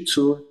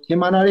jiu-jitsu. He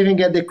might not even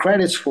get the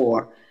credits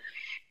for,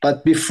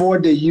 but before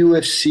the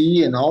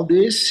UFC and all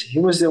this, he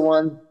was the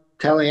one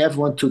telling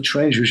everyone to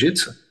train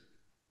jiu-jitsu.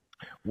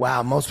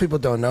 Wow, most people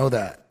don't know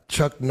that.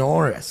 Chuck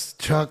Norris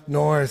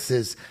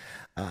is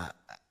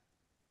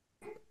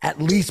at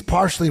least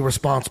partially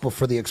responsible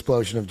for the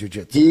explosion of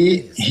jiu-jitsu.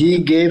 He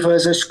gave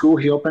us a school.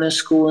 He opened a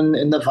school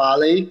in the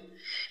Valley,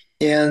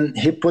 and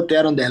he put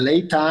that on the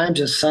LA Times,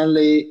 and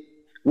suddenly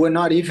we're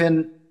not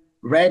even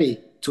ready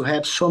to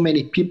have so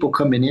many people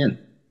coming in.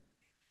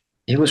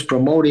 He was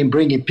promoting,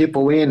 bringing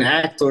people in,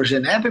 actors,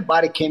 and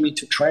everybody came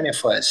into training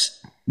for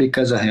us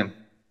because of him.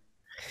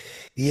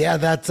 Yeah,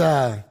 that's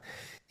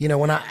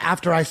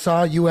after I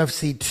saw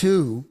UFC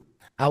 2,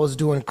 I was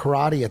doing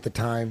karate at the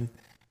time,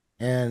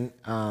 and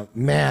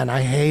man,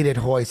 I hated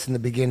Royce in the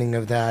beginning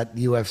of that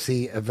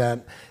UFC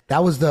event.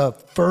 That was the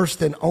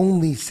first and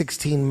only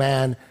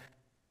 16-man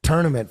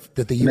tournament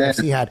that the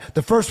UFC had.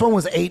 The first one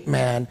was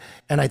 8-man,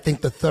 and I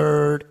think the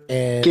third.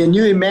 And can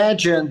you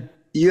imagine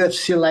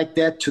UFC like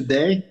that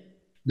today?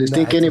 Do you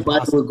think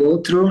anybody will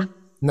go through?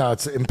 No,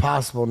 it's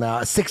impossible now.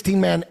 A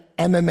 16-man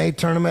MMA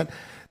tournament,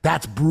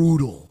 that's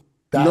brutal.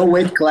 No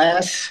weight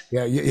class.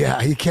 Yeah,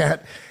 you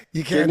can't.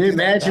 Can you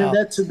imagine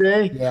that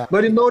today? Yeah.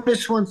 But you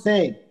notice one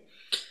thing.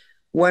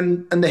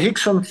 When in the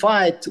Hickson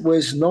fight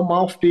was no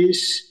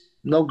mouthpiece,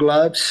 no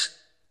gloves,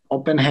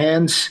 open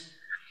hands,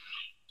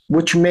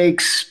 which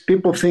makes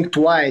people think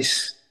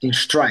twice in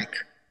strike,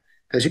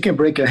 because you can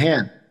break your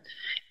hand.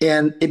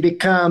 And it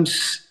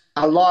becomes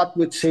a lot,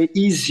 would say,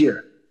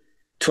 easier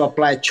to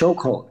apply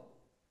chokehold,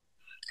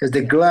 because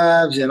the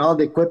gloves and all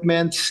the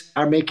equipments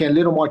are making a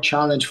little more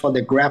challenge for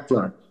the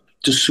grappler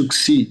to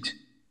succeed.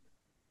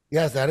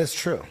 Yes, that is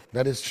true.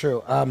 That is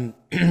true.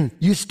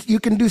 You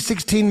can do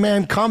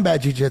 16-man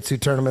combat jiu-jitsu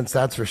tournaments,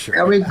 that's for sure.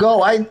 There we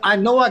go. I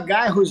know a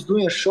guy who's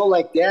doing a show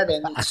like that,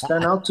 and it's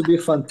turned out to be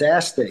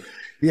fantastic.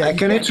 Yeah, I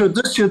can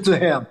introduce you to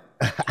him.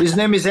 His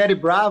name is Eddie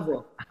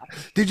Bravo.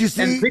 Did you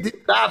see? And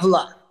Vic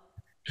Davila.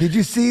 Did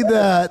you see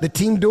the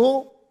team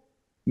duel?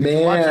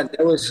 Man,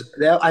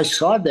 I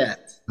saw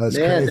that. That's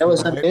man, crazy, that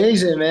was right?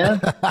 Amazing,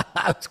 man.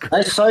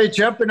 I saw you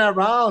jumping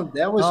around.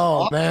 That was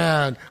awesome.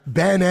 Man,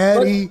 Ben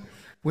Eddy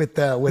with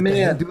the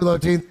Hindulo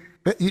team.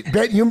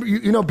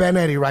 You know Ben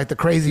Eddy, right? The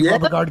crazy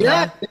rubber guard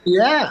guy.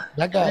 Yeah.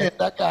 That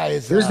guy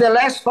is. It was their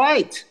last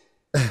fight.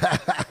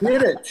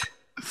 Did it?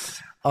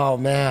 Oh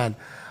man.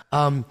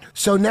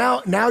 So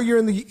now you're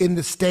in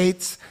the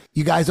States.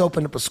 You guys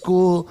opened up a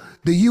school.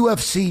 The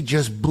UFC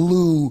just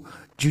blew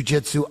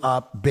jiu-jitsu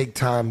up big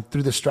time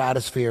through the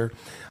stratosphere.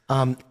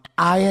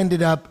 I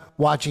ended up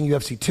watching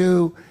UFC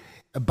 2.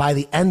 By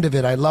the end of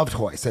it, I loved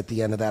Royce at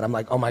the end of that. I'm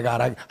like, oh my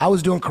God, I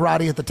was doing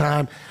karate at the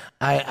time.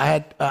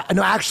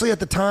 Actually at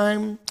the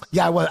time,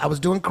 I was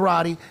doing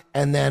karate,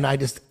 and then I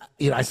just,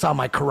 I saw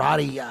my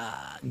karate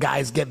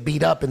guys get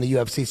beat up in the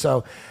UFC.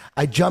 So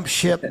I jumped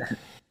ship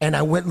and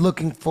I went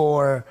looking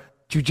for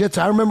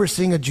jiu-jitsu. I remember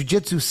seeing a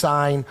jiu-jitsu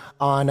sign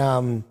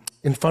on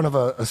in front of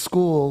a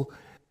school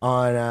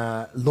on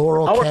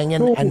Laurel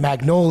Canyon and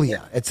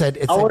Magnolia. It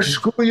said our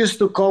school used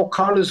to call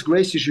Carlos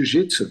Gracie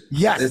Jiu-Jitsu.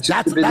 Yes,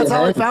 that's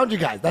how I found you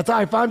guys. That's how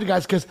I found you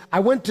guys, because I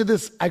went to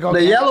this. I go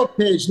the yellow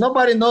page.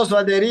 Nobody knows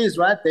what that is,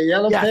 right? The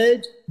yellow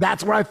page.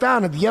 That's where I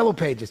found it. The yellow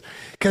pages,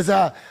 because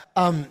I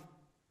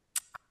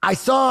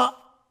saw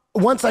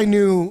once I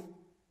knew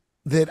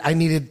that I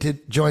needed to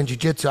join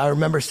jiu-jitsu. I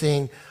remember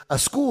seeing a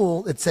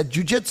school that said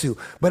jiu-jitsu,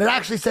 but it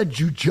actually said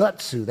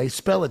jiu-jitsu. They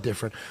spell it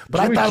different,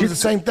 but I thought it was the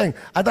same thing.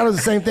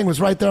 It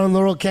was right there on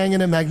Laurel Canyon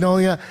and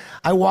Magnolia.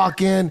 I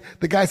walk in,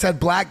 the guys had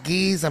black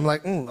gis. I'm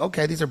like,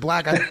 okay, these are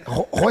black.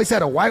 Royce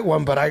had a white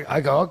one, but I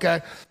go,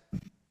 okay.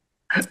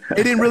 It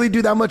didn't really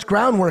do that much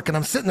groundwork, and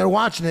I'm sitting there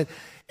watching it,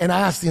 and I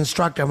asked the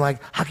instructor, I'm like,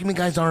 how come you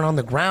guys aren't on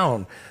the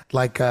ground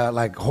like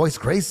Royce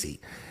Gracie?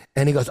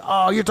 And he goes,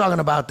 oh, you're talking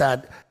about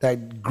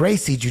that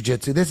Gracie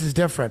jiu-jitsu. This is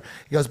different.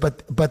 He goes,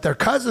 but their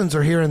cousins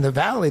are here in the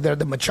valley. They're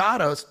the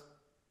Machados.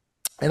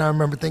 And I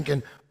remember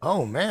thinking,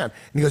 oh, man. And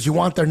he goes, you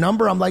want their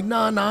number? I'm like, no.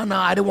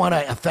 I didn't want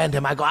to offend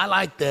him. I go, I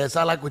like this.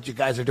 I like what you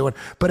guys are doing.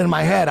 But in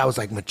my head, I was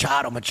like,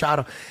 Machado.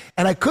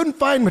 And I couldn't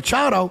find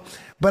Machado,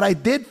 but I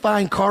did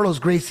find Carlos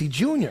Gracie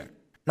Jr.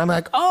 And I'm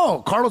like,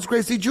 oh, Carlos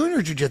Gracie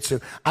Jr.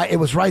 Jiu-Jitsu. It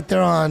was right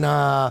there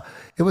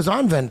it was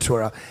on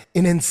Ventura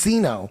in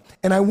Encino.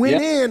 And I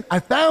went in, I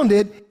found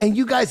it, and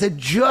you guys had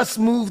just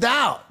moved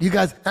out.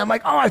 I'm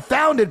like, oh, I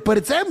found it, but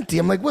it's empty.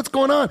 I'm like, what's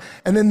going on?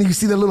 And then you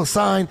see the little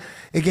sign.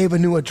 It gave a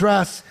new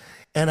address.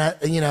 And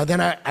then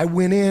I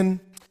went in,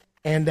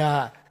 and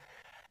I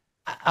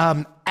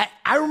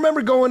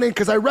remember going in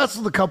because I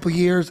wrestled a couple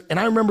years, and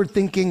I remember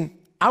thinking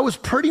I was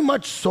pretty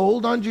much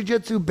sold on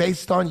jiu-jitsu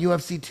based on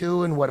UFC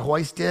 2 and what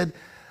Hoist did.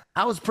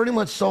 I was pretty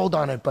much sold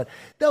on it, but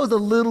there was a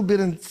little bit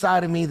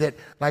inside of me that,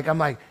 I'm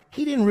like,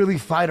 he didn't really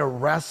fight a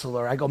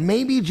wrestler. I go,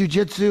 maybe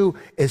jiu-jitsu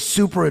is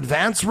super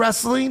advanced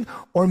wrestling,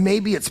 or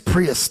maybe it's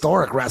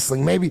prehistoric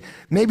wrestling. Maybe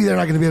they're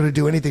not going to be able to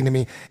do anything to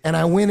me. And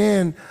I went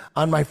in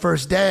on my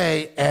first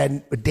day,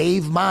 and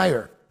Dave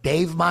Meyer,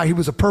 he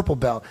was a purple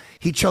belt.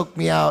 He choked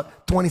me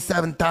out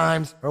 27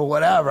 times or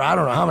whatever. I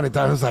don't know how many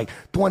times. It was like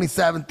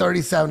 27,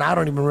 37. I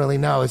don't even really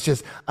know. It's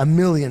just a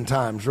million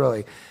times,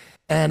 really.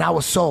 And I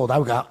was sold.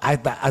 I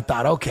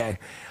thought, okay.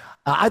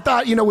 I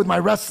thought, with my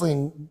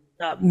wrestling,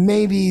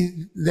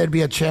 maybe there'd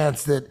be a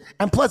chance that,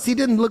 and plus he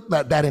didn't look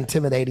that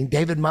intimidating.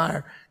 David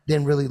Meyer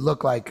didn't really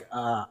look like,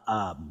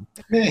 Man,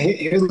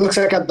 he looks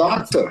like a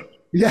doctor.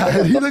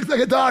 Yeah, he looks like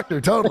a doctor,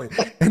 totally.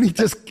 And he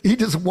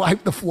just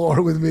wiped the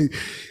floor with me.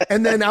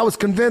 And then I was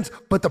convinced,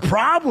 but the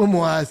problem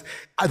was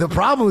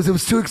it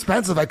was too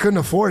expensive. I couldn't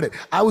afford it.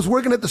 I was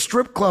working at the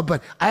strip club,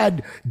 but I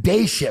had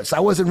day shifts. I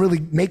wasn't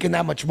really making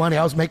that much money.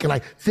 I was making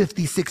like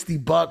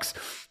 $50-$60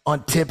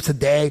 on tips a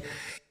day.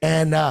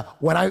 And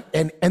when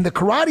the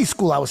karate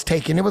school I was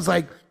taking, it was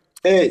like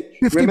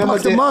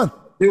 $50 a month.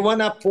 You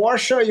want a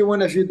Porsche or you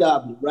want a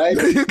VW, right?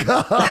 There you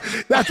go.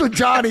 That's what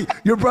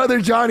your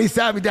brother Johnny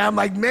sat me down. I'm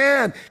like,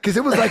 man, because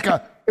it was like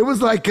 $120. It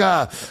was like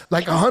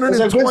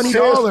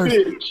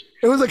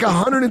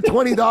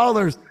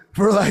 $120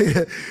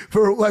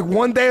 for like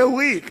 1 day a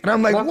week. And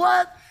I'm like,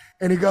 what?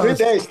 And he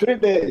goes, 3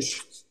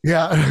 days.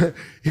 Yeah.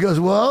 He goes,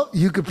 well,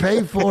 you could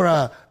pay for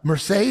a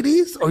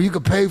Mercedes or you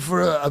could pay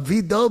for a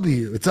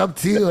VW. It's up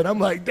to you. And I'm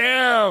like,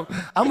 damn,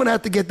 I'm going to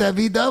have to get that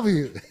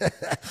VW.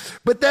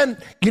 But then,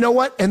 you know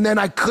what? And then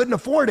I couldn't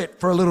afford it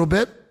for a little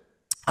bit.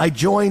 I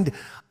joined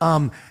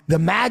the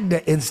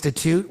Magda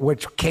Institute,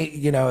 which,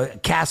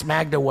 Cass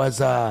Magda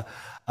was a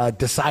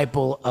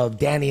disciple of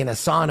Danny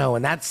Inosanto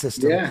and that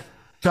system. Yeah.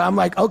 So I'm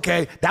like,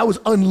 okay, that was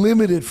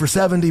unlimited for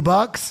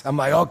 $70. I'm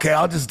like, okay,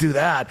 I'll just do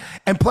that.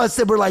 And plus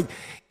they were like,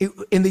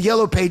 in the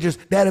yellow pages,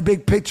 they had a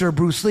big picture of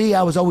Bruce Lee.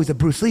 I was always a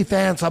Bruce Lee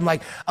fan. So I'm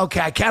like, okay,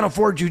 I can't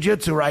afford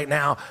jiu-jitsu right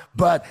now,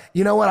 but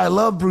you know what? I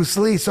love Bruce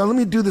Lee. So let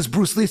me do this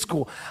Bruce Lee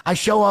school. I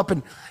show up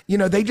and,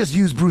 they just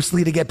use Bruce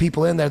Lee to get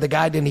people in there. The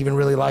guy didn't even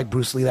really like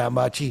Bruce Lee that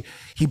much. He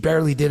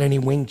barely did any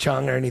Wing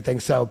Chun or anything.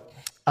 So,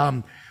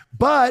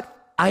 but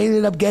I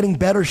ended up getting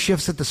better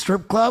shifts at the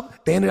strip club.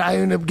 I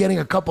ended up getting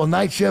a couple of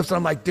night shifts. And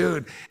I'm like,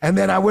 dude. And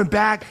then I went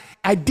back.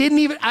 I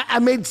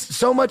made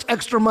so much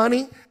extra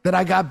money that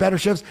I got better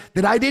shifts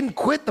that I didn't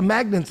quit the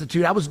Magna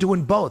Institute. I was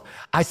doing both.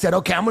 I said,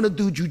 okay, I'm going to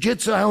do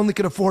jujitsu. I only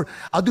could afford,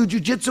 I'll do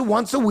jujitsu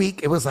once a week.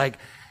 It was like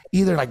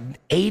either like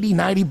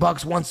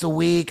 $80-$90 once a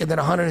week and then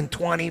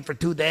 $120 for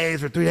 2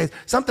 days or 3 days,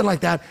 something like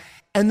that.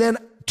 And then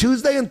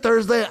Tuesday and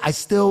Thursday, I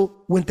still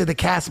went to the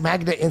Cass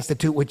Magna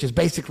Institute, which is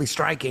basically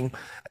striking,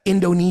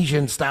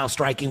 Indonesian style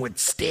striking with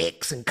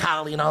sticks and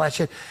kali and all that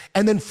shit.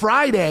 And then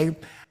Friday,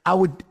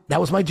 that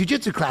was my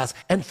jiu-jitsu class.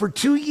 And for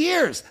 2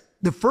 years,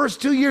 the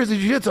first 2 years of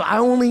jiu-jitsu, I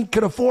only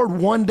could afford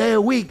 1 day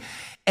a week.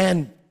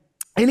 And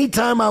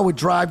anytime I would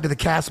drive to the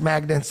Cass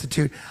Magna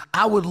Institute,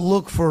 I would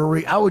look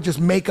I would just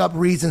make up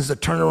reasons to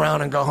turn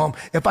around and go home.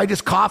 If I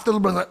just coughed a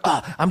little bit,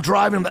 I'm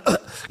driving, I'm like,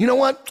 you know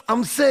what?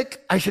 I'm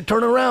sick. I should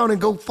turn around and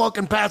go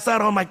fucking pass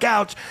out on my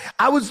couch.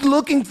 I was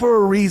looking for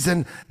a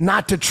reason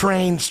not to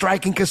train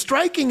striking, because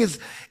striking is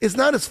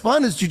not as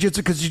fun as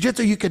jiu-jitsu, because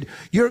jiu-jitsu,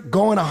 you're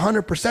going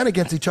 100%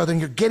 against each other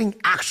and you're getting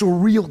actual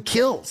real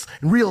kills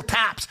and real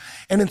taps.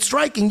 And in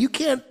striking, you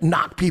can't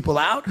knock people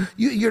out.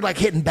 You're like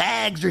hitting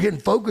bags, you're hitting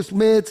focus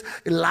mitts,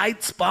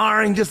 light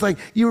sparring, just like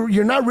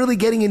you're not really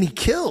getting any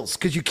kills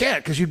because you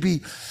can't, because you'd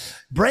be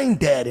brain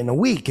dead in a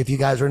week if you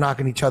guys were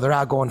knocking each other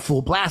out going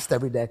full blast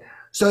every day.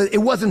 So it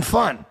wasn't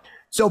fun.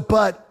 So,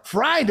 but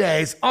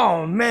Fridays,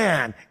 oh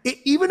man,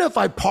 even if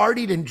I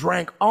partied and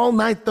drank all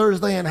night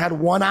Thursday and had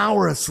 1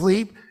 hour of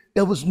sleep,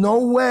 there was no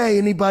way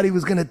anybody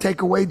was going to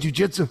take away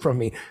jiu-jitsu from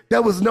me.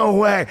 There was no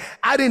way.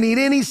 I didn't need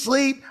any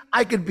sleep.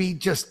 I could be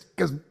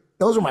because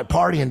those were my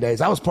partying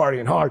days. I was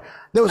partying hard.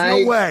 There was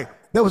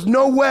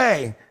no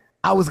way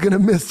I was going to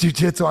miss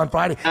jiu-jitsu on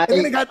Friday.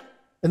 And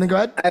then go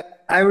ahead.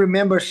 I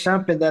remember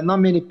something that not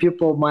many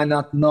people might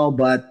not know,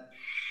 but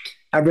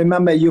I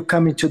remember you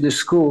coming to the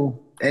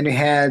school and you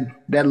had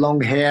that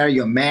long hair,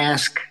 your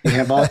mask, you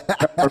have all the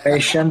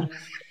preparation.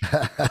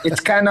 It's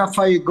kind of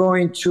how you go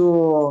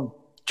into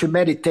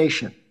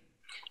meditation.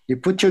 You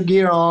put your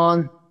gear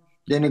on,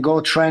 then you go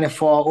train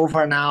for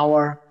over an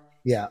hour.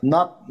 Yeah.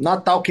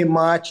 Not talking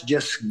much,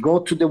 just go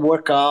to the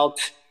workout.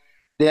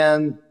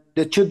 Then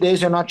the 2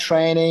 days you're not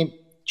training,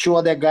 2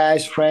 other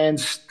guys,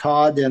 friends,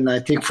 Todd and I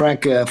think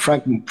Frank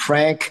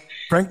Machado.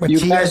 You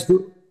guys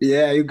do.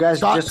 Yeah, you guys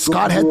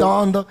Scott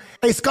Redondo.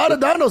 Hey, Scott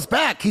Redondo's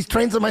back. He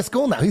trains at my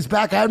school now. He's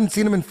back. I haven't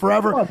seen him in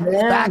forever. Oh,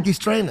 he's back. He's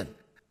training.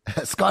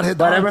 Scott Redondo.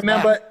 But I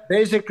remember,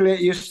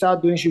 basically, you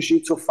start doing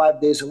jiu-jitsu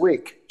 5 days a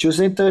week.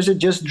 Tuesday and Thursday,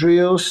 just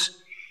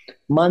drills.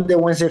 Monday,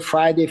 Wednesday,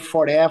 Friday,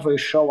 forever, you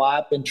show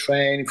up and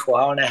train for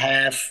an hour and a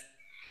half.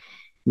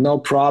 No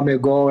problem, you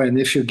go. And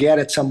if you get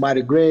it,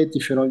 somebody great.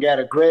 If you don't get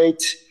it,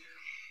 great.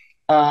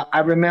 I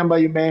remember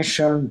you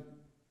mentioned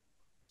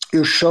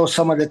you show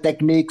some of the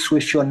techniques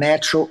with your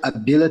natural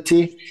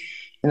ability.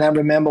 And I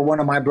remember one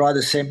of my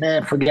brothers saying,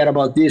 man, forget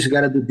about this, you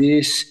got to do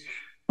this.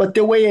 But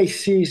the way I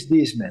see is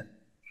this, man.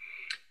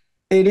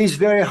 It is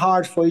very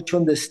hard for you to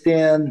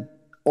understand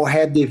or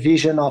have the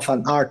vision of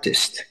an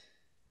artist.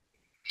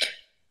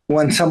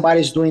 When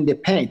somebody's doing the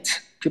paint,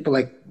 people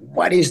are like,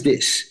 what is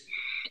this?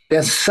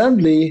 Then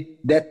suddenly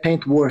that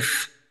paint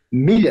worth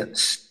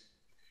millions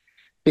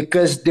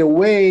because the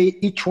way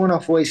each one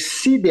of us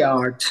see the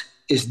art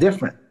is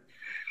different.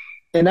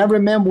 And I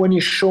remember when you're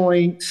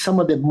showing some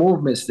of the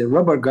movements, the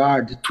rubber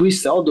guard, the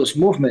twist, all those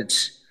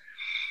movements,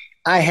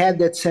 I had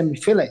that same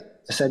feeling.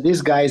 I said,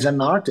 this guy is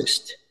an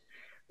artist.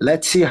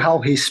 Let's see how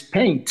his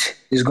paint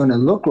is going to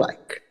look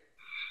like.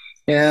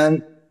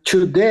 And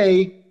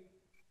today,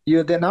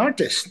 you're an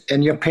artist,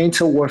 and your paints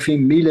are worth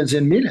millions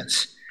and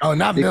millions. Oh,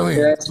 not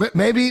millions.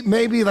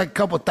 Maybe like a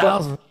couple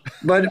thousand.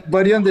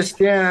 But you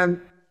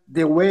understand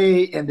the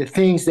way and the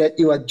things that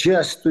you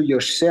adjust to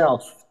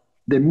yourself,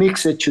 the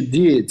mix that you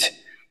did,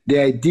 the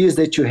ideas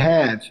that you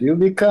have. You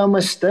become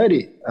a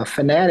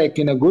fanatic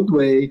in a good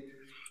way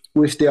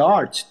with the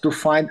art to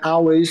find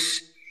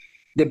always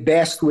the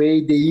best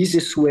way, the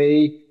easiest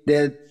way,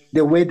 the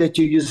way that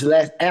you use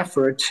less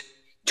effort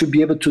to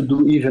be able to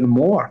do even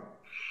more.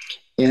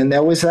 And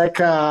that was like,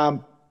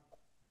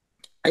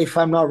 if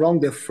I'm not wrong,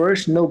 the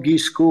first no-gi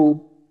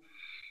school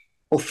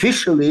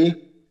officially,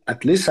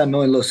 at least I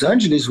know in Los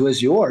Angeles,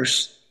 was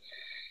yours.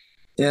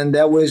 And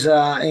that was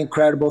an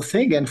incredible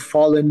thing. And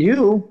following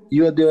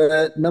you're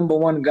the number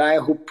one guy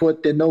who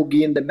put the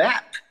no-gi in the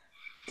map.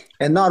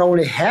 And not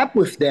only happy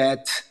with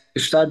that,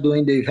 you start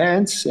doing the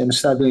events and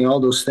start doing all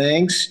those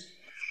things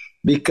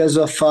because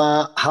of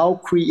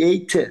how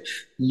creative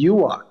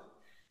you are.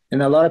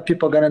 And a lot of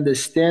people got to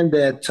understand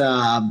that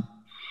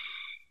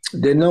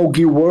the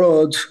no-gi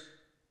world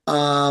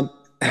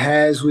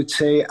has, we'd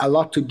say, a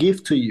lot to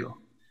give to you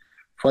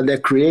for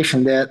that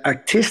creation, that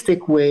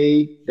artistic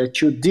way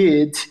that you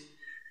did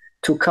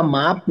to come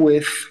up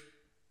with,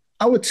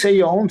 I would say,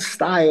 your own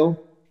style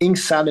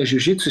inside the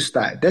jiu-jitsu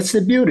style. That's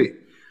the beauty.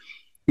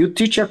 You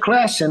teach a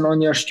class and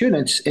on your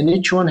students, and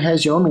each one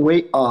has your own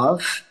way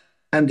of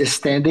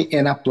understanding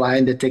and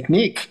applying the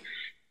technique.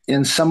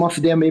 And some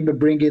of them maybe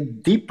bring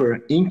it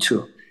deeper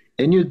into.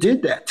 And you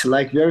did that,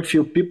 like very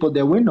few people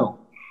that we know.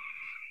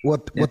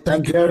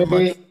 Thank you very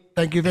much.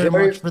 Thank you very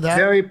much for that.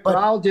 Very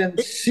proud and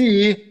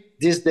see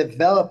this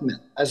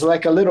development as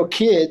like a little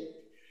kid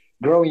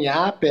growing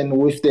up and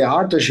with the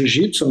art of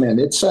jiu-jitsu, man.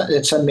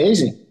 It's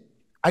amazing.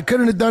 I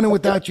couldn't have done it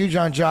without you,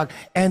 Jacque.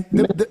 And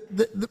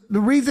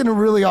the reason it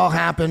really all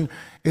happened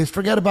is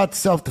forget about the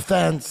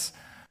self-defense,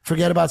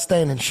 forget about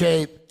staying in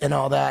shape and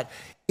all that.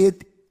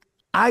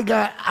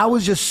 I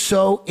was just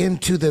so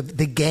into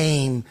the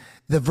game,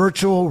 the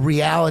virtual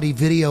reality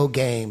video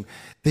game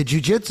that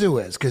jiu-jitsu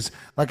is. Because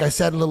like I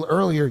said a little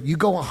earlier, you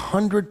go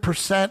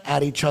 100%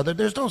 at each other.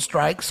 There's no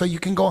strikes, so you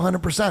can go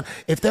 100%.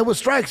 If there was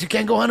strikes, you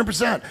can't go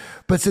 100%.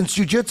 But since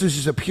jiu-jitsu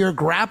is a pure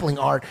grappling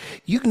art,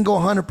 you can go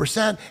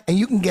 100% and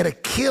you can get a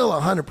kill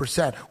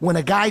 100%. When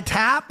a guy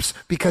taps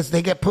because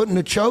they get put in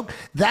a choke,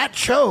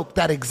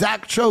 that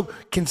exact choke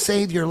can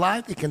save your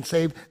life. It can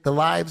save the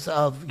lives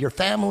of your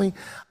family.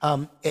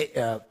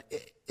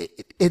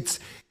 It's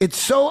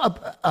so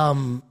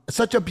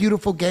such a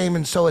beautiful game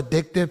and so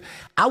addictive.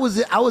 I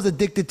was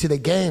addicted to the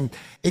game.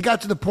 It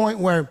got to the point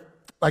where,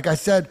 like I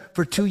said,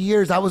 for 2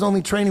 years I was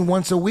only training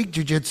once a week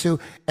jiu-jitsu,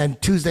 and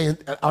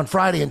on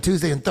Friday and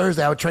Tuesday and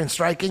Thursday I would train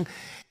striking.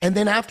 And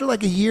then after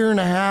like a year and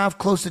a half,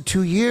 close to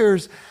 2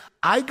 years,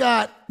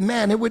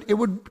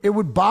 it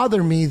would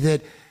bother me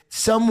that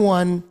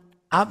someone,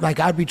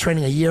 I'd be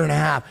training a year and a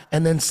half,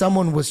 and then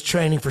someone was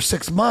training for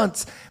 6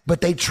 months,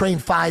 but they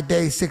trained 5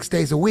 days, 6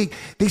 days a week.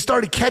 They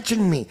started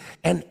catching me.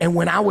 And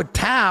when I would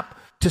tap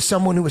to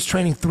someone who was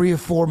training 3 or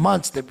 4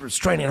 months that was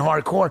training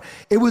hardcore,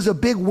 it was a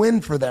big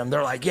win for them.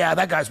 They're like, yeah,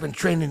 that guy's been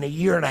training a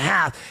year and a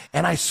half,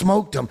 and I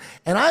smoked him.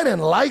 And I didn't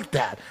like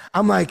that.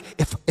 I'm like,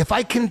 if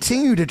I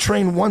continue to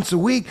train once a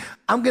week,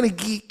 I'm going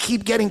to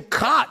keep getting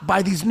caught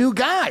by these new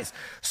guys.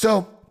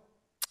 So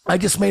I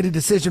just made a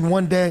decision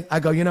one day. I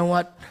go, you know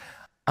what?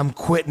 I'm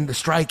quitting the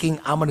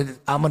striking. I'm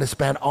gonna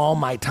spend all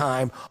my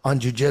time on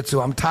jiu-jitsu.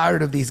 I'm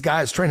tired of these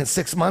guys training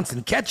 6 months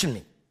and catching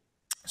me.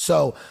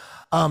 So,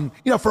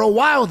 for a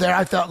while there,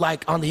 I felt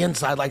like on the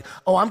inside, like,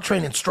 oh, I'm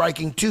training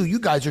striking too. You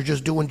guys are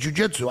just doing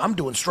jiu-jitsu. I'm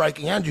doing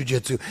striking and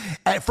jiu-jitsu.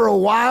 And for a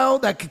while,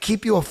 that could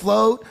keep you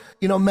afloat,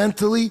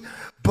 mentally.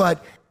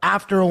 But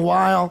after a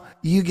while,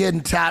 you getting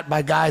tapped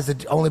by guys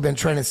that only been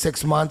training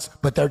 6 months,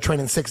 but they're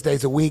training 6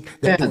 days a week.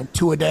 They're doing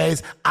 2 a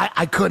days.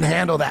 I couldn't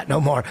handle that no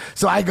more.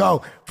 So I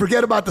go,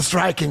 forget about the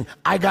striking.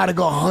 I got to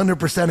go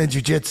 100% in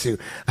jiu-jitsu.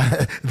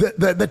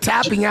 The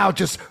tapping out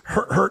just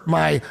hurt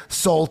my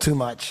soul too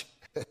much.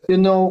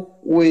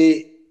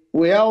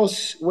 We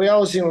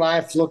always in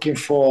life looking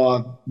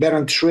for better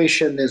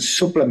nutrition and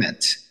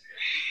supplements.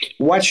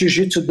 What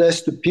jiu-jitsu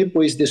does to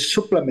people is the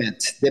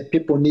supplement that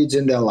people need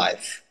in their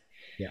life.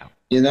 Yeah.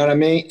 You know what I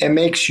mean? It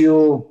makes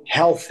you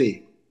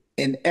healthy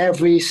in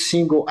every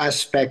single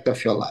aspect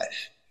of your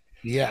life.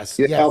 Yes.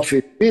 You're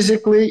healthy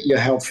physically,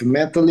 you're healthy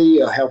mentally,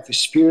 you're healthy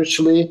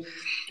spiritually.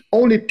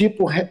 Only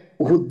people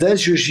who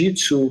does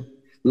jiu-jitsu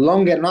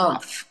long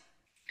enough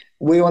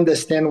will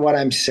understand what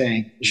I'm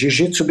saying.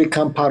 Jiu-jitsu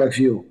become part of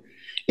you.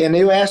 And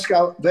you ask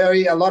a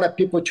lot of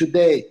people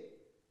today,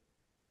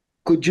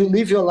 could you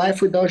live your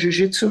life without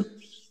jiu-jitsu?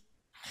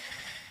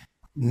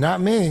 Not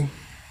me.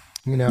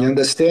 You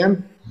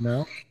understand?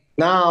 No.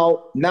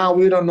 Now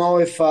we don't know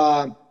if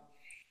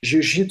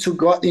jiu-jitsu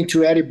got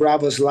into Eddie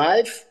Bravo's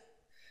life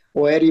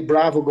or Eddie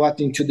Bravo got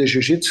into the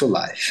jiu-jitsu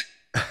life.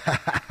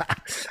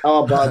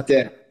 How about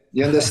that?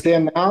 You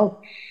understand now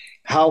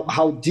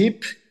how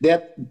deep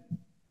that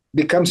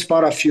becomes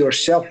part of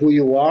yourself, who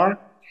you are?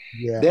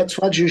 Yeah. That's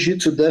what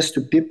jiu-jitsu does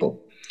to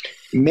people.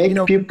 Make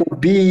people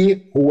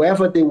be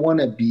whoever they want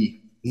to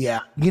be.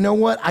 Yeah. You know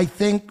what? I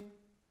think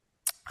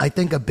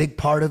a big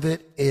part of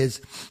it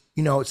is,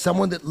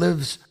 someone that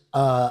lives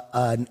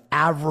an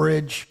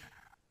average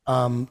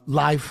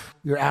life.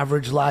 Your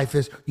average life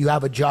is you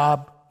have a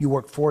job, you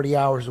work 40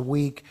 hours a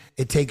week.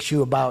 It takes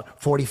you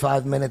about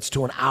 45 minutes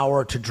to an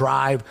hour to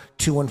drive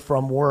to and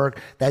from work.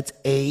 That's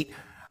 8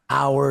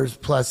 hours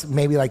plus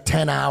maybe like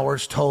 10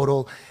 hours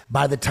total.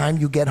 By the time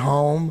you get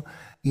home,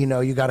 you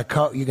got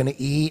to you're going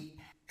to eat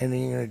and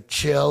then you're going to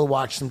chill,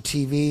 watch some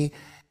TV,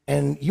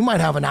 and you might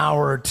have an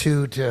hour or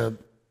two to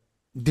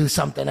do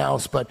something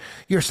else, but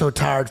you're so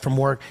tired from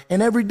work.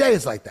 And every day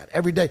is like that,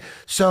 every day.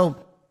 So,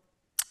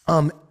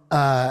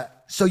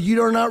 so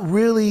you're not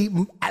really,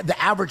 the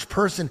average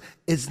person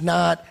is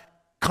not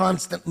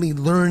constantly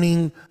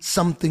learning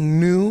something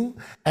new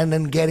and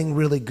then getting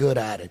really good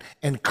at it,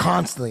 and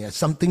constantly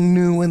something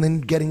new and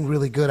then getting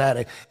really good at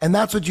it. And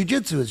that's what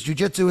jiu-jitsu is.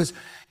 Jiu-jitsu is,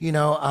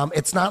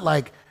 it's not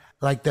like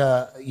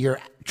your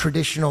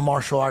traditional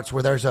martial arts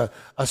where there's a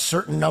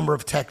certain number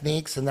of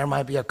techniques and there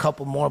might be a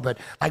couple more, but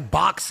like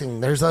boxing,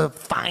 there's a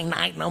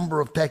finite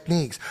number of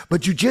techniques. But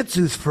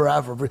jiu-jitsu is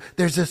forever.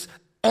 There's this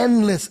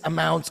endless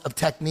amounts of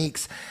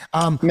techniques.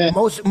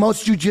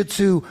 Most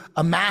jiu-jitsu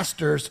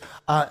masters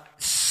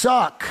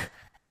suck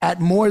at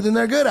more than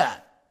they're good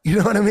at. You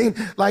know what I mean?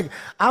 Like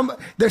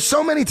there's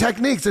so many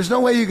techniques. There's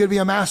no way you could be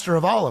a master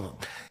of all of them.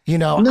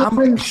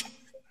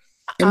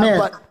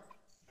 But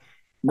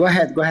go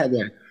ahead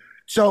there.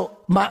 So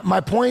my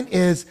point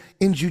is,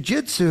 in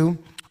jiu-jitsu,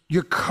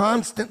 you're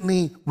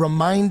constantly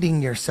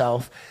reminding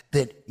yourself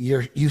that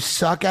you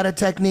suck at a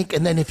technique,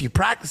 and then if you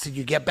practice it,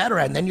 you get better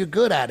at it, and then you're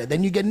good at it,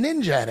 then you get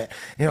ninja at it.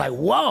 And you're like,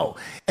 whoa.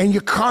 And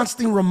you're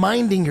constantly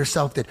reminding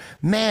yourself that,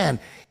 man,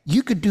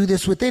 you could do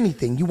this with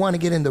anything. You want to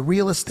get into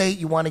real estate,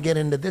 you want to get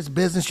into this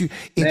business. If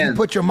you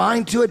put your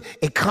mind to it,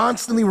 it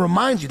constantly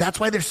reminds you. That's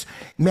why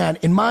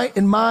in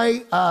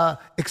my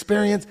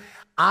experience,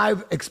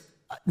 I've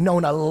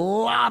known a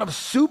lot of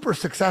super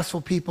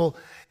successful people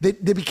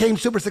that became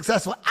super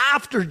successful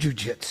after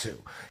jiu-jitsu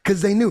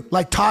because they knew,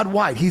 like Todd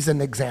White, he's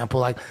an example.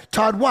 Like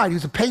Todd White,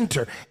 he's a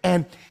painter,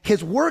 and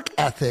his work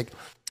ethic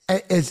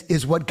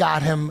is what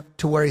got him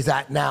to where he's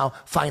at now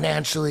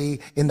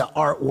financially in the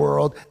art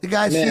world. The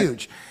guy's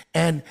huge.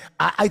 And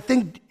I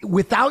think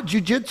without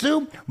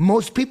jiu-jitsu,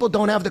 most people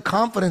don't have the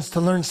confidence to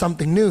learn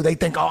something new. They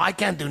think, oh, I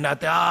can't do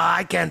nothing. Oh,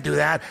 I can't do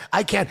that.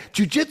 I can't.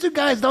 Jiu-jitsu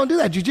guys don't do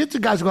that. Jiu-jitsu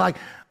guys go like,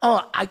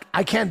 oh,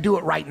 I can't do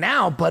it right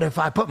now, but if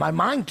I put my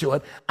mind to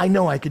it, I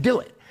know I could do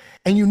it.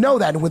 And you know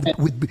that.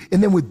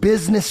 And then with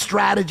business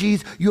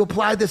strategies, you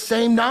apply the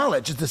same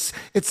knowledge. It's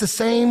the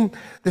same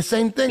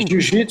thing.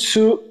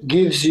 Jiu-jitsu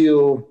gives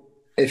you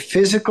a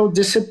physical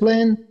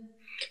discipline.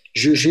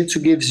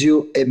 Jiu-jitsu gives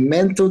you a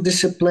mental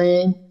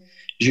discipline.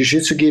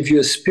 Jiu-jitsu gives you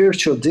a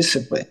spiritual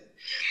discipline.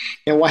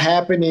 And what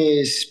happened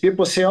is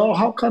people say, oh,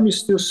 how come you're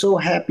still so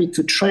happy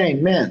to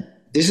train? Man,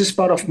 this is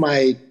part of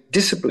my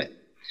discipline.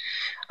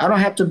 I don't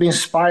have to be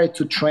inspired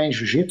to train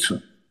jiu-jitsu.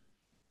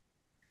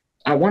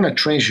 I want to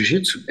train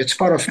jiu-jitsu. It's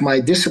part of my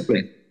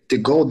discipline to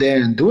go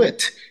there and do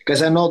it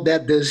because I know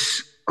that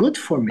is good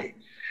for me.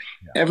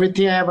 Yeah.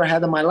 Everything I ever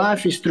had in my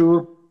life is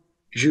through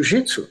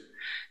jiu-jitsu.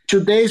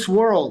 Today's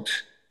world,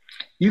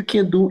 you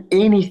can do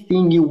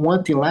anything you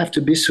want in life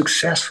to be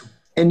successful.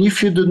 And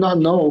if you do not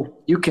know,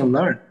 you can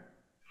learn.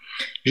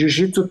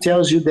 Jiu-jitsu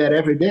tells you that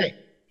every day.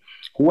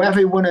 Whoever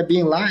you want to be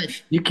in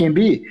life, you can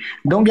be.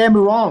 Don't get me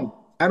wrong.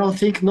 I don't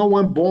think no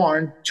one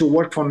born to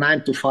work from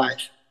 9 to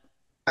 5.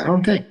 I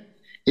don't think.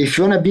 If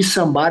you want to be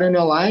somebody in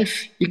your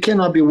life, you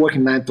cannot be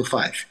working 9 to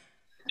 5.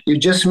 You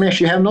just make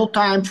sure you have no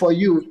time for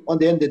you on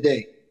the end of the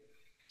day.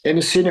 And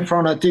you sit in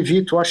front of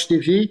TV to watch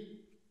TV.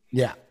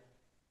 Yeah.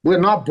 We're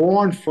not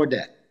born for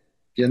that.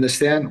 You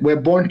understand? We're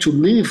born to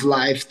live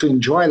life, to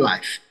enjoy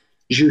life.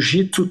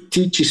 Jiu-Jitsu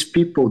teaches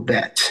people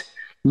that.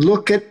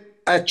 Look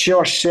at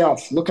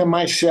yourself. Look at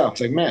myself.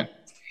 Like, man,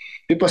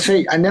 people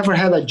say, I never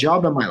had a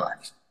job in my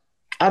life.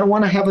 I don't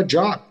want to have a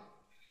job.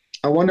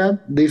 I want to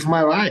live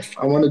my life.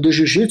 I want to do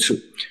jiu-jitsu.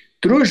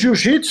 Through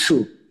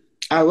jiu-jitsu,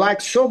 I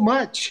like so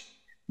much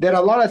that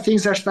a lot of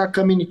things are start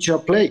coming into your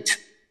plate.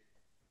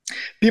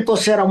 People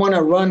said, I want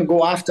to run,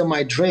 go after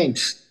my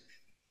dreams.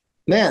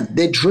 Man,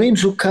 the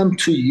dreams will come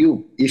to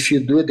you if you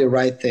do the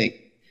right thing.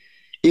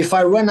 If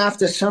I run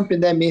after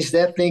something, that means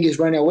that thing is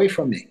running away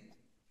from me.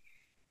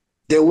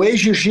 The way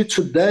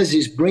jiu-jitsu does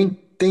is bring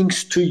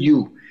things to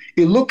you.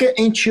 You look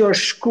into your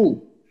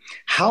school,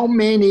 how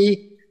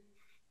many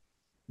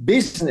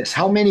business,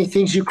 how many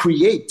things you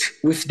create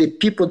with the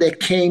people that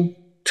came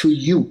to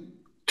you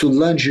to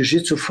learn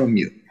jiu-jitsu from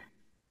you.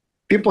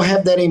 People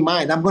have that in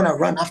mind. I'm going to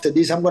run after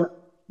this.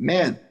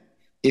 Man,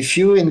 if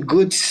you're in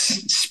good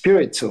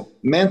spiritual,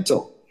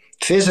 mental,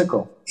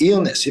 physical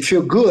illness, if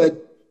you're good,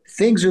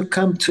 things will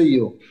come to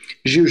you.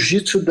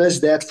 Jiu-jitsu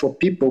does that for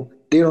people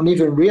they don't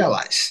even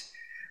realize.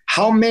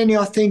 How many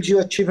of things you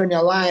achieve in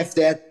your life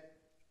that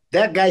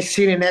guy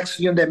sitting next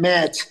to you on the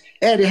mat,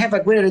 hey, they have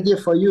a great idea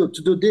for you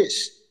to do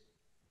this.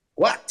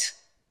 What?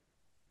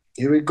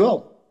 Here we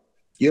go.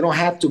 You don't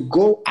have to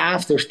go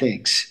after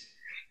things.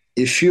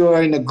 If you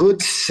are in a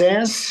good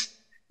sense,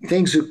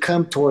 things will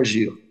come towards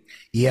you.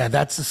 Yeah,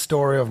 that's the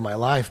story of my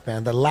life,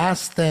 man. The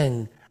last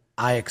thing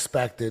I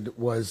expected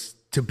was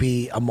to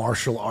be a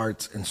martial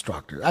arts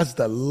instructor. That's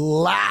the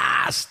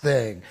last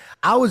thing.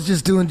 I was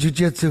just doing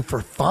jiu-jitsu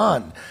for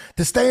fun,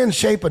 to stay in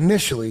shape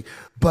initially,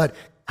 but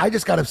I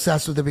just got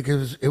obsessed with it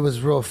because it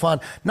was real fun.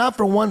 Not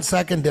for 1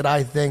 second did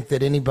I think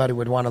that anybody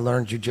would want to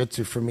learn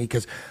jiu-jitsu from me,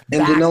 because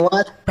you know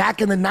what?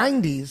 Back in the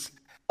 90s,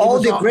 all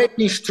the great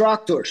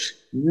instructors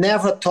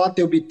never thought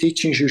they'd be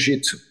teaching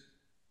jiu-jitsu.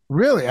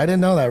 Really? I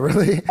didn't know that,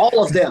 really?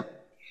 All of them.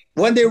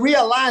 When they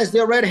realize they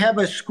already have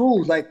a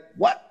school, like,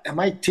 what? Am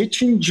I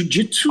teaching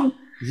jiu-jitsu?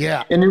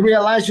 Yeah. And you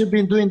realize you've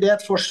been doing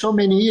that for so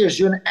many years.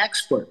 You're an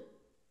expert.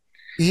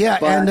 Yeah,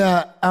 but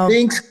and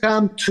things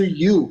come to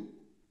you.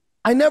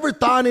 I never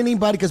thought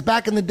anybody, because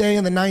back in the day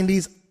in the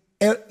 90s,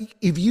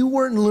 if you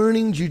weren't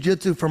learning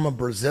jiu-jitsu from a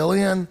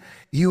Brazilian,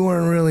 you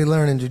weren't really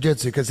learning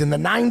jiu-jitsu, because in the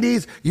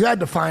 90s, you had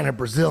to find a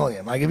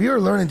Brazilian. Like, if you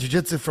were learning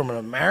jiu-jitsu from an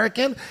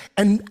American,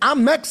 and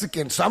I'm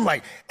Mexican, so I'm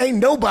like, ain't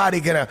nobody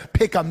gonna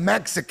pick a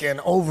Mexican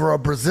over a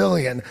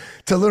Brazilian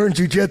to learn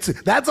jiu-jitsu.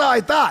 That's how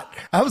I thought.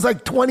 I was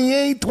like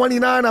 28,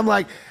 29. I'm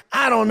like,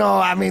 I don't know.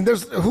 I mean,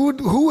 there's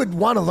who would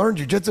want to learn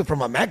jiu-jitsu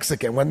from a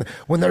Mexican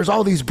when there's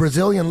all these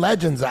Brazilian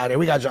legends out here?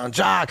 We got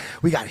Jacque,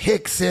 we got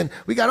Hickson,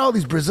 we got all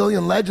these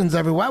Brazilian legends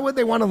everywhere. Why would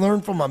they want to learn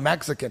from a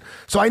Mexican?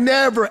 So I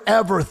never,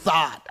 ever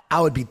thought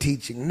I would be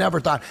teaching. Never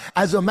thought.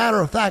 As a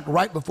matter of fact,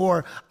 right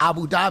before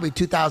Abu Dhabi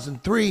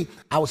 2003,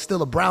 I was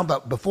still a brown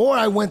belt. Before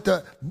I went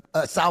to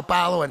Sao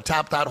Paulo and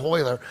tapped out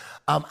Hoyler,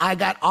 I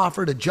got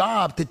offered a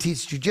job to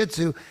teach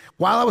jiu-jitsu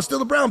while I was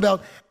still a brown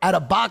belt at a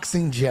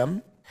boxing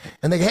gym.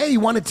 And they go, hey,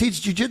 you want to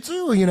teach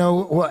jiu-jitsu? You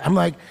know, I'm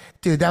like,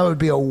 dude, that would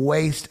be a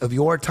waste of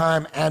your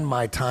time and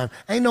my time.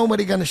 Ain't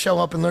nobody going to show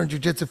up and learn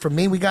jiu-jitsu from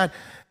me. We got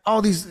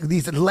all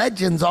these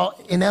legends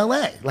all in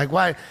LA. Like,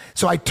 why?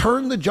 So I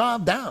turned the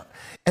job down.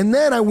 And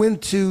then I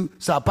went to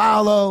Sao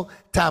Paulo,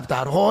 tapped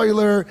out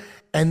Hoyler,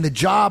 and the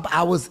job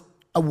I was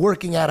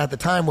working at the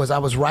time was I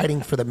was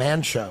writing for the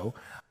Man Show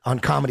on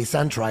Comedy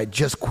Central. I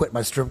just quit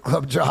my strip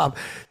club job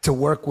to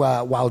work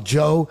while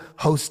Joe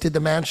hosted the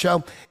Man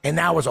Show, and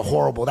that was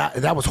horrible.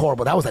 That was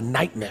horrible. That was a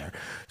nightmare.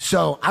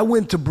 So I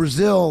went to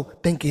Brazil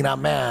thinking, oh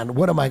man,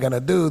 what am I gonna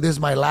do? This is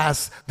my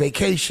last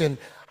vacation.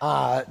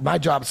 My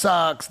job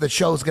sucks. The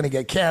show's gonna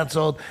get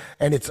canceled,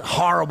 and it's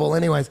horrible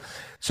anyways.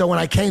 So when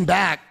I came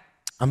back,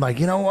 I'm like,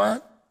 you know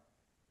what?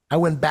 I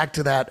went back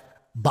to that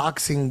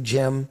boxing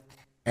gym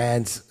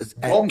and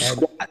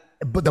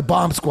the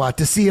bomb squad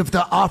to see if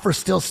the offer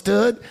still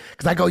stood.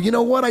 Because I go, you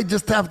know what? I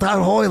just tapped out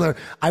Hoyler.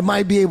 I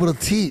might be able to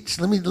teach.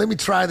 Let me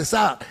try this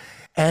out.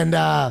 And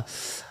I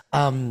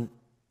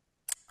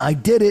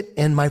did it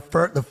in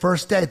the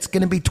first day. It's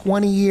going to be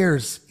 20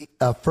 years.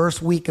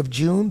 First week of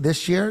June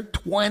this year,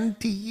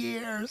 20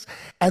 years.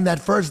 And that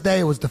first day,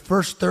 it was the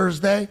first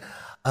Thursday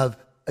of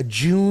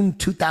June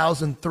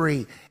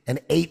 2003, and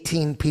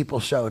 18 people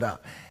showed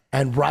up.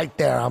 And right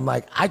there, I'm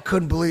like, I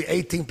couldn't believe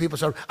 18 people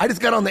showed up. I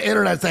just got on the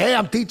internet and said, hey,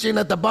 I'm teaching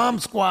at the Bomb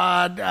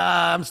Squad.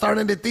 I'm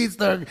starting to teach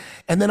there.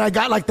 And then I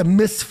got like the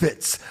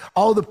misfits,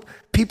 all the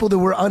people that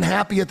were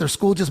unhappy at their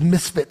school, just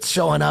misfits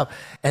showing up.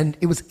 And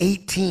it was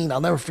 18.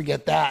 I'll never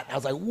forget that. I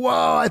was like,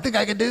 whoa, I think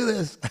I can do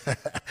this.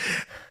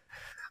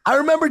 I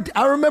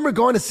remember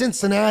going to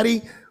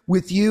Cincinnati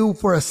with you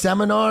for a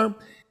seminar.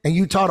 and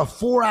you taught a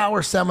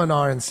 4-hour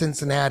seminar in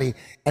Cincinnati.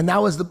 And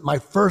that was my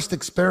first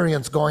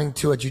experience going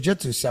to a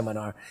jiu-jitsu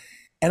seminar.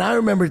 And I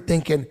remember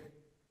thinking,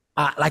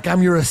 like,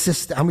 I'm your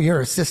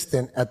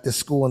assistant at this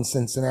school in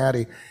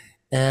Cincinnati.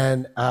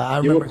 And I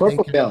remember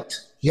purple belt.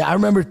 Yeah, I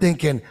remember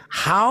thinking,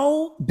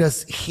 how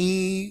is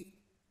he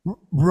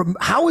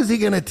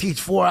going to teach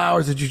 4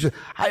 hours of jiu-jitsu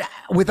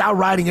without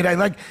writing it?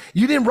 Like,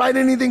 you didn't write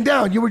anything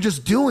down. You were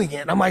just doing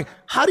it. I'm like,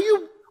 how do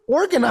you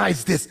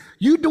organize this?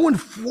 You doing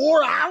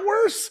 4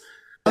 hours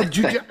of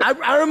jiu-jitsu?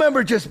 I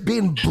remember just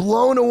being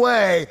blown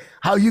away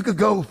how you could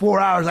go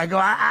 4 hours. I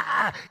go,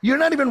 you're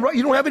not even,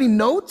 you don't have any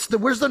notes?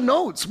 Where's the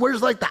notes?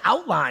 Where's like the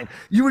outline?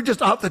 You were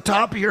just off the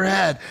top of your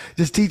head,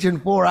 just teaching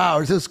 4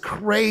 hours. It was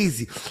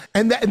crazy.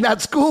 And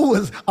that school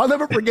was, I'll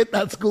never forget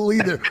that school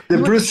either. The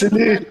Bruce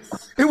Lee.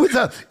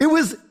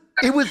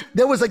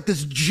 There was like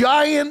this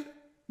giant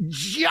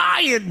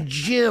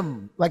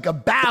gym, like a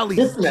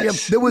Bally's gym.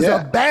 There was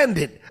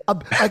abandoned.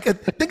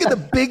 Think of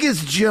the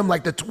biggest gym,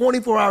 like the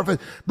 24-hour,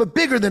 but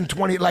bigger than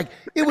 20. Like,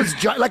 it was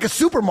like a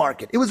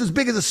supermarket. It was as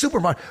big as a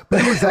supermarket,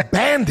 but it was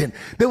abandoned.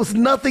 There was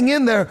nothing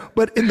in there,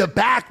 but in the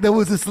back there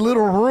was this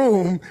little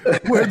room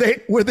where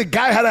the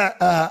guy had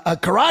a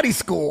karate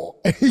school,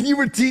 and you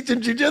were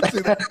teaching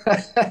jiu-jitsu.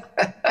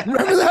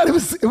 Remember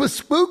that? It was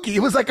spooky.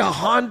 It was like a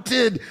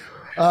haunted,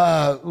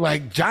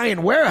 like,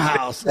 giant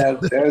warehouse.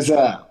 That's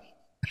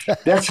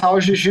how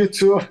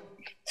jiu-jitsu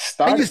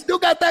started. And you still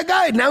got that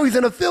guy. Now he's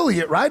an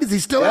affiliate, right? Is he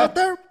still out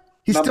there?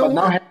 But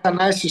now he has a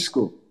nice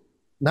school.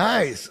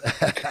 Nice.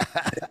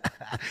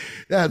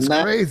 That's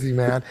crazy,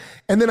 man.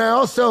 And then I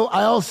also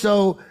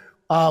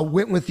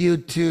went with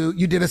you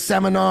you did a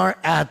seminar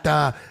at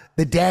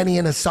the Danny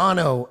and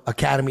Asano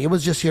Academy. It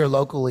was just here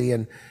locally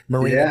in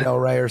Marina Del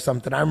Rey or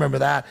something. I remember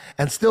that,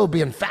 and still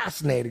being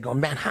fascinated,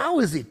 going, man, how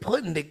is he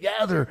putting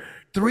together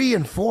 3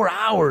 and 4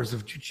 hours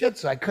of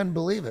jiu-jitsu? I couldn't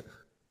believe it.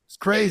 It's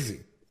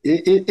crazy.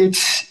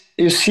 It's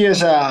you see,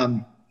 as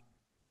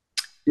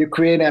you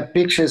create a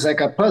picture, it's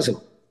like a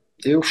puzzle.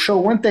 You show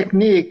one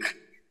technique,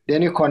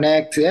 then you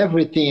connect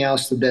everything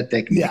else to that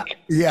technique.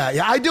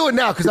 Yeah. I do it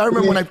now because I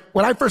remember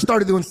when I first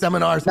started doing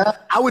seminars,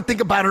 I would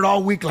think about it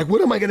all week. Like,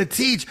 what am I going to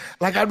teach?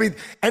 Like,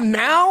 and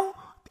now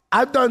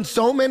I've done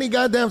so many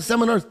goddamn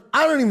seminars,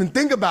 I don't even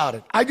think about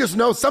it. I just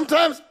know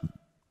sometimes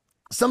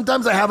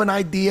I have an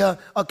idea.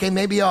 Okay,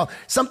 maybe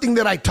something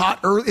that I taught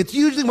early. It's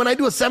usually when I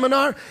do a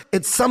seminar,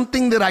 it's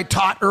something that I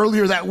taught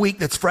earlier that week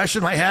that's fresh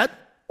in my head.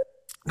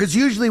 Because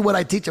usually what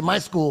I teach at my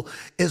school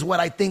is what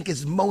I think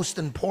is most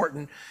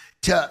important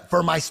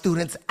for my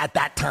students at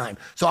that time.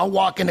 So I'll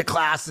walk into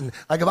class and,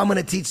 like, if I'm going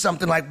to teach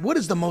something, like, what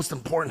is the most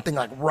important thing,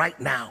 like, right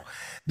now?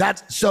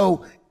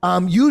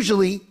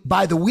 Usually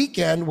by the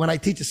weekend when I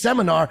teach a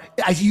seminar,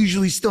 I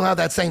usually still have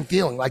that same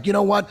feeling. Like, you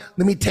know what?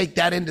 Let me take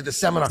that into the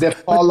seminar. The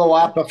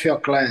follow-up of your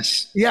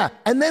class. Yeah.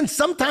 And then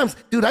sometimes,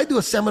 dude, I do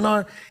a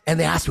seminar and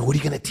they ask me, what are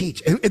you going to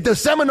teach? The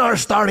seminar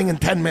is starting in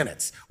 10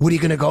 minutes. What are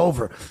you going to go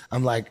over?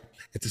 I'm like,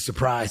 it's a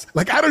surprise.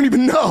 Like, I don't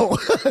even know.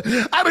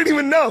 I don't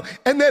even know.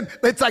 And then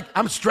it's like,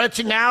 I'm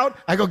stretching out.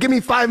 I go, give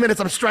me 5 minutes.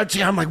 I'm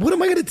stretching. I'm like, what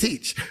am I going to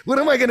teach? What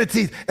am I going to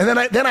teach? And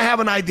then I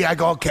have an idea. I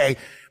go, okay,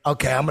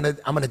 I'm going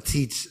to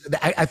teach.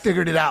 I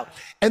figured it out.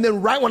 And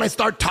then right when I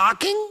start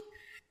talking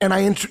and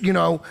I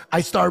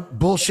start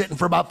bullshitting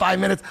for about 5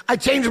 minutes, I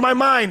change my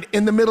mind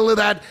in the middle of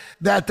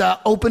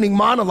that opening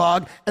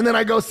monologue. And then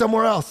I go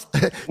somewhere else.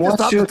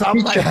 Once you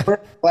teach your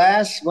first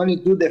class, when you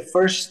do the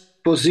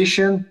first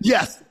position.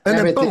 Yes. And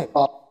then boom.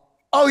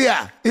 Oh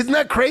yeah. Isn't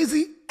that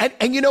crazy?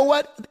 And you know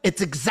what?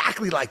 It's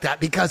exactly like that,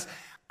 because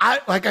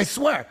I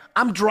swear,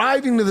 I'm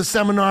driving to the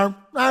seminar.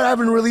 I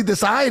haven't really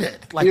decided.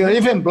 Like, you don't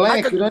even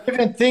blank. You don't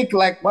even think,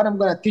 like, what I'm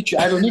going to teach you.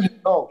 I don't even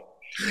know.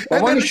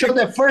 But when you show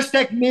the first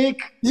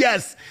technique.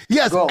 Yes.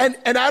 Go. And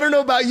I don't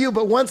know about you,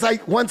 but once I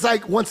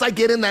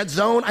get in that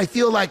zone, I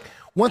feel like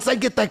once I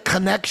get that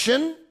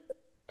connection,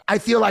 I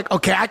feel like,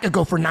 okay, I could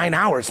go for 9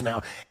 hours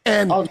now.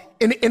 And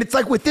it's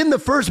like within the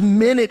first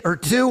minute or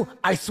two,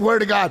 I swear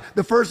to God,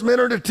 the first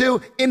minute or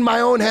two, in my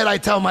own head, I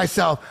tell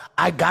myself,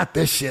 I got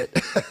this shit.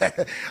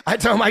 I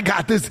tell them I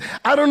got this.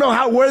 I don't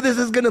know where this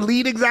is going to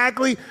lead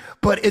exactly,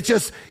 but it's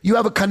just, you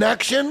have a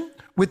connection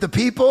with the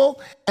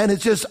people and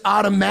it's just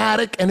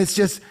automatic. And it's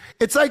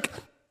like,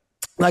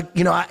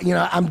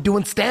 I'm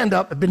doing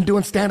stand-up. I've been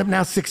doing stand-up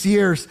now 6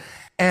 years,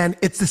 and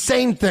it's the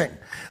same thing.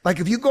 Like,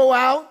 if you go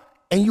out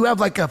and you have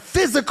like a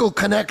physical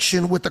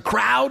connection with the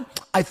crowd,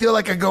 I feel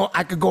like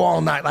I could go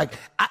all night.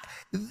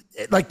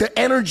 Like the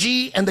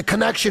energy and the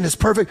connection is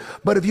perfect.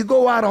 But if you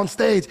go out on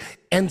stage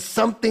and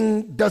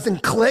something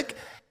doesn't click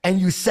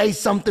and you say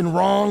something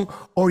wrong,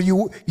 or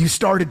you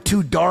started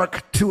too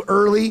dark too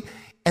early,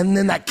 and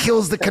then that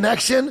kills the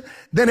connection,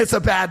 then it's a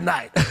bad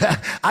night.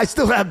 I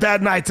still have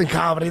bad nights in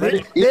comedy.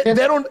 They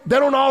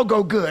don't all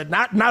go good.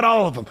 Not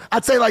all of them.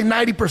 I'd say like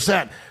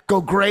 90% go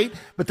great,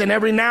 but then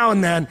every now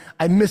and then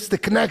I miss the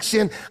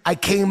connection. I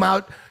came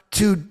out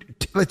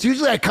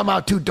usually I come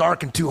out too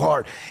dark and too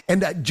hard.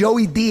 And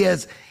Joey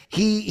Diaz,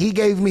 he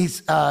gave me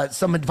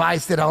some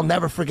advice that I'll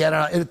never forget.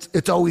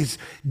 It's always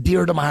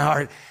dear to my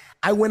heart.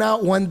 I went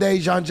out one day,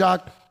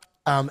 Jean-Jacques,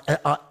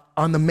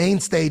 on the main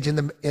stage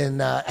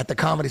at the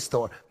Comedy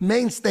Store.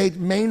 Main stage,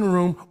 main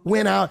room,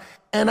 went out,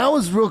 and I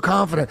was real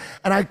confident.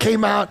 And I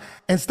came out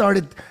and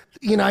started,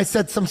 I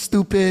said some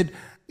stupid,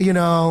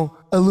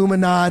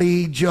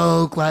 Illuminati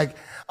joke like,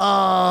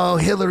 oh,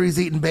 Hillary's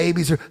eating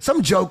babies or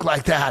some joke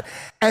like that.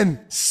 And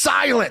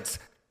silence,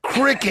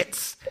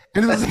 crickets.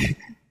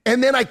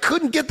 And then I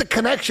couldn't get the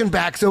connection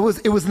back. So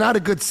it was not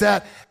a good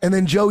set. And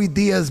then Joey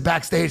Diaz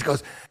backstage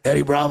goes,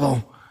 Eddie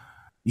Bravo,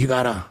 you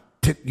gotta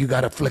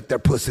flick their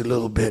pussy a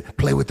little bit,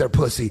 play with their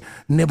pussy,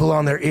 nibble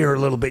on their ear a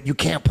little bit. You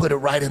can't put it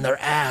right in their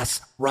ass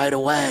right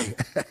away.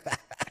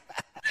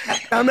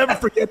 I'll never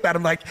forget that.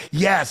 I'm like,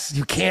 yes,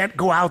 you can't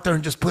go out there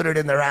and just put it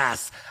in their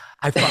ass.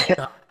 I fucked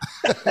up.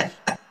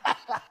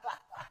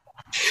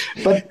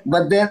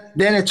 But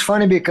then it's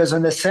funny because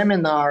in the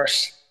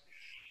seminars,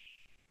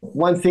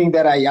 one thing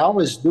that I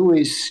always do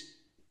is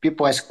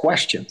people ask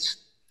questions.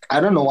 I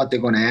don't know what they're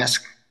going to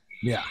ask.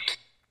 Yeah.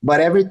 But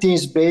everything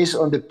is based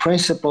on the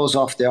principles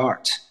of the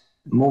art.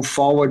 Move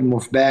forward,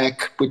 move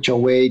back, put your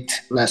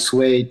weight, less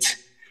weight,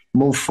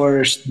 move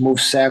first, move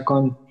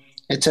second.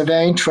 It's a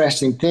very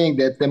interesting thing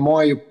that the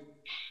more you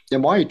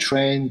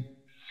train,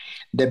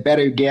 the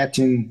better you get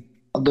in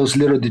those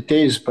little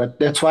details. But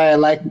that's why I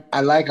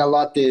like a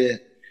lot the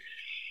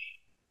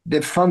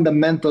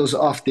fundamentals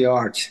of the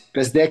art,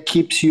 because that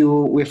keeps you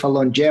with a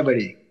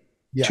longevity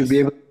to be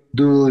able to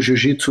do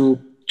jiu-jitsu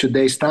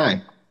today's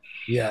time.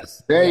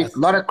 Yes. A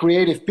lot of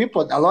creative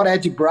people, a lot of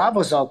Eddie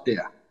Bravos out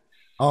there.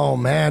 Oh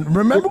man.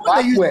 Remember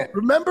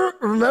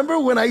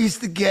when I used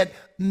to get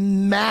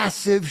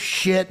massive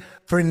shit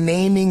for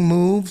naming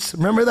moves?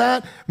 Remember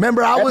that?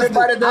 Remember I was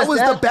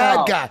the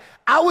bad guy.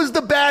 I was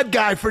the bad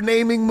guy for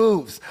naming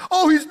moves.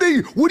 Oh,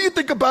 what do you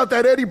think about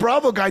that Eddie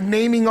Bravo guy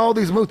naming all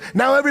these moves?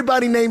 Now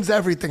everybody names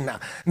everything now.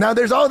 Now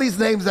there's all these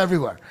names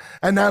everywhere.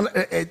 And now,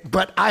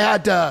 but I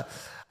had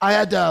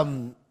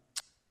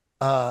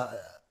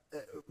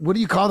what do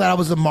you call that? I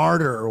was a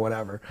martyr or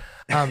whatever.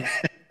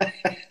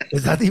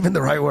 Is that even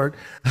the right word?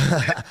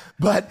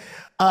 But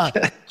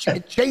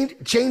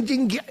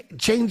changing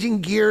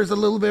gears a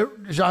little bit,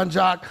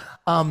 Jean-Jacques.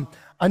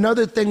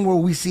 Another thing where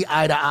we see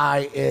eye to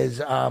eye is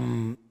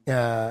in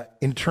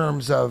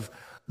terms of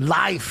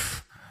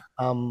life,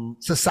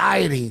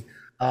 society,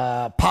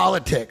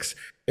 politics,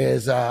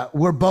 is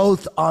we're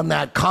both on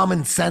that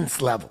common sense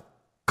level.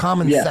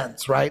 Common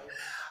sense, right?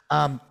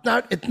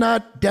 It's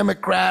not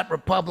Democrat,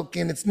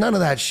 Republican. It's none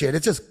of that shit.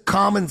 It's just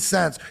common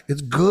sense.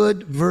 It's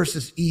good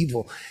versus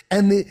evil.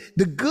 And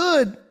the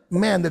good,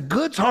 man, the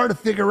good's hard to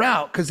figure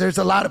out because there's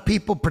a lot of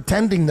people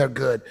pretending they're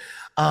good.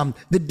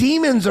 The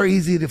demons are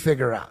easy to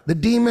figure out. The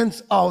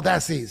demons, oh,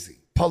 that's easy.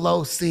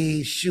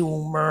 Pelosi,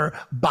 Schumer,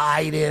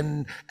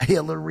 Biden,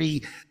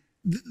 Hillary.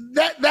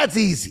 That's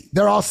easy.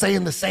 They're all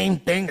saying the same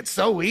thing. It's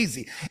so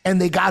easy.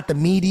 And they got the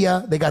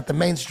media. They got the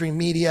mainstream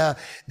media.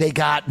 They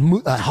got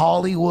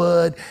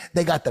Hollywood.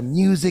 They got the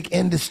music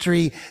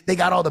industry. They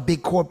got all the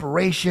big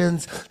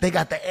corporations. They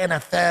got the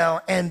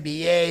NFL,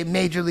 NBA,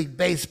 Major League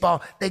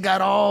Baseball. They got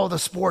all the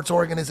sports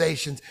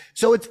organizations.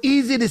 So it's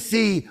easy to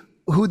see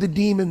who the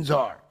demons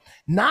are.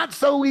 Not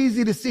so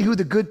easy to see who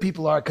the good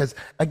people are because,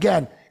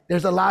 again,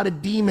 there's a lot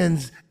of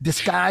demons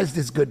disguised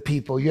as good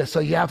people.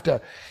 So you have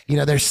to,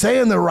 they're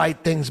saying the right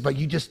things, but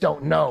you just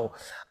don't know.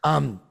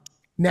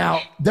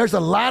 Now, there's a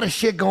lot of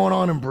shit going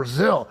on in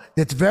Brazil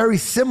that's very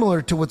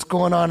similar to what's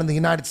going on in the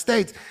United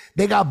States.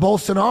 They got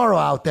Bolsonaro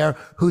out there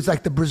who's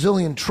like the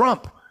Brazilian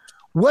Trump.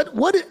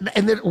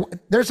 And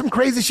there's some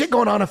crazy shit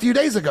going on a few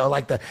days ago.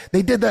 Like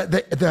they did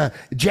the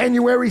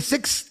January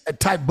 6th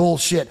type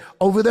bullshit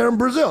over there in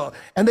Brazil.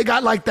 And they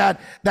got like that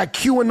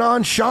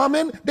QAnon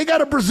shaman. They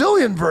got a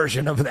Brazilian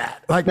version of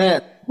that. Like,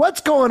 man,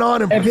 what's going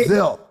on in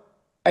Brazil?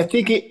 I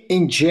think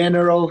in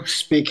general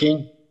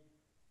speaking,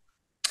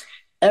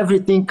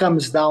 everything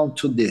comes down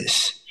to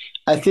this.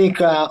 I think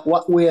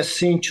what we are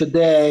seeing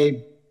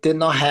today did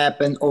not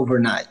happen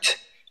overnight.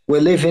 We're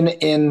living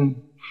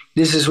in,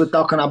 we're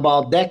talking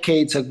about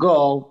decades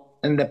ago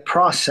in the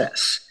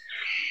process.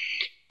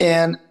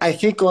 And I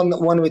think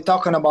when we're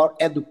talking about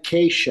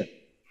education,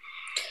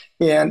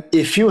 and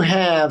if you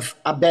have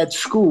a bad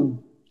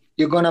school,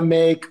 you're going to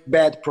make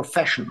bad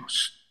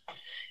professionals.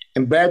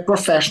 And bad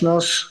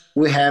professionals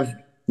will have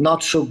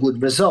not so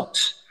good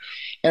results.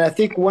 And I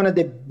think one of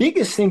the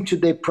biggest things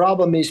today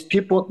problem is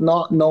people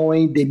not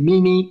knowing the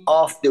meaning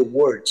of the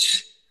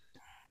words.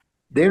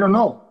 They don't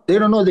know. They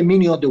don't know the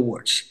meaning of the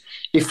words.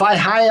 If I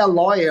hire a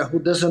lawyer who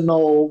doesn't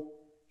know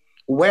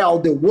well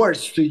the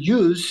words to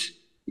use,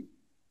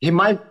 he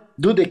might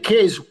do the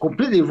case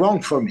completely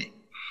wrong for me.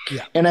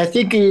 Yeah. And I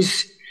think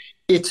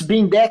it's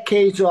been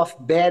decades of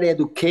bad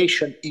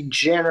education in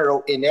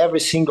general in every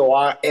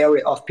single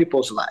area of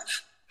people's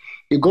life.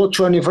 You go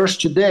to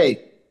university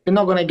today, you're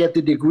not going to get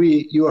the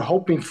degree you were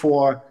hoping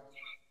for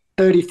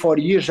 30,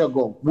 40 years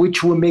ago,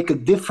 which will make a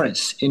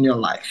difference in your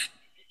life.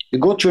 You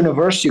go to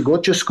university, you go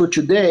to school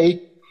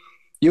today,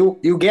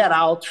 you get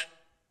out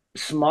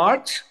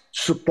smart,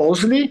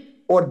 supposedly,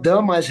 or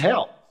dumb as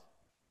hell.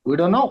 We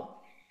don't know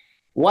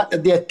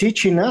what they're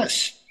teaching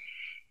us.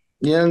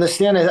 You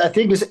understand? I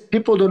think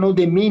people don't know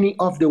the meaning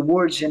of the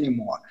words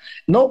anymore.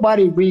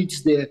 Nobody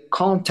reads the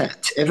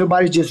content.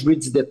 Everybody just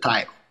reads the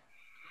title.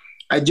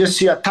 I just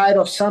see a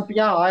title of something.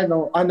 Yeah, I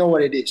know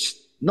what it is.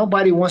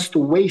 Nobody wants to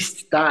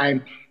waste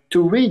time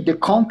to read the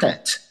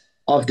content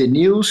of the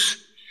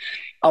news.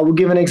 I will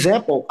give an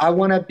example. I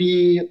want to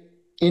be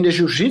in the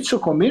jiu-jitsu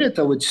community,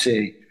 I would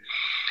say.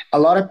 A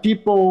lot of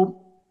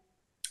people,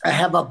 I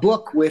have a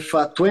book with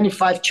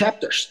 25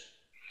 chapters.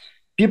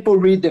 People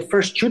read the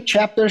first 2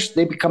 chapters,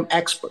 they become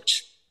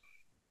experts.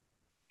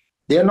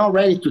 They're not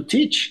ready to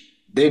teach.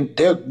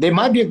 They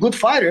might be good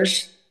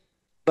fighters,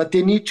 but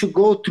they need to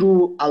go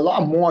through a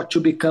lot more to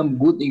become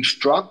good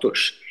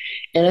instructors.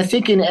 And I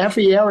think in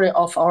every area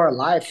of our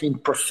life, in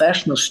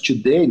professionals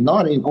today,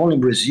 not in only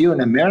Brazil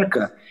and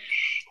America,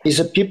 is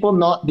a people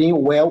not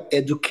being well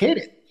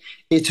educated.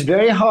 It's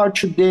very hard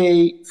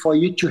today for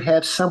you to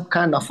have some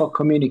kind of a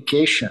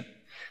communication.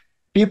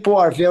 People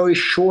are very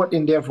short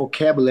in their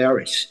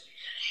vocabularies.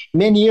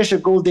 Many years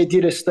ago, they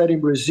did a study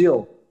in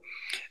Brazil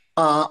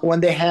when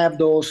they have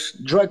those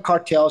drug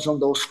cartels on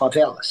those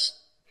favelas.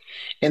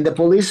 And the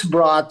police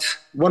brought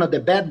one of the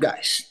bad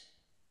guys,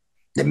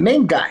 the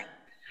main guy,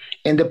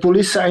 and the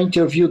police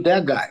interviewed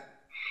that guy.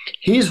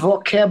 His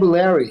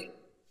vocabulary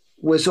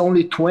was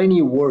only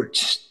 20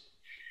 words.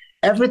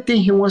 Everything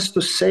he wants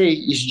to say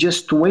is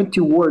just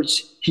 20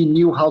 words. He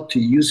knew how to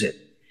use it.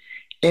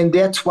 And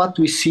that's what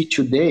we see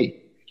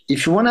today.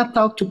 If you want to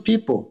talk to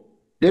people,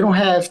 they don't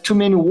have too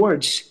many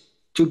words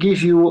to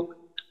give you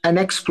an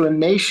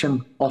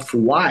explanation of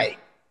why.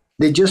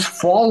 They're just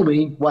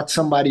following what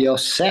somebody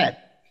else said.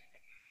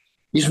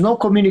 There's no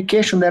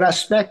communication in that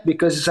aspect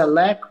because it's a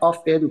lack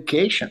of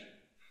education.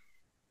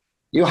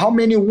 You know how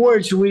many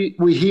words we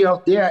hear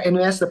out there and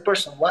we ask the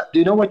person, "What do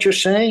you know what you're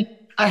saying?"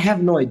 I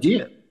have no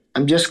idea.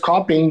 I'm just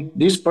copying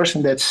this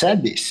person that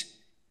said this.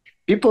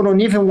 People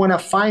don't even want to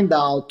find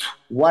out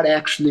what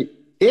actually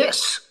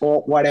is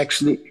or what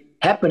actually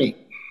happening.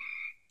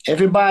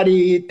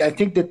 Everybody, I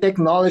think the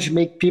technology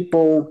make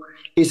people,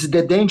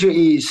 the danger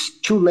is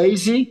too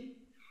lazy,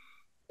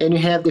 and you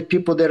have the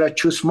people that are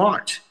too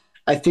smart.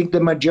 I think the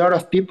majority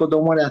of people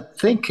don't want to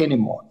think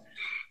anymore.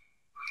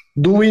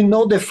 Do we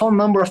know the phone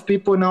number of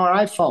people in our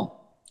iPhone?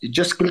 You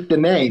just click the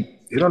name.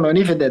 You don't know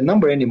even that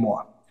number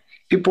anymore.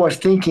 People are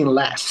thinking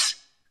less.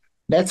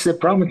 That's the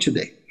problem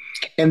today.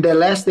 And the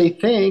less they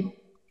think,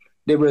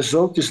 the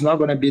result is not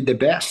going to be the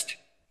best.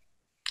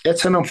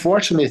 That's an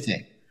unfortunate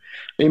thing.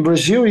 In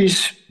Brazil,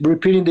 is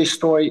repeating the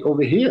story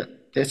over here.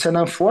 It's an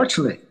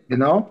unfortunate,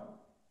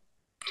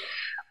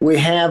 We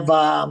have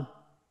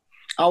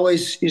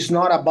always, it's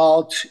not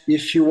about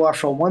if you are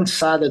from one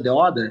side or the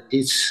other.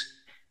 It's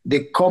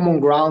the common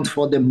ground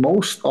for the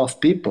most of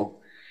people.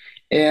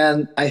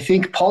 And I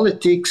think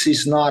politics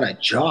is not a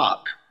job.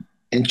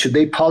 And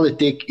today,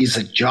 politics is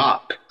a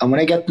job. I want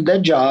to get to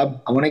that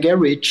job. I want to get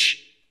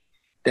rich.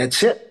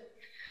 That's it.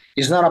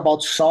 It's not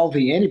about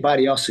solving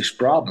anybody else's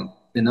problem,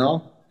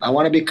 I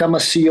want to become a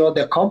CEO of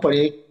the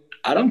company.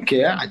 I don't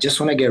care. I just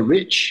want to get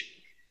rich.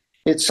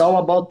 It's all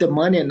about the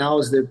money now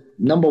is the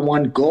number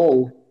one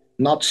goal,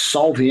 not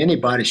solving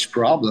anybody's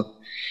problem.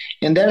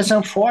 And that is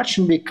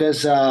unfortunate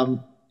because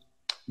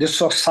the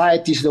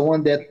society is the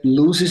one that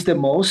loses the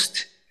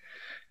most.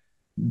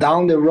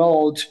 Down the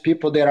road,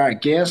 people that are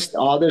against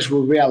others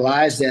will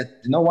realize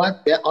that, you know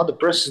what, that other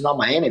person is not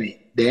my enemy.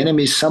 The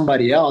enemy is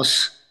somebody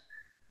else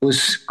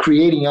who's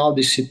creating all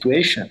this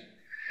situation.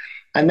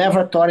 I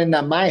never thought in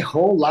my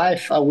whole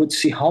life I would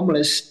see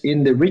homeless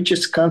in the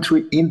richest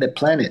country in the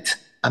planet,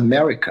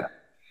 America.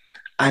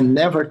 I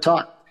never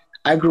thought.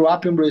 I grew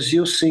up in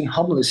Brazil seeing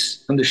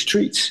homeless on the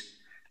streets.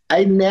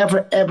 I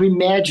never ever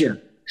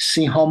imagined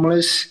seeing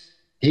homeless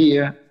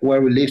here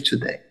where we live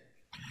today.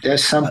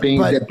 That's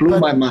something that blew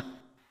my mind.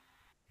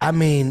 I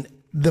mean,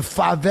 the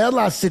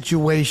favela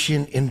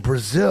situation in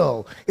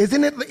Brazil,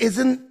 isn't it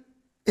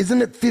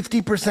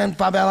 50%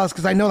 favelas?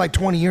 Because I know like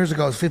 20 years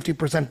ago it was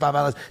 50%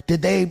 favelas.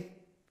 Did they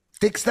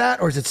fix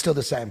that, or is it still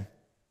the same?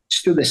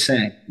 Still the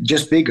same,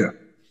 just bigger.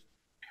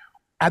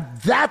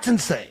 That's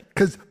insane,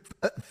 because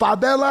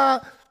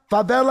favelas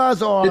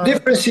are... The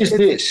difference is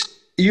this.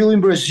 You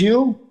in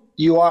Brazil,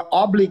 you are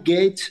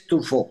obligated to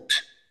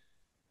vote.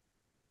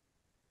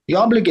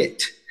 You're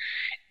obligated.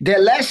 The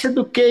less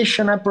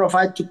education I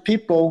provide to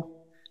people,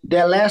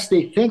 the less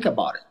they think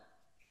about it.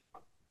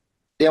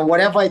 Then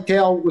whatever I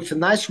tell with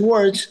nice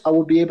words, I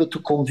will be able to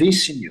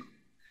convince you.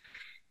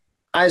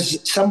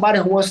 As somebody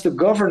who wants to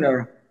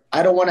governor,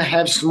 I don't want to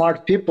have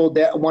smart people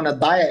that want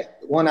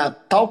to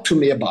talk to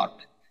me about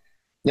it.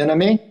 You know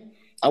what I mean?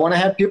 I want to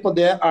have people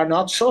that are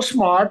not so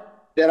smart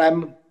that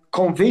I'm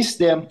convinced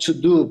them to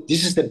do,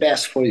 this is the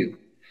best for you.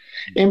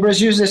 In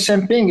Brazil, the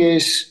same thing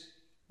is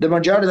the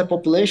majority of the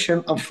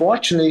population,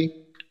 unfortunately,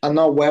 are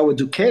not well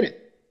educated.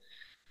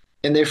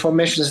 And the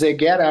information they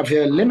get are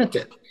very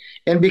limited.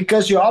 And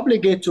because you're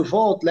obligated to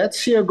vote,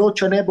 let's say you go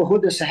to a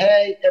neighborhood and say,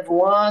 hey,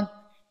 everyone,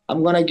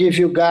 I'm going to give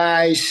you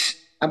guys,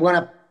 I'm going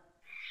to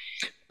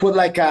put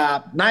like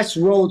nice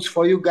roads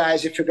for you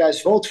guys if you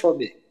guys vote for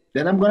me.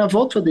 Then I'm going to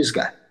vote for this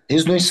guy.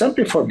 He's doing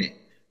something for me.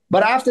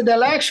 But after the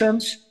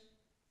elections,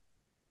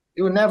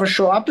 it will never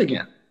show up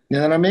again. You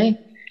know what I mean?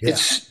 Yeah.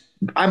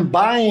 I'm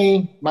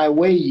buying my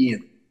way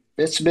in.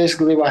 That's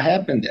basically what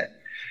happened there.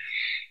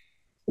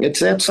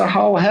 That's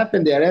how it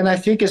happened there. And I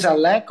think it's a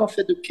lack of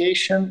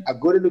education, a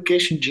good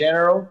education in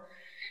general.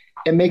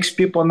 It makes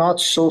people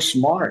not so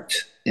smart.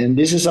 And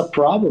this is a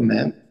problem,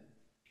 man.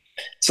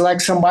 It's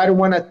like somebody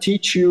want to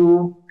teach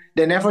you,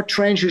 they never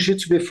trained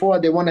jiu-jitsu before,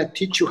 they want to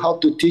teach you how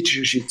to teach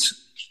jiu-jitsu.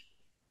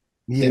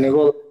 Yeah. And they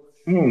go,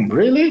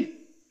 really?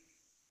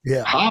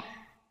 Yeah. How?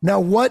 Now,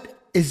 what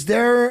is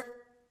there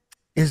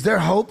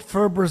hope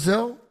for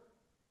Brazil?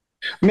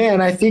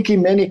 Man, I think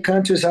in many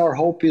countries our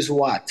hope is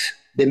what?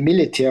 The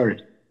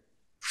military.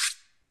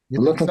 You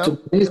Look think into so?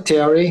 the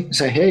military and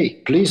say,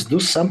 hey, please do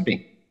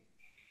something.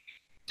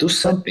 Do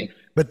something.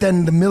 But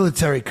then the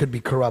military could be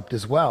corrupt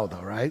as well,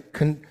 though, right?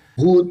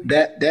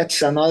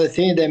 That's another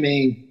thing. I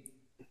mean,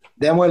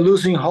 then we're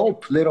losing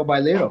hope little by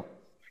little.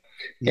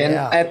 And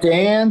Yeah. at the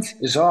end,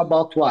 it's all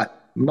about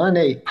what?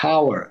 Money,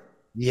 power.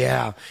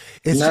 Yeah,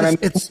 it's You know just, what I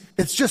mean?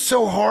 it's just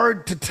so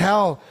hard to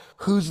tell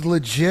who's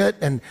legit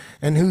and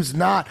who's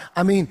not.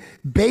 I mean,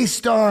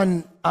 based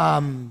on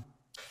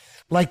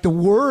like the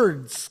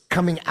words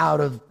coming out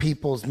of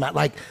people's mouth,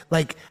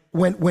 like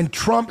when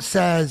Trump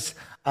says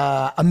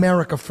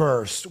America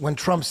first, when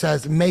Trump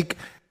says make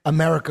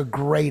America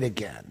great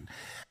again,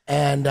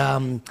 and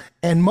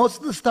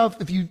most of the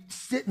stuff, if you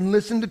sit and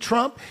listen to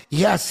Trump,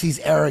 yes, he's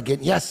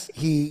arrogant. Yes,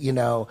 he you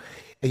know.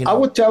 I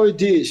would tell you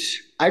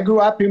this. I grew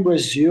up in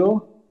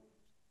Brazil,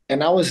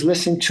 and I was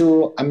listening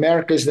to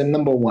America is the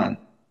number one.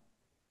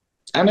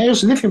 And I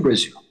used to live in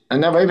Brazil. I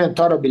never even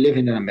thought I'd be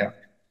living in America.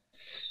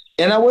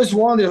 And I was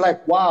wondering,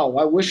 like, wow,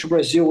 I wish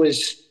Brazil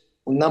was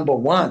number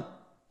one.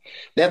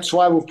 That's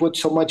why we put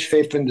so much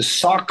faith in the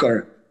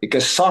soccer,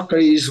 because soccer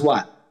is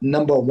what?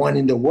 Number one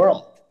in the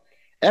world.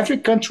 Every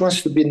country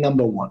wants to be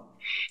number one.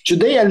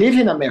 Today, I live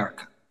in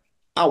America.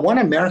 I want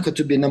America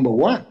to be number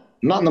one.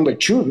 Not number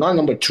two, not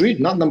number three,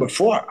 not number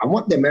four. I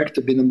want the America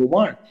to be number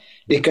one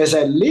because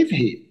I live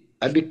here.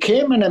 I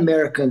became an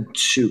American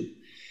too.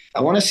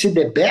 I want to see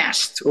the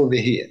best over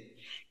here.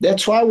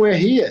 That's why we're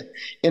here.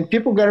 And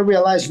people got to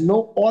realize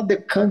no other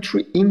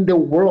country in the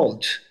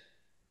world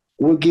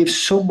will give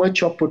so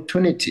much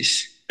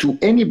opportunities to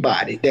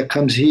anybody that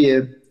comes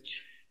here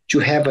to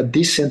have a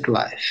decent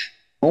life.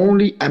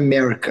 Only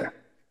America.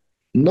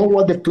 No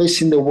other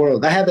place in the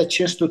world. I had a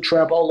chance to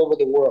travel all over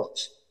the world.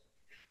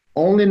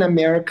 Only in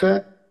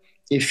America,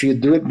 if you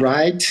do it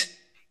right,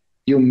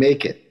 you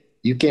make it.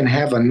 You can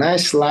have a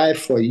nice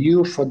life for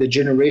you, for the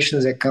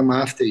generations that come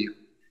after you.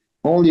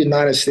 Only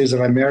United States of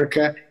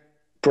America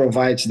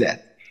provides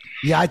that.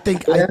 Yeah, I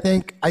think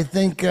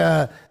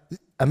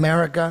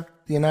America,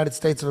 the United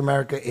States of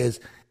America, is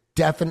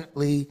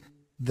definitely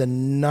the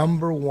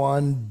number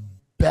one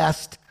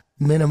best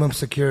minimum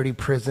security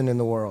prison in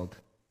the world.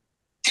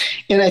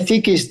 And I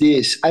think it's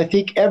this. I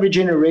think every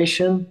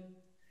generation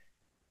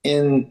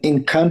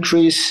in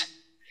countries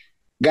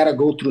got to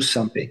go through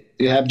something.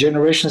 You have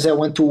generations that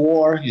went to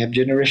war. You have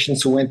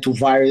generations who went to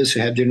virus.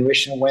 You have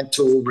generations who went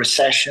to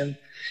recession.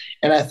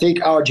 And I think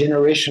our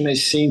generation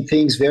is seeing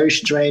things very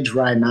strange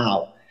right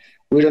now.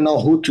 We don't know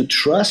who to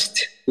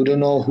trust. We don't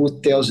know who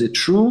tells the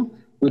truth.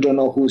 We don't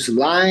know who's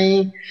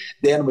lying.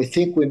 Then we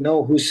think we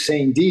know who's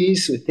saying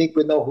this. We think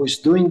we know who's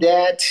doing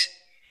that.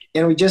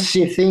 And we just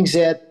see things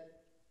that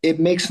it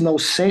makes no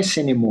sense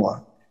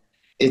anymore.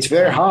 It's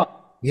very hard.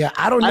 Yeah,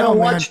 I don't know. I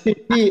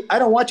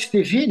don't watch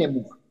TV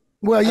anymore.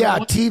 Well, yeah,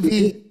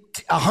 TV,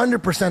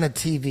 100% of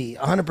TV,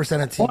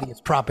 100% of TV is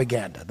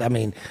propaganda. I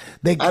mean,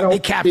 they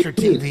capture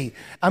TV.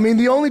 I mean,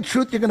 the only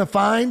truth you're going to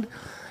find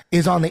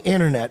is on the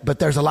internet, but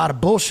there's a lot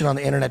of bullshit on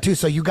the internet too.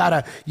 So you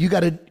gotta,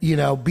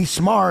 be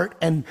smart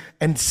and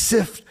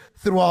sift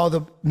through all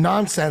the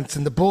nonsense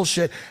and the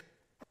bullshit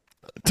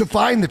to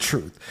find the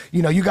truth.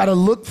 You got to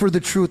look for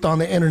the truth on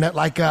the internet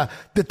like a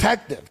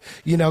detective,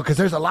 because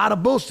there's a lot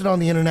of bullshit on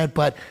the internet,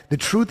 but the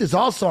truth is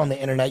also on the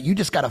internet. You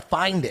just got to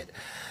find it.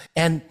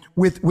 And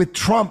with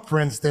Trump, for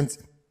instance,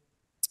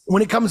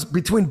 when it comes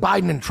between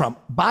Biden and Trump,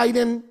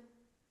 Biden,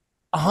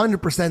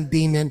 100%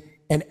 demon,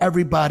 and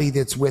everybody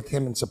that's with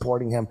him and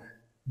supporting him,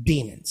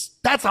 demons.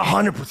 That's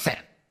 100%.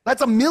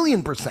 That's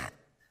 1,000,000%.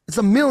 It's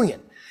 1,000,000.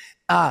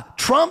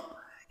 Trump,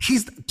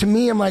 to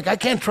me, I'm like, I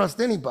can't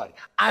trust anybody.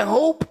 I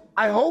hope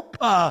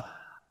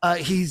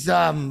he's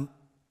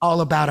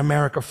all about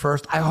America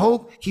first. I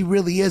hope he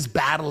really is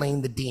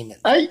battling the demons.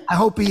 I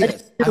hope he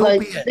is.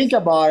 Think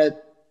about it.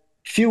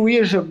 A few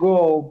years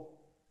ago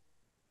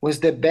was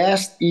the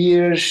best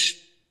years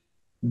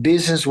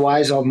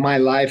business-wise of my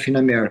life in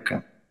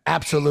America.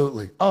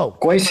 Absolutely. Oh,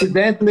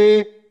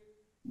 coincidentally,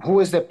 who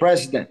is the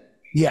president?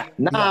 Yeah.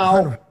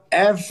 Now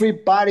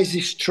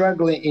everybody's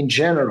struggling in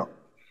general.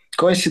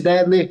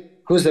 Coincidentally,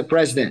 who's the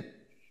president?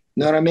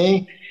 You know what I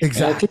mean?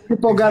 Exactly. And I think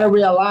people got to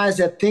realize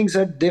that things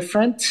are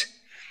different.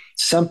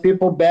 Some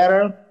people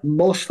better,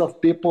 most of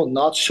people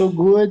not so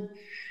good.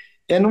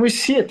 And we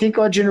see, I think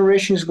our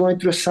generation is going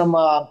through some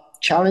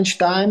challenge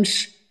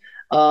times,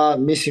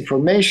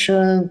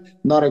 misinformation,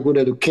 not a good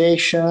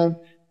education,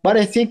 But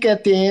I think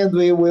at the end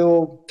we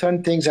will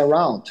turn things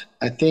around.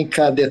 I think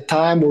the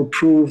time will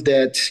prove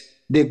that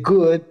the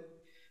good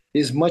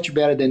is much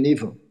better than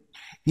evil.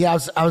 Yeah,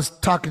 I was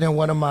talking to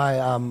one of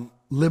my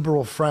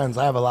liberal friends.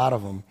 I have a lot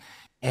of them,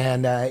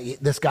 and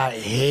this guy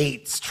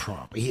hates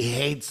Trump. He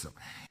hates him,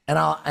 and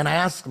I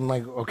asked him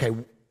like, okay,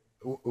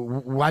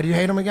 why do you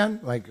hate him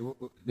again? Like,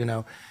 you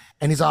know,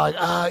 and he's all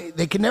like,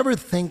 they can never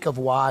think of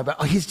why,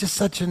 but he's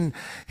such an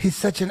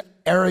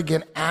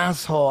arrogant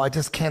asshole. I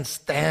just can't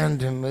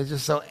stand him. He's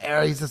just so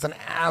arrogant. He's just an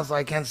asshole.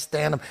 I can't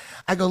stand him.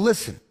 I go,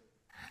 listen.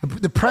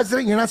 The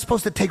president, you're not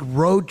supposed to take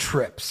road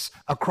trips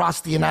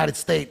across the United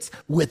States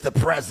with the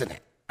president.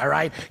 All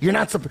right. You're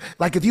not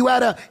like if you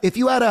had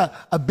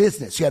a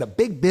business, you had a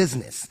big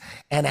business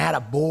and had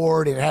a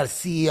board and had a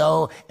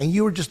CEO and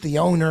you were just the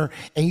owner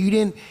and you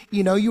didn't,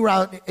 you know, you were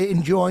out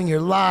enjoying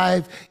your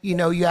life. You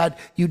know,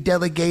 you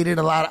delegated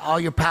all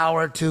your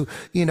power to,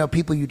 you know,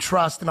 people you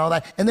trust and all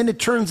that. And then it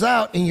turns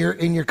out in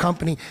your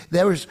company,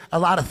 there was a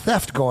lot of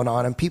theft going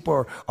on and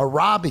people are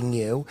robbing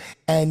you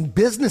and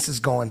business is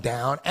going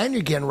down and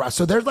you're getting robbed.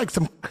 So there's like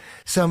some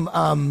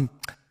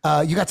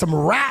you got some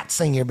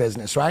rats in your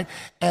business, right?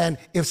 And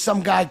if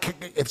some guy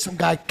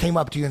came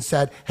up to you and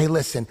said, "Hey,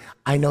 listen,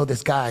 I know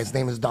this guy. His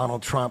name is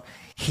Donald Trump.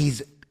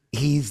 He's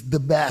the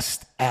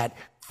best at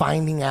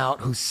finding out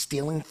who's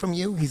stealing from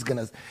you. He's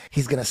gonna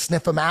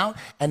sniff them out.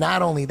 And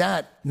not only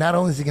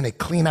is he gonna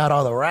clean out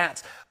all the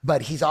rats,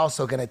 but he's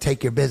also gonna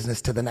take your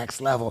business to the next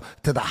level,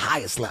 to the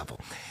highest level."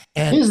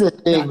 And here's the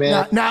thing,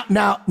 man.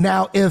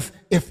 Now, if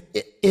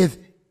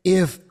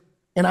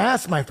and I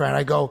asked my friend,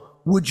 I go,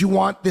 would you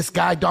want this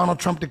guy, Donald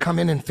Trump, to come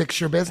in and fix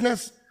your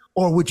business?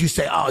 Or would you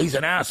say, oh, he's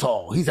an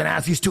asshole.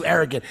 He's too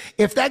arrogant.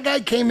 If that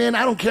guy came in,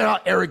 I don't care how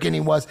arrogant he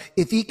was.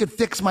 If he could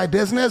fix my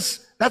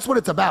business, that's what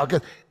it's about.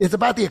 Because it's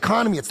about the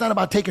economy. It's not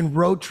about taking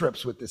road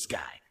trips with this guy.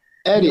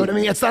 Eddie, you know what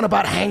I mean? It's not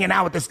about hanging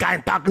out with this guy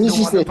and talking to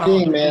him on the phone.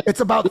 Thing, man. It's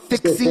about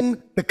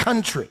fixing the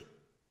country.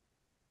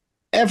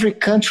 Every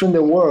country in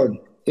the world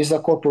is a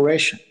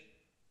corporation.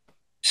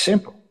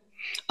 Simple.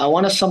 I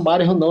wanted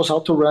somebody who knows how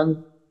to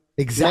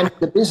manage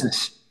the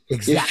business.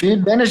 If you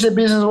manage the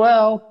business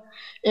well,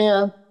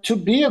 and to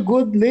be a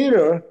good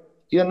leader,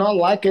 you're not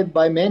liked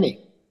by many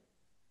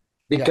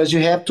because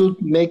you have to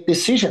make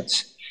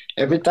decisions.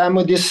 Every time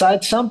we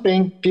decide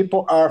something,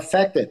 people are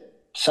affected.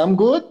 Some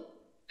good,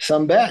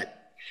 some bad.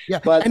 Yeah,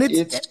 but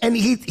he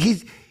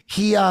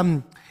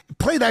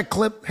play that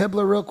clip,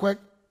 Hibbler, real quick.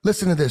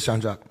 Listen to this,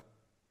 Jean-Jacques.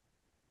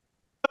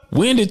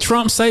 When did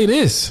Trump say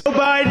this? Joe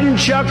Biden,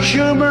 Chuck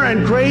Schumer,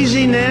 and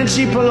crazy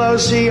Nancy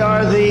Pelosi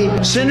are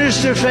the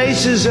sinister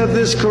faces of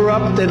this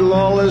corrupt and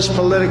lawless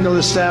political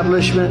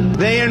establishment.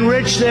 They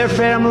enrich their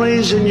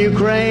families in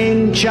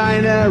Ukraine,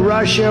 China,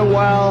 Russia,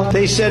 while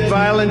they set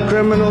violent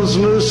criminals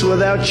loose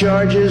without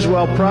charges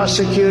while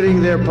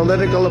prosecuting their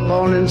political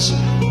opponents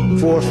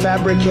for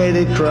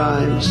fabricated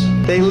crimes.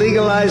 They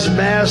legalize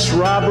mass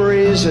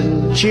robberies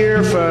and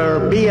cheer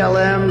for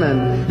BLM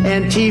and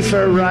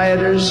Antifa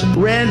rioters,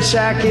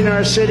 ransacking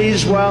our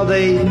cities while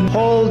they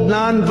hold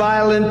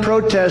nonviolent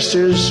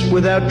protesters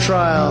without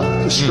trial,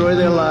 destroy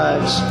their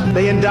lives.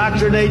 They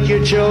indoctrinate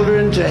your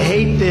children to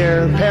hate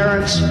their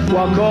parents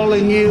while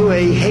calling you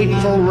a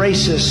hateful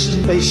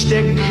racist. They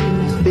stick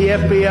the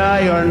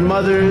FBI on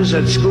mothers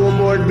at school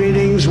board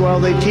meetings while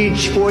they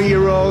teach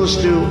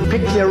 4-year-olds to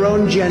pick their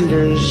own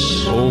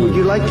genders. Oh. Would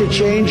you like to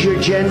change your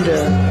gender?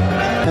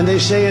 And they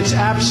say it's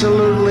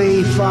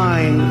absolutely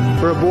fine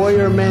for a boy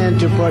or man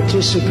to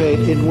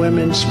participate in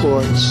women's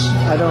sports.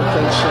 I don't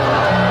think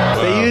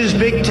so. They use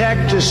big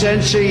tech to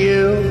censor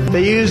you.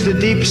 They use the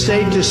deep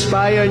state to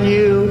spy on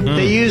you.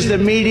 They use the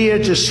media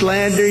to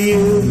slander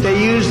you.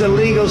 They use the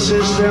legal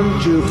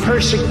system to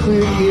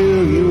persecute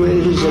you.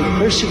 It is a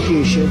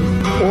persecution.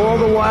 All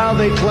the while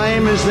they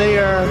claim as they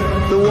are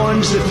the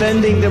ones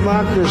defending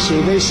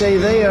democracy. They say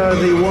they are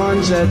the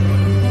ones that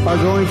are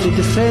going to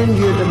defend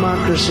your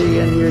democracy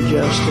and your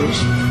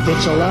justice.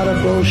 It's a lot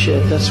of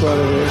bullshit. That's what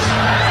it is.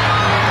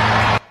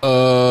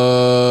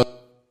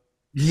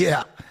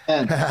 Yeah.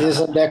 Man,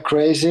 isn't that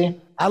crazy?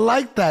 I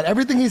like that.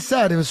 Everything he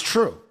said, it was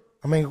true.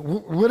 I mean,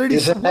 what did he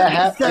say? Isn't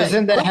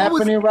that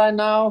happening right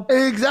now?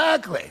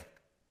 Exactly.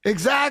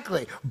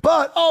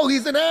 But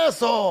he's an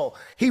asshole.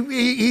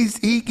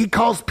 He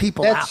calls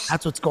people out.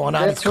 That's what's going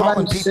on. He's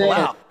calling people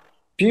out.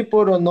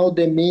 People don't know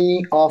the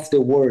meaning of the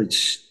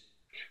words.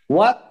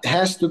 What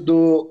has to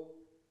do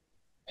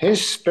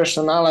his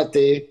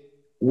personality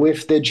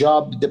with the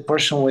job the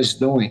person was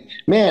doing?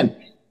 Man,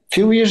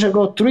 few years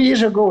ago, 3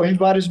 years ago,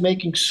 everybody was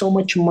making so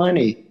much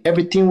money.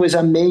 Everything was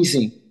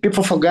amazing.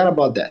 People forgot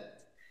about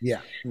that. Yeah,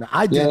 no,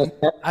 I didn't.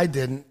 Yeah. I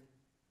didn't.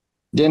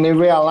 Then they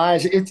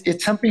realize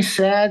it's something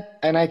sad,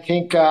 and I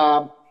think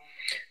down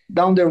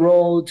the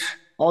road,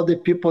 all the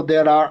people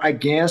that are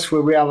against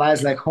will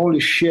realize, like,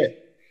 holy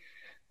shit,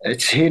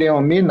 it's hitting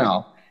on me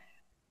now.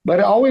 But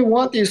all we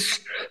want is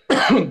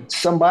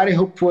somebody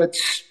who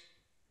puts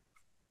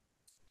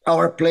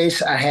our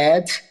place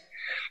ahead.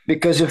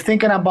 Because you're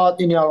thinking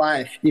about in your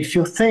life, if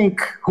you think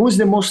who's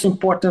the most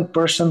important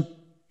person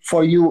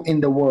for you in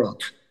the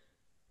world,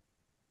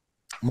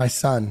 My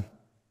son.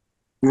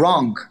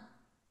 Wrong.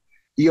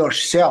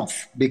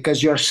 Yourself,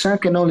 because your son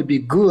can only be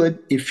good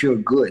if you're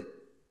good.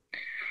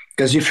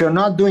 Because if you're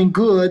not doing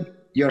good,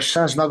 your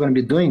son's not going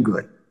to be doing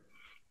good.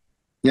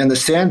 You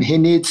understand? He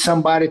needs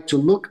somebody to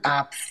look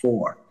up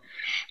for.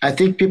 I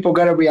think people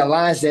got to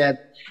realize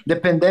that the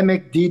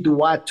pandemic did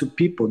what to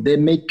people? They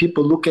made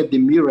people look at the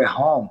mirror at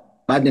home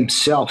by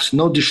themselves,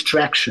 no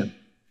distraction.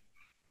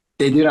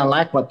 They didn't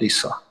like what they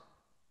saw.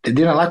 They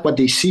didn't like what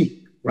they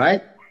see,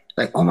 right?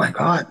 Like, oh my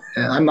God,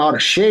 I'm out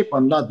of shape.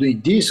 I'm not doing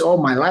this. Oh,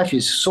 my life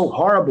is so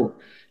horrible.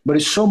 But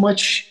it's so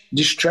much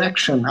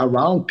distraction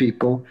around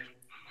people.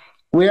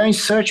 We are in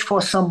search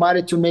for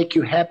somebody to make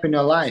you happy in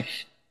your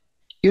life.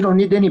 You don't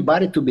need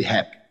anybody to be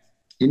happy.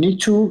 You need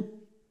to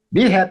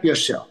be happy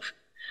yourself.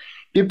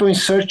 People in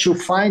search to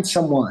find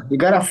someone. You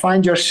got to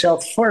find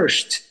yourself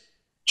first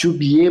to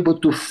be able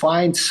to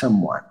find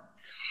someone.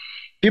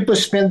 People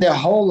spend their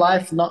whole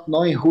life not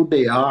knowing who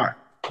they are.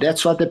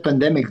 That's what the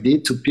pandemic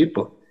did to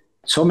people.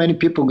 So many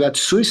people got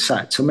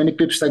suicide. So many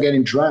people start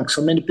getting drunk.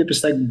 So many people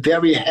start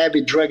very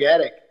heavy drug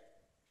addict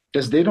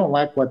because they don't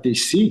like what they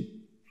see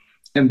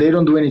and they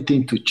don't do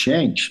anything to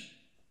change.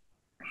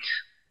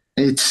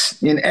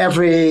 It's in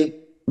every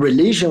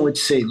religion would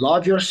say,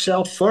 love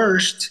yourself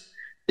first.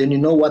 Then you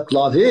know what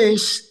love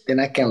is. Then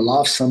I can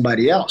love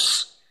somebody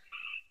else.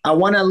 I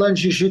want to learn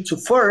jiu-jitsu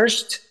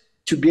first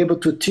to be able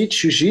to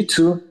teach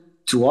jiu-jitsu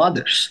to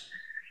others.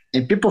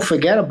 And people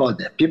forget about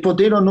that. People,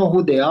 they don't know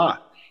who they are.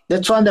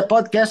 That's why on the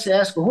podcast they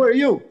ask, who are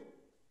you?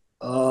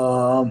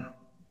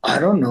 I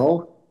don't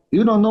know.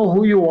 You don't know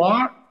who you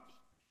are?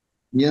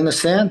 You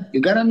understand? You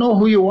got to know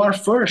who you are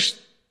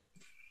first.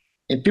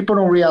 And people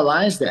don't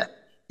realize that.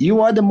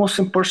 You are the most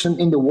important person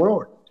in the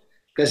world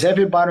because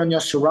everybody on your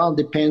surround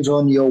depends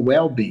on your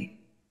well-being.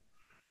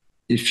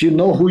 If you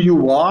know who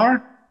you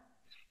are,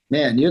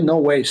 man, you know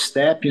where you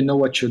step, you know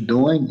what you're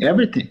doing,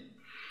 everything.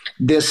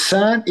 The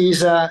sun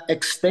is an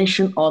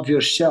extension of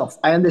yourself.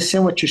 I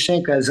understand what you're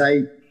saying because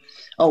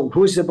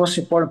who is the most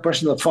important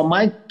person? For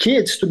my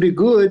kids to be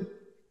good,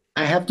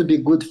 I have to be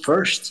good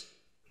first.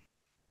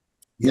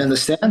 You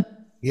understand?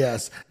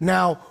 Yes.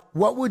 Now,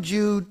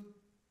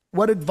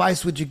 what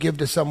advice would you give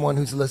to someone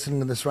who's listening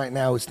to this right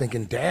now who's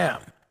thinking,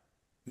 damn,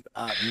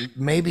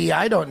 maybe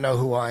I don't know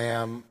who I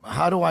am.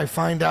 How do I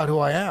find out who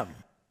I am?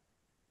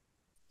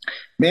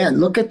 Man,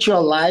 look at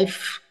your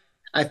life.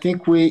 I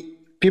think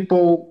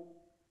people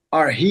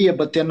are here,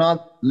 but they're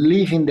not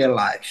living their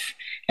life.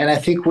 And I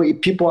think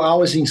people are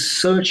always in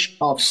search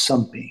of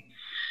something.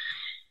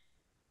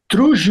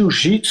 Through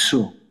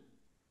jiu-jitsu,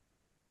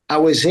 I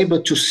was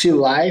able to see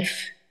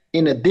life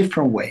in a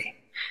different way.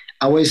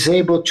 I was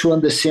able to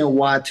understand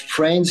what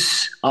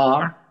friends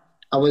are.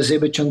 I was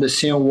able to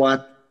understand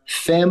what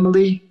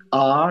family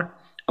are.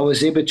 I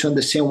was able to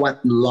understand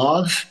what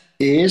love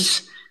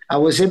is. I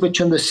was able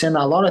to understand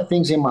a lot of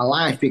things in my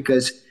life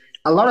because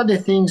a lot of the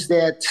things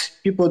that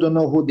people don't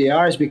know who they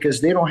are is because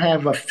they don't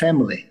have a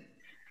family.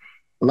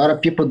 A lot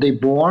of people, they're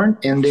born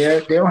and they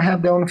don't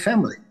have their own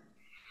family.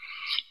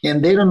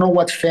 And they don't know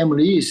what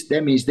family is.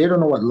 That means they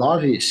don't know what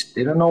love is.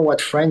 They don't know what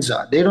friends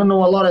are. They don't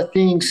know a lot of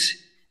things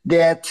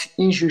that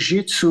in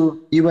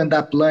jiu-jitsu, you end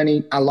up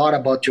learning a lot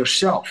about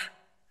yourself.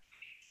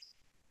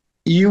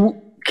 You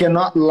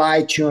cannot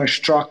lie to your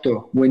instructor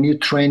when you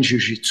train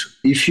jiu-jitsu.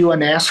 If you're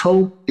an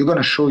asshole, you're going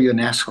to show you're an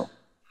asshole.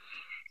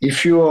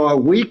 If you are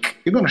weak,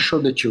 you're going to show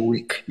that you're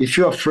weak. If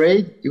you're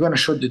afraid, you're going to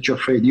show that you're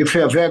afraid. If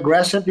you're very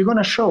aggressive, you're going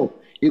to show.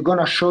 You're going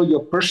to show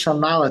your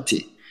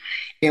personality.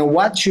 And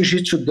what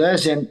jiu-jitsu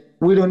does, and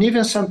we don't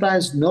even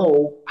sometimes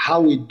know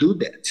how we do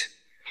that,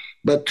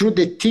 but through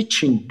the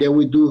teaching that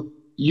we do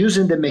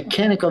using the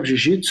mechanic of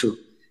jiu-jitsu,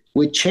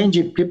 we're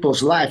changing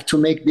people's life to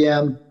make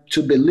them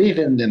to believe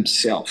in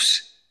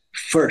themselves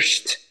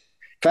first.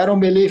 If I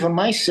don't believe in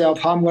myself,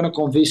 how am I going to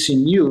convince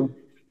you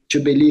to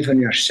believe in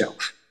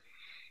yourself?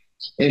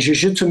 And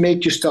jiu-jitsu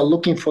makes you start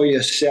looking for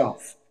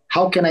yourself.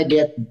 How can I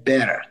get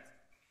better?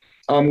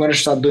 Oh, I'm going to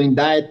start doing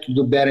diet to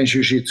do better in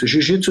jiu-jitsu.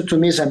 Jiu-jitsu to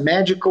me is a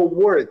magical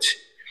word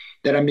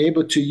that I'm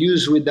able to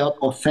use without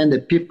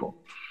offending people.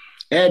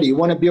 Eddie, you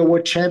want to be a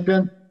world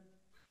champion?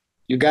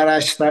 You got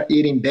to start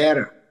eating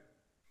better.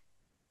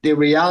 The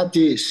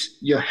reality is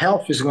your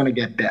health is going to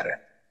get better.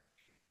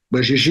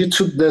 But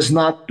jiu-jitsu does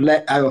not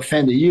let I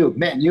offend you.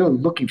 Man, you're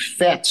looking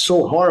fat,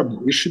 so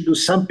horrible. You should do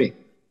something.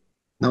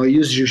 Now I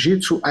use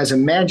jiu-jitsu as a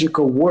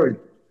magical word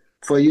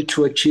for you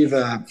to achieve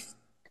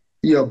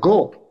your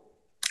goal.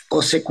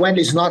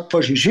 Consequently, it's not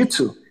for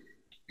jiu-jitsu,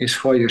 it's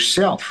for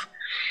yourself.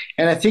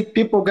 And I think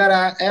people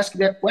gotta ask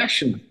that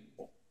question: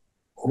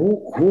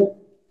 Who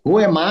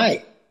am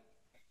I?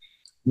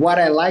 What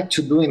I like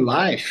to do in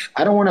life?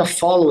 I don't want to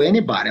follow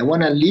anybody. I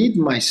want to lead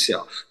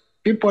myself.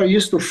 People are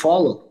used to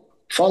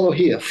follow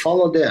here,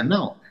 follow there.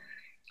 No,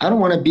 I don't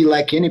want to be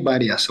like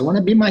anybody else. I want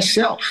to be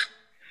myself.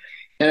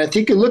 And I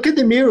think you look at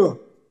the mirror.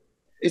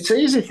 It's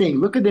an easy thing.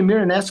 Look at the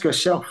mirror and ask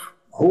yourself,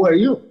 who are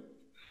you?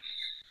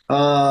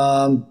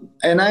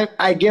 And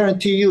I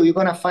guarantee you're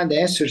going to find the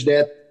answers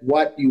that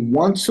what you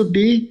want to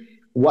be,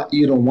 what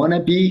you don't want to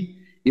be.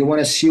 You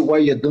want to see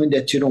what you're doing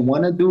that you don't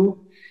want to do.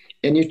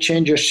 and you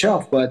change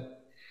yourself.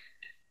 But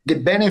the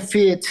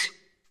benefit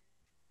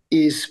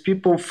is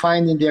people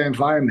finding their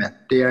environment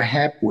they are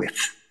happy with.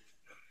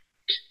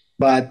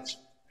 But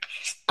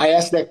I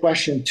ask that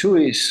question too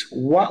is,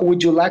 what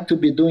would you like to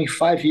be doing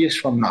 5 years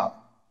from now?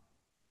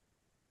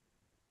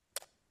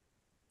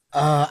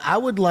 I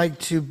would like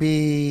to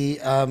be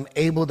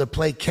able to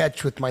play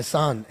catch with my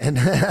son, and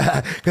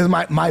because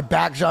my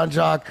back,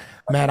 Jean-Jacques,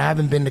 man, I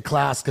haven't been to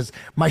class because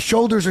my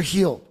shoulders are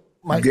healed.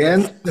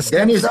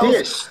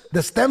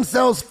 The stem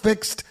cells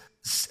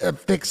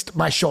fixed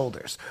my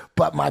shoulders,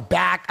 but my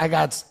back, I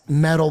got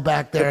metal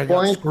back there. I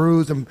got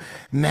screws, and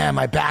man,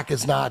 my back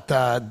is not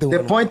doing.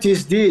 The point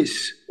is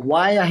this: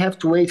 why I have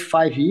to wait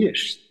 5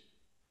 years?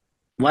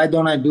 Why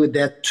don't I do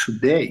that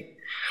today?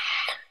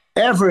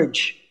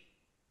 Average.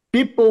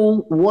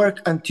 People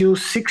work until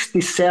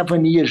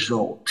 67 years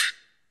old,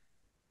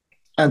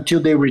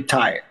 until they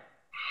retire.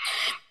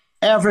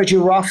 Average,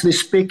 roughly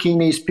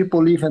speaking, is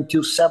people live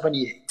until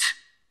 78.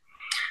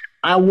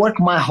 I work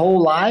my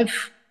whole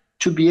life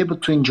to be able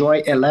to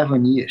enjoy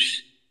 11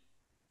 years.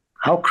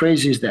 How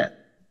crazy is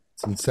that?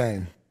 It's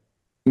insane.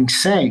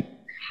 Insane.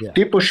 Yeah.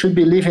 People should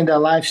be living their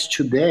lives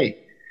today.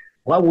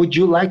 What would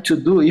you like to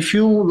do? If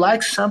you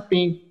like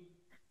something,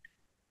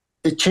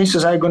 the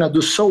chances are you're going to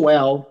do so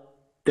well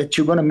that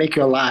you're going to make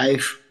your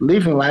life,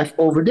 living life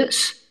over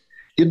this.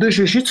 You do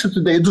jiu-jitsu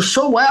today, you do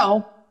so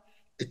well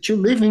that you're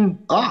living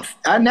off.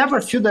 I never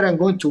feel that I'm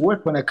going to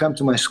work when I come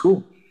to my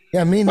school.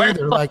 Yeah, me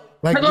neither. Like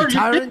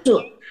retiring.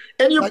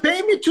 And you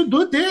pay me to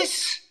do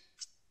this?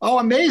 How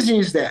amazing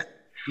is that?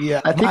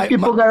 Yeah. I think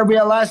people got to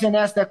realize and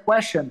ask that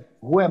question.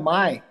 Who am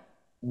I?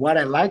 What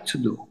I like to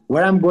do?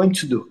 What I'm going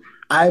to do?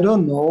 I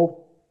don't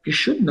know. You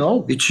should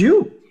know. It's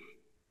you.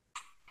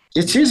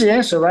 It's easy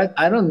answer, right?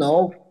 I don't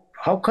know.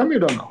 How come you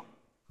don't know?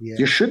 Yeah.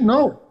 You should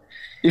know.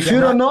 If you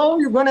don't know,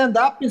 you're going to end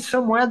up in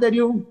somewhere that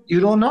you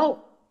don't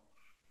know.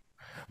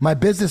 My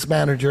business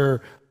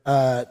manager,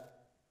 my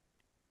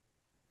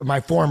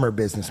former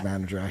business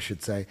manager, I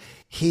should say,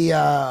 he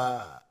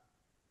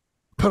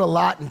put a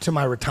lot into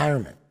my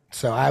retirement.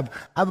 So I have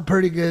a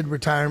pretty good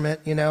retirement,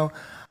 you know.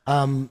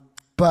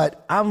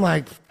 But I'm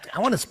like, I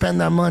want to spend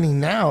that money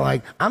now.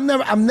 Like, I'm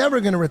never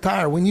going to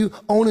retire. When you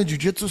own a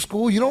jiu-jitsu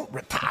school, you don't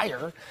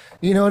retire.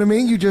 You know what I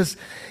mean? You just,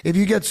 if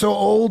you get so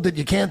old that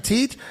you can't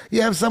teach,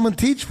 you have someone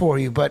teach for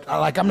you. But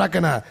like, I'm not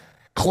going to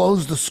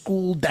close the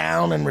school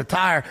down and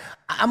retire.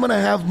 I'm going to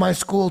have my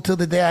school till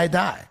the day I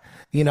die.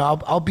 You know,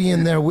 I'll be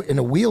in there in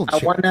a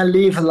wheelchair. I want to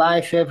live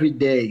life every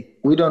day.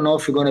 We don't know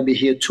if we're going to be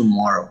here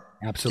tomorrow.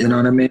 Absolutely. You know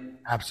what I mean?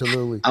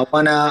 Absolutely.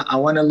 I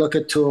wanna look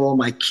at all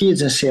my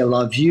kids and say I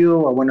love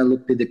you. I wanna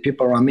look at the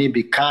people around me,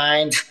 be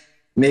kind.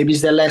 Maybe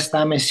it's the last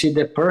time I see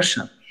that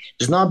person.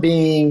 It's not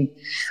being,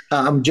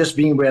 I'm just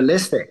being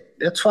realistic.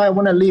 That's why I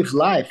wanna live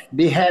life,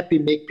 be happy,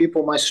 make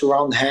people my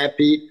surround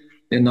happy.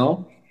 You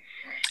know,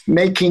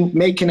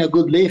 making a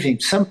good living.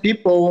 Some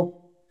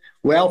people,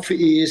 wealth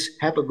is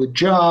have a good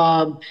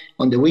job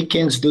on the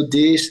weekends, do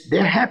this.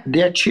 They're happy.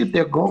 They achieve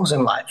their goals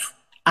in life.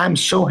 I'm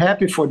so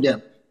happy for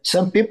them.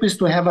 Some people is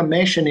to have a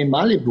mansion in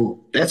Malibu.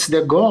 That's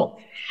their goal.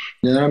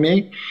 You know what I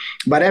mean?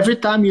 But every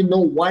time you know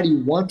what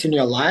you want in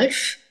your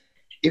life,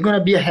 you're going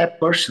to be a happy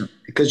person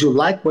because you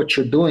like what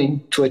you're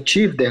doing to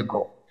achieve their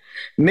goal.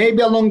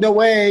 Maybe along the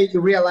way, you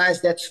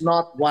realize that's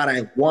not what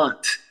I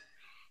want.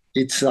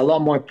 It's a lot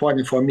more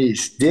important for me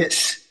is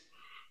this,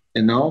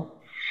 you know?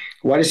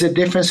 What is the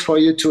difference for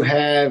you to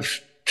have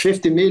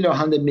 50 million or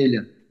 100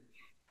 million?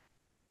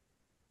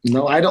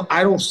 No, I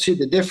don't see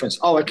the difference.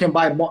 Oh, I can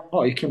buy more.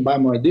 Oh, you can buy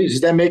more of this.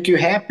 Does that make you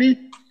happy?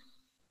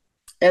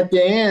 At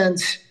the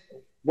end,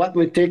 what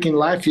we take in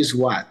life is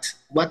what?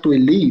 What we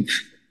live,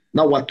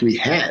 not what we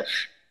have.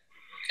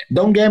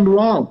 Don't get me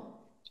wrong.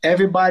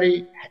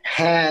 Everybody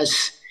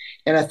has,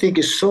 and I think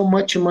it's so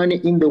much money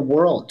in the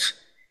world.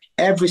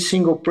 Every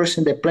single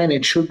person on the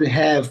planet should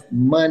have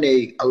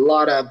money, a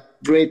lot of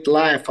great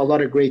life, a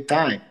lot of great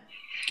time.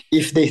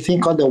 If they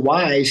think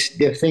otherwise,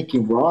 they're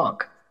thinking wrong.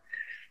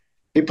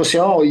 People say,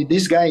 oh,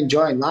 this guy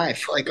enjoying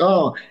life. Like,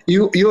 oh,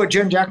 you're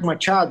Jacque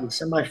Machado.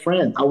 Say, my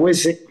friend, I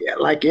was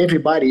like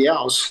everybody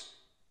else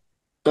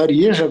 30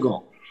 years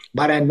ago,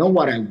 but I know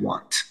what I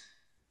want.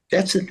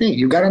 That's the thing.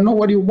 You got to know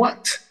what you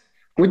want,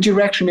 what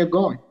direction you're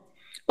going.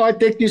 Oh, I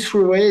take this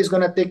freeway, it's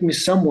going to take me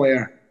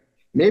somewhere.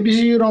 Maybe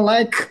you don't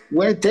like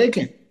where it's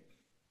taking.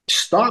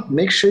 Stop.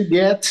 Make sure you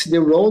get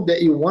the road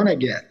that you want to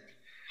get.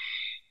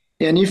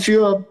 And if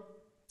you're,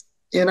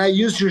 and I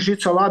use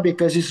jiu-jitsu a lot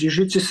because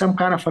jiu-jitsu is some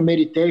kind of a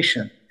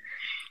meditation.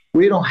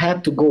 We don't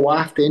have to go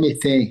after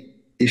anything.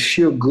 If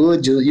you're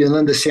good, you'll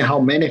understand how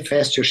to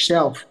manifest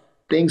yourself.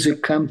 Things will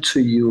come to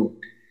you.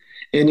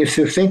 And if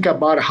you think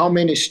about how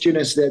many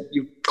students that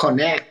you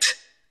connect,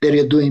 that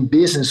you're doing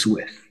business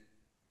with,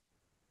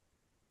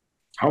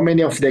 how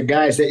many of the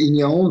guys that in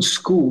your own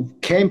school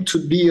came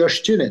to be your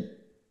student,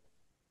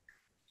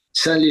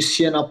 suddenly you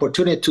see an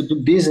opportunity to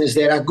do business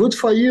that are good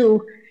for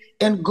you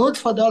and good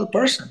for the other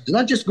person. It's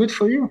not just good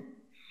for you.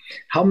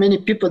 How many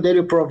people that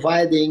you're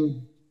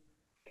providing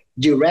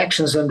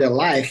directions on their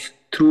life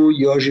through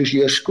your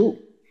school?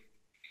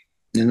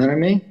 You know what I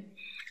mean?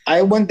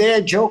 One day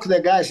I joked to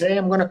the guys, hey,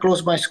 I'm going to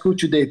close my school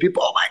today.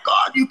 People, oh my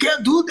God, you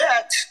can't do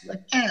that.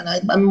 Like, man,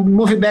 I'm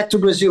moving back to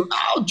Brazil.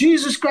 Oh,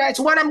 Jesus Christ,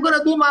 what I'm going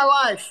to do in my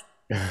life?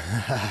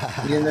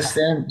 You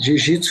understand?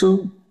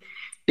 Jiu-Jitsu,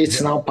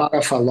 it's now part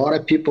of a lot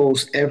of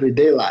people's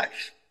everyday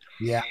life.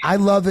 Yeah, I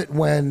love it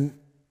when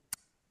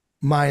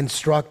my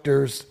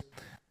instructors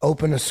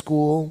open a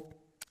school,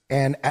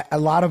 and a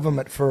lot of them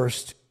at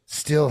first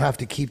still have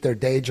to keep their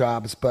day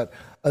jobs, but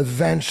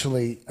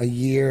eventually a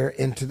year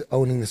into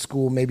owning the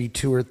school, maybe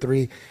 2 or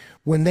 3,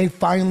 when they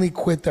finally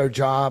quit their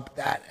job,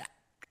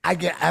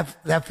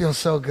 that feels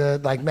so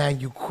good. Like, man,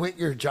 you quit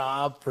your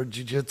job for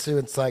jiu-jitsu.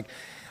 It's like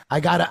I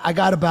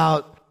got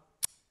about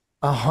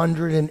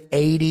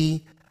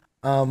 180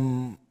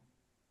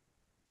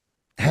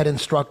 head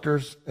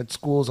instructors at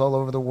schools all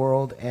over the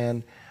world,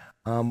 and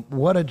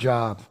what a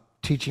job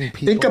teaching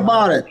people. Think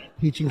about it.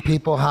 Teaching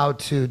people how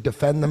to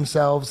defend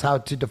themselves, how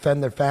to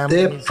defend their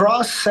families. The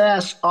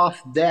process of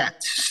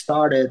that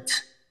started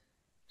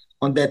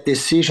on that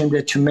decision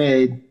that you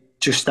made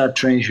to start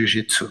training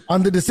jiu-jitsu.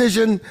 On the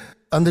decision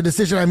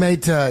I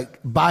made to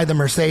buy the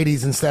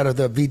Mercedes instead of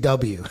the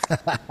VW.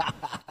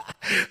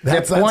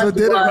 that's what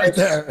did it right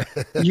there.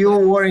 You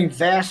were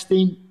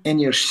investing in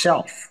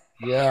yourself.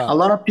 Yeah. A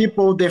lot of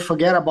people, they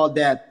forget about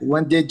that.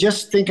 When they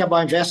just think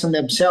about investing in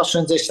themselves,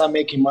 when they start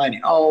making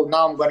money. Oh,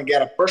 now I'm going to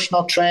get a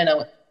personal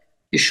trainer.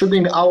 You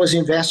shouldn't always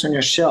invest in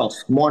yourself.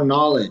 More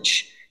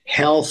knowledge,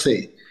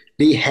 healthy,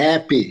 be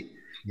happy.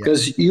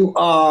 Because people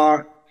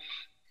are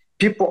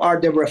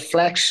the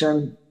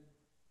reflection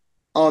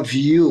of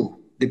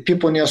you, the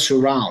people in your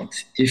surround.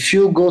 If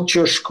you go to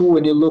your school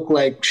and you look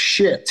like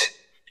shit,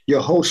 your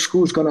whole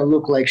school is going to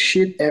look like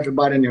shit.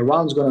 Everybody in your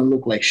around is going to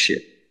look like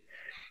shit.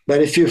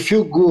 But if you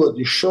feel good,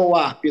 you show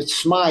up, you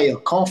smile,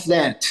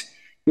 confident,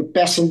 you're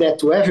passing that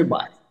to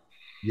everybody.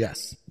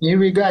 Yes. Here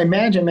we go.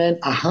 Imagine, man,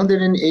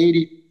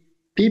 180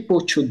 people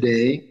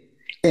today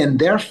and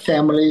their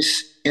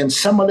families and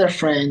some of their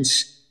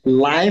friends'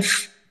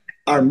 life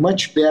are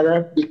much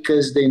better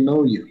because they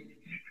know you.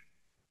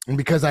 And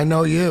because I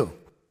know you.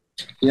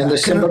 You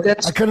understand?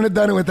 I couldn't have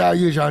done it without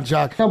you,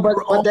 Jean-Jacques. No, but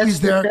that's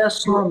the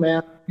best one,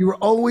 man. You were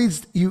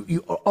always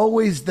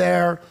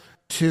there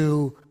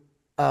to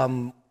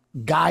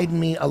guide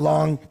me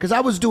along, because I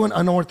was doing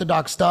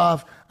unorthodox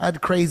stuff. I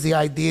had crazy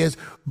ideas,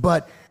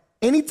 but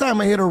anytime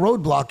I hit a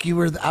roadblock, you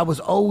were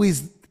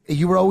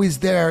always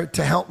there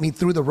to help me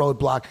through the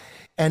roadblock.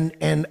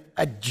 And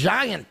a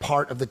giant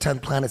part of the 10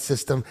 planet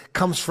system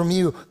comes from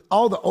you.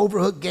 All the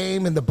overhook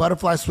game and the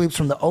butterfly sweeps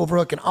from the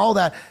overhook and all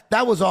that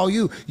was all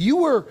you. You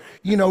were,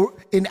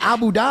 in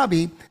Abu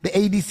Dhabi, the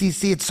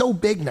ADCC, it's so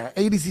big now.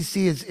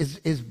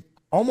 ADCC is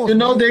almost...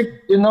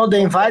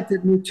 They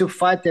invited me to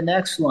fight the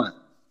next one.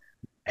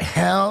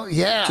 Hell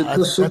yeah. To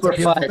do super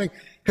fight.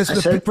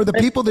 Because for the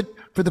people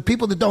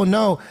that don't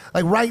know,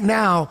 like right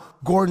now,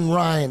 Gordon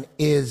Ryan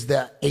is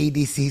the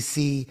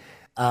ADCC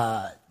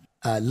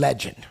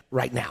legend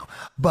right now.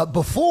 But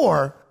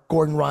before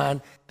Gordon Ryan,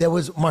 there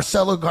was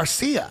Marcelo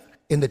Garcia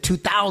in the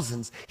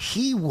 2000s.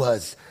 He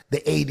was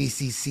the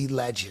ADCC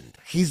legend.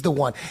 He's the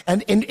one.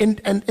 And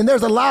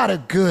there's a lot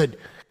of good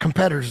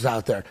competitors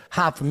out there.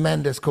 Rafa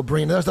Mendes,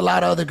 Cobrinha. There's a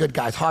lot of other good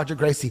guys. Roger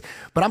Gracie.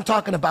 But I'm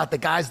talking about the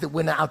guys that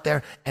went out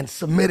there and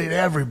submitted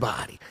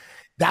everybody.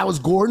 That was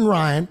Gordon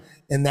Ryan,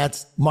 and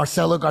that's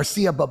Marcelo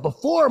Garcia. But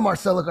before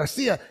Marcelo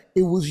Garcia,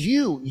 it was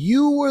you.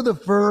 You were the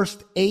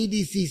first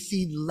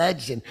ADCC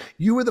legend.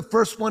 You were the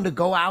first one to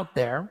go out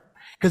there,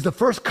 because the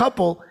first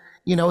couple,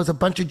 was a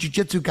bunch of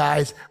jiu-jitsu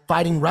guys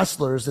fighting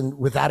wrestlers and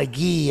without a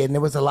gi, and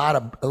there was a lot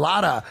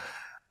of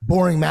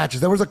boring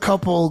matches. There was a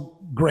couple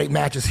great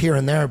matches here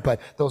and there, but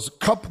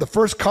the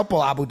first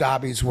couple Abu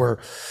Dhabis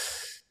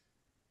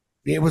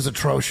it was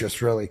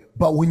atrocious, really.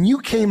 But when you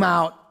came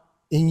out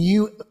and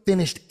you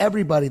finished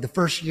everybody, the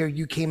first year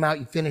you came out,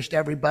 you finished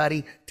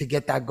everybody to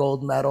get that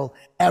gold medal.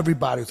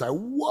 Everybody was like,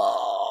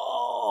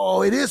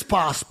 whoa, it is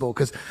possible.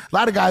 Because a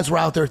lot of guys were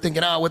out there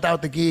thinking,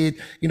 without the gi,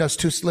 it's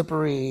too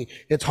slippery.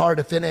 It's hard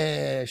to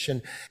finish.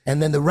 And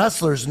then the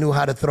wrestlers knew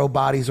how to throw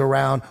bodies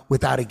around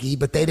without a gi,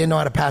 but they didn't know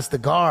how to pass the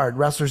guard.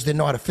 Wrestlers didn't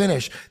know how to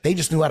finish. They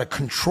just knew how to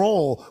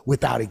control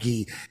without a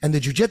gi. And the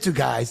jiu-jitsu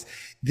guys,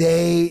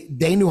 they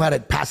knew how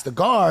to pass the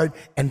guard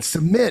and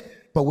submit.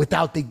 But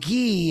without the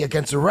gi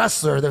against a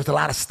wrestler, there's a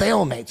lot of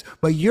stalemates.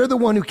 But you're the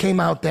one who came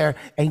out there,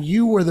 and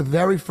you were the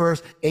very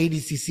first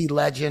ADCC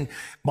legend.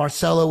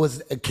 Marcelo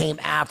came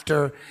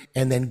after,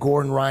 and then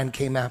Gordon Ryan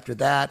came after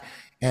that.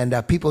 And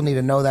people need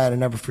to know that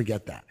and never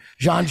forget that.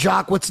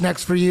 Jean-Jacques, what's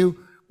next for you?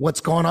 What's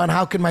going on?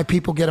 How can my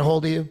people get a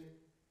hold of you?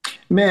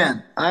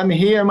 Man, I'm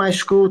here in my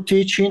school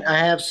teaching. I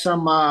have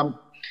some,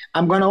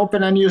 I'm going to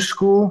open a new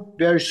school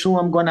very soon.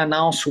 I'm going to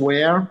announce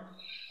where.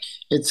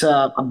 It's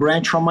a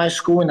branch from my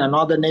school in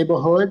another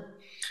neighborhood.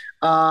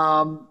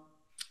 I'm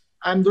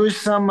doing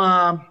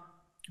some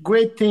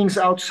great things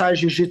outside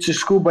Jiu-Jitsu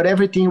school, but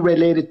everything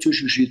related to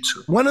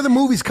Jiu-Jitsu. When do the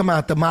movies come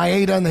out? The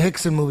Maeda and the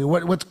Hickson movie.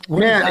 What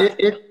Man,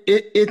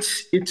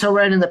 it's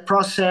already in the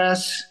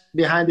process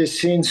behind the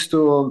scenes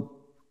to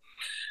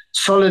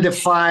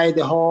solidify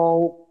the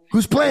whole.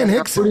 Who's playing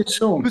Hickson? Pretty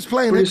soon. Who's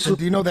playing Pretty Hickson? soon.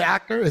 Do you know the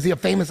actor? Is he a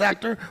famous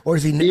actor or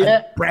is he Yeah.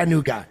 a brand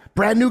new guy?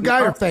 Brand new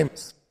guy or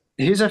famous?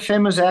 He's a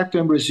famous actor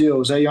in Brazil.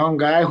 He's a young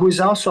guy who is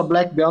also a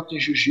black belt in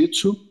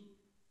jiu-jitsu.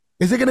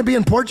 Is it going to be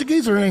in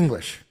Portuguese or in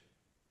English?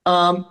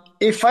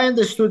 If I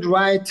understood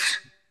right,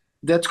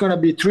 that's going to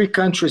be 3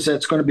 countries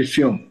that's going to be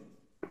filmed.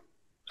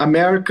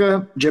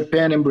 America,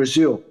 Japan, and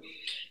Brazil.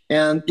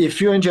 And if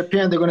you're in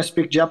Japan, they're going to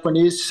speak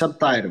Japanese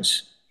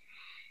subtitles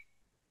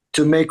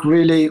to make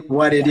really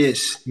what it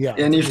is. Yeah.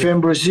 And if you're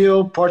in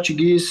Brazil,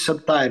 Portuguese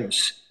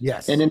subtitles.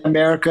 Yes. And in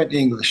America,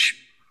 English.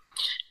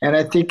 And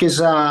I think there's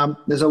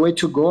a way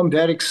to go. I'm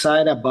very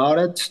excited about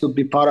it, to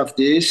be part of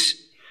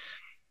this.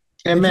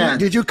 And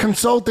Did you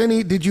consult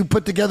any? Did you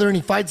put together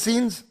any fight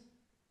scenes?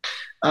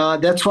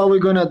 That's what we're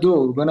going to do.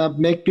 We're going to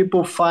make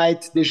people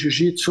fight the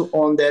jiu-jitsu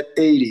on that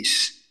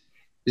 80s.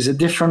 It's a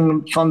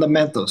different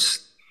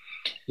fundamentals.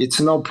 It's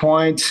no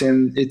points,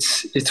 and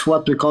it's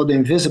what we call the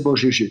invisible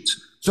jiu-jitsu.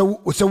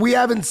 So we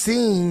haven't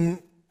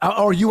seen,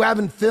 or you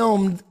haven't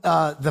filmed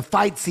the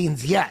fight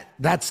scenes yet.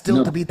 That's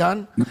still to be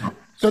done? No.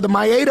 So the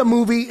Maeda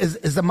movie is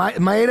the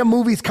Maeda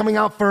movie's coming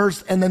out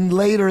first, and then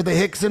later the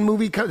Hickson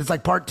movie is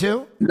like part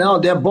 2? No,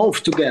 they're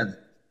both together.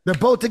 They're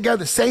both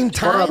together, same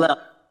time?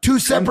 Two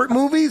separate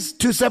movies?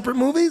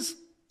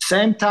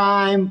 Same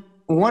time,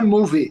 one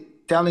movie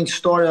telling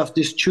story of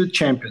these 2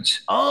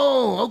 champions.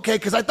 Oh, okay.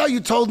 Because I thought you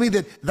told me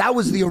that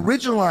was the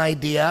original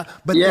idea,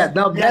 but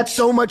they had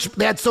so much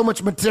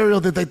material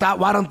that they thought,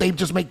 why don't they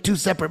just make 2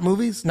 separate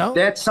movies? No,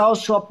 that's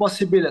also a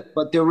possibility.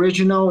 But the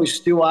original is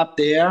still up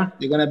there.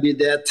 They're gonna be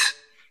that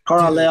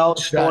parallel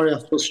story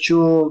of those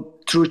 2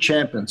 true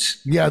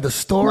champions. Yeah, the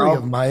story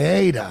of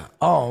Maeda.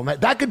 Oh man,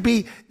 that could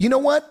be. You know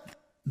what?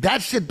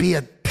 That should be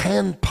a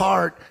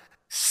 10-part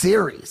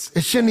series.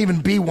 It shouldn't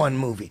even be one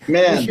movie.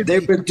 Man, they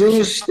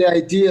reduced the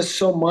idea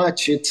so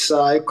much. It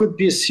could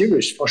be a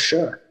series for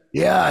sure.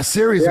 Yeah, a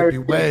series would be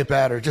way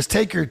better. Just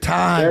take your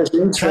time.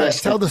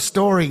 Tell the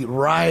story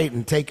right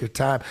and take your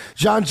time.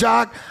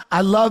 Jacque,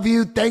 I love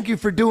you. Thank you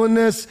for doing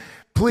this.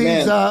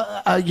 Please,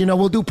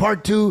 we'll do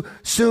part 2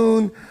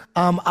 soon.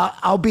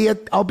 I'll be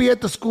at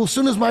the school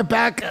soon as my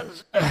back,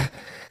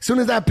 soon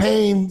as that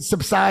pain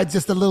subsides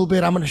just a little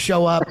bit. I'm going to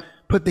show up,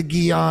 put the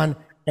gi on,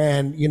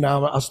 and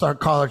I'll start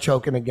collar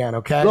choking again.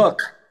 Okay.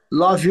 Look,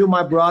 love you,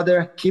 my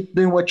brother. Keep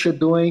doing what you're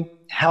doing.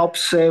 Help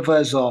save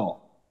us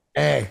all.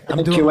 Hey,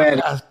 Thank you,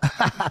 Eddie.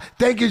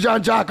 Thank you,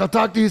 Jacque. I'll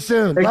talk to you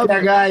soon. Take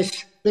care,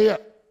 guys. See ya.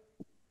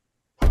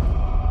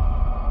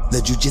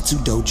 The Jiu-Jitsu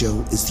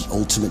Dojo is the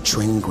ultimate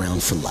training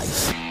ground for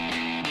life.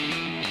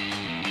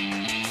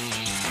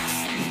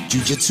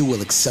 Jiu-Jitsu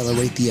will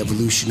accelerate the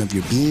evolution of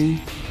your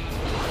being,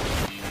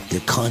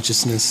 your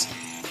consciousness,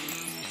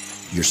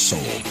 your soul.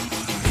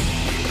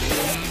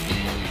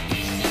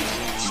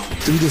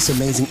 Through this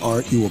amazing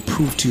art, you will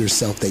prove to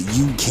yourself that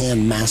you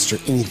can master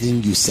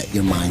anything you set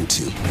your mind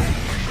to.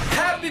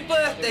 Happy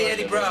birthday,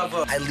 Eddie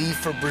Bravo. I leave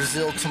for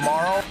Brazil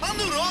tomorrow.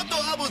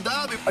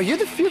 Are you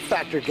the Fear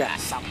Factor guy?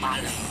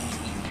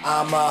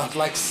 I'm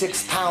like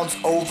 6 pounds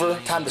over.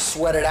 Time to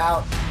sweat it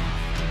out.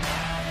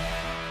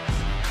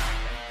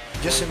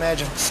 Just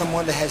imagine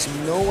someone that has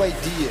no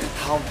idea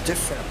how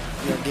different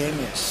your game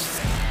is.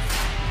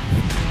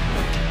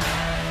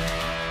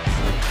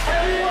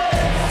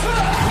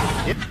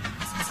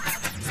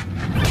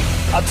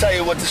 I'll tell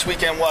you what this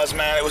weekend was,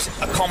 man. It was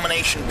a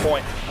culmination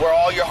point where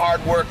all your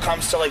hard work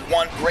comes to like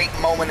one great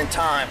moment in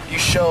time. You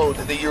showed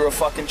that you're a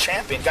fucking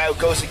champion, guy who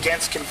goes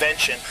against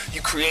convention.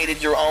 You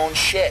created your own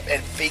shit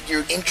and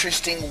figured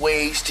interesting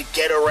ways to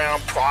get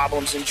around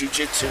problems in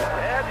jiu-jitsu.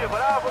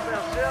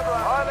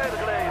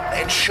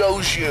 And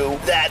shows you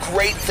that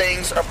great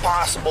things are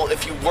possible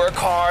if you work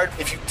hard,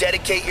 if you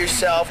dedicate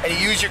yourself, and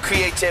you use your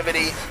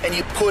creativity, and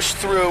you push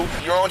through.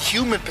 Your own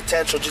human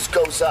potential just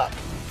goes up.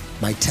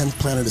 My 10th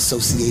Planet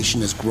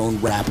Association has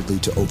grown rapidly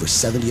to over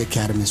 70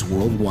 academies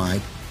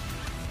worldwide,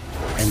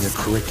 and their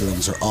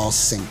curriculums are all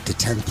synced to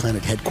 10th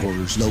Planet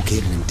headquarters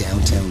located in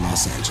downtown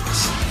Los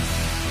Angeles.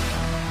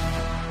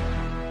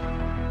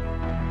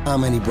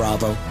 I'm Eddie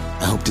Bravo.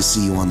 I hope to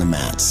see you on the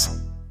mats.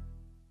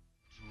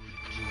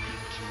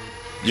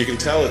 You can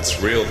tell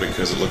it's real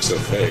because it looks so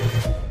fake.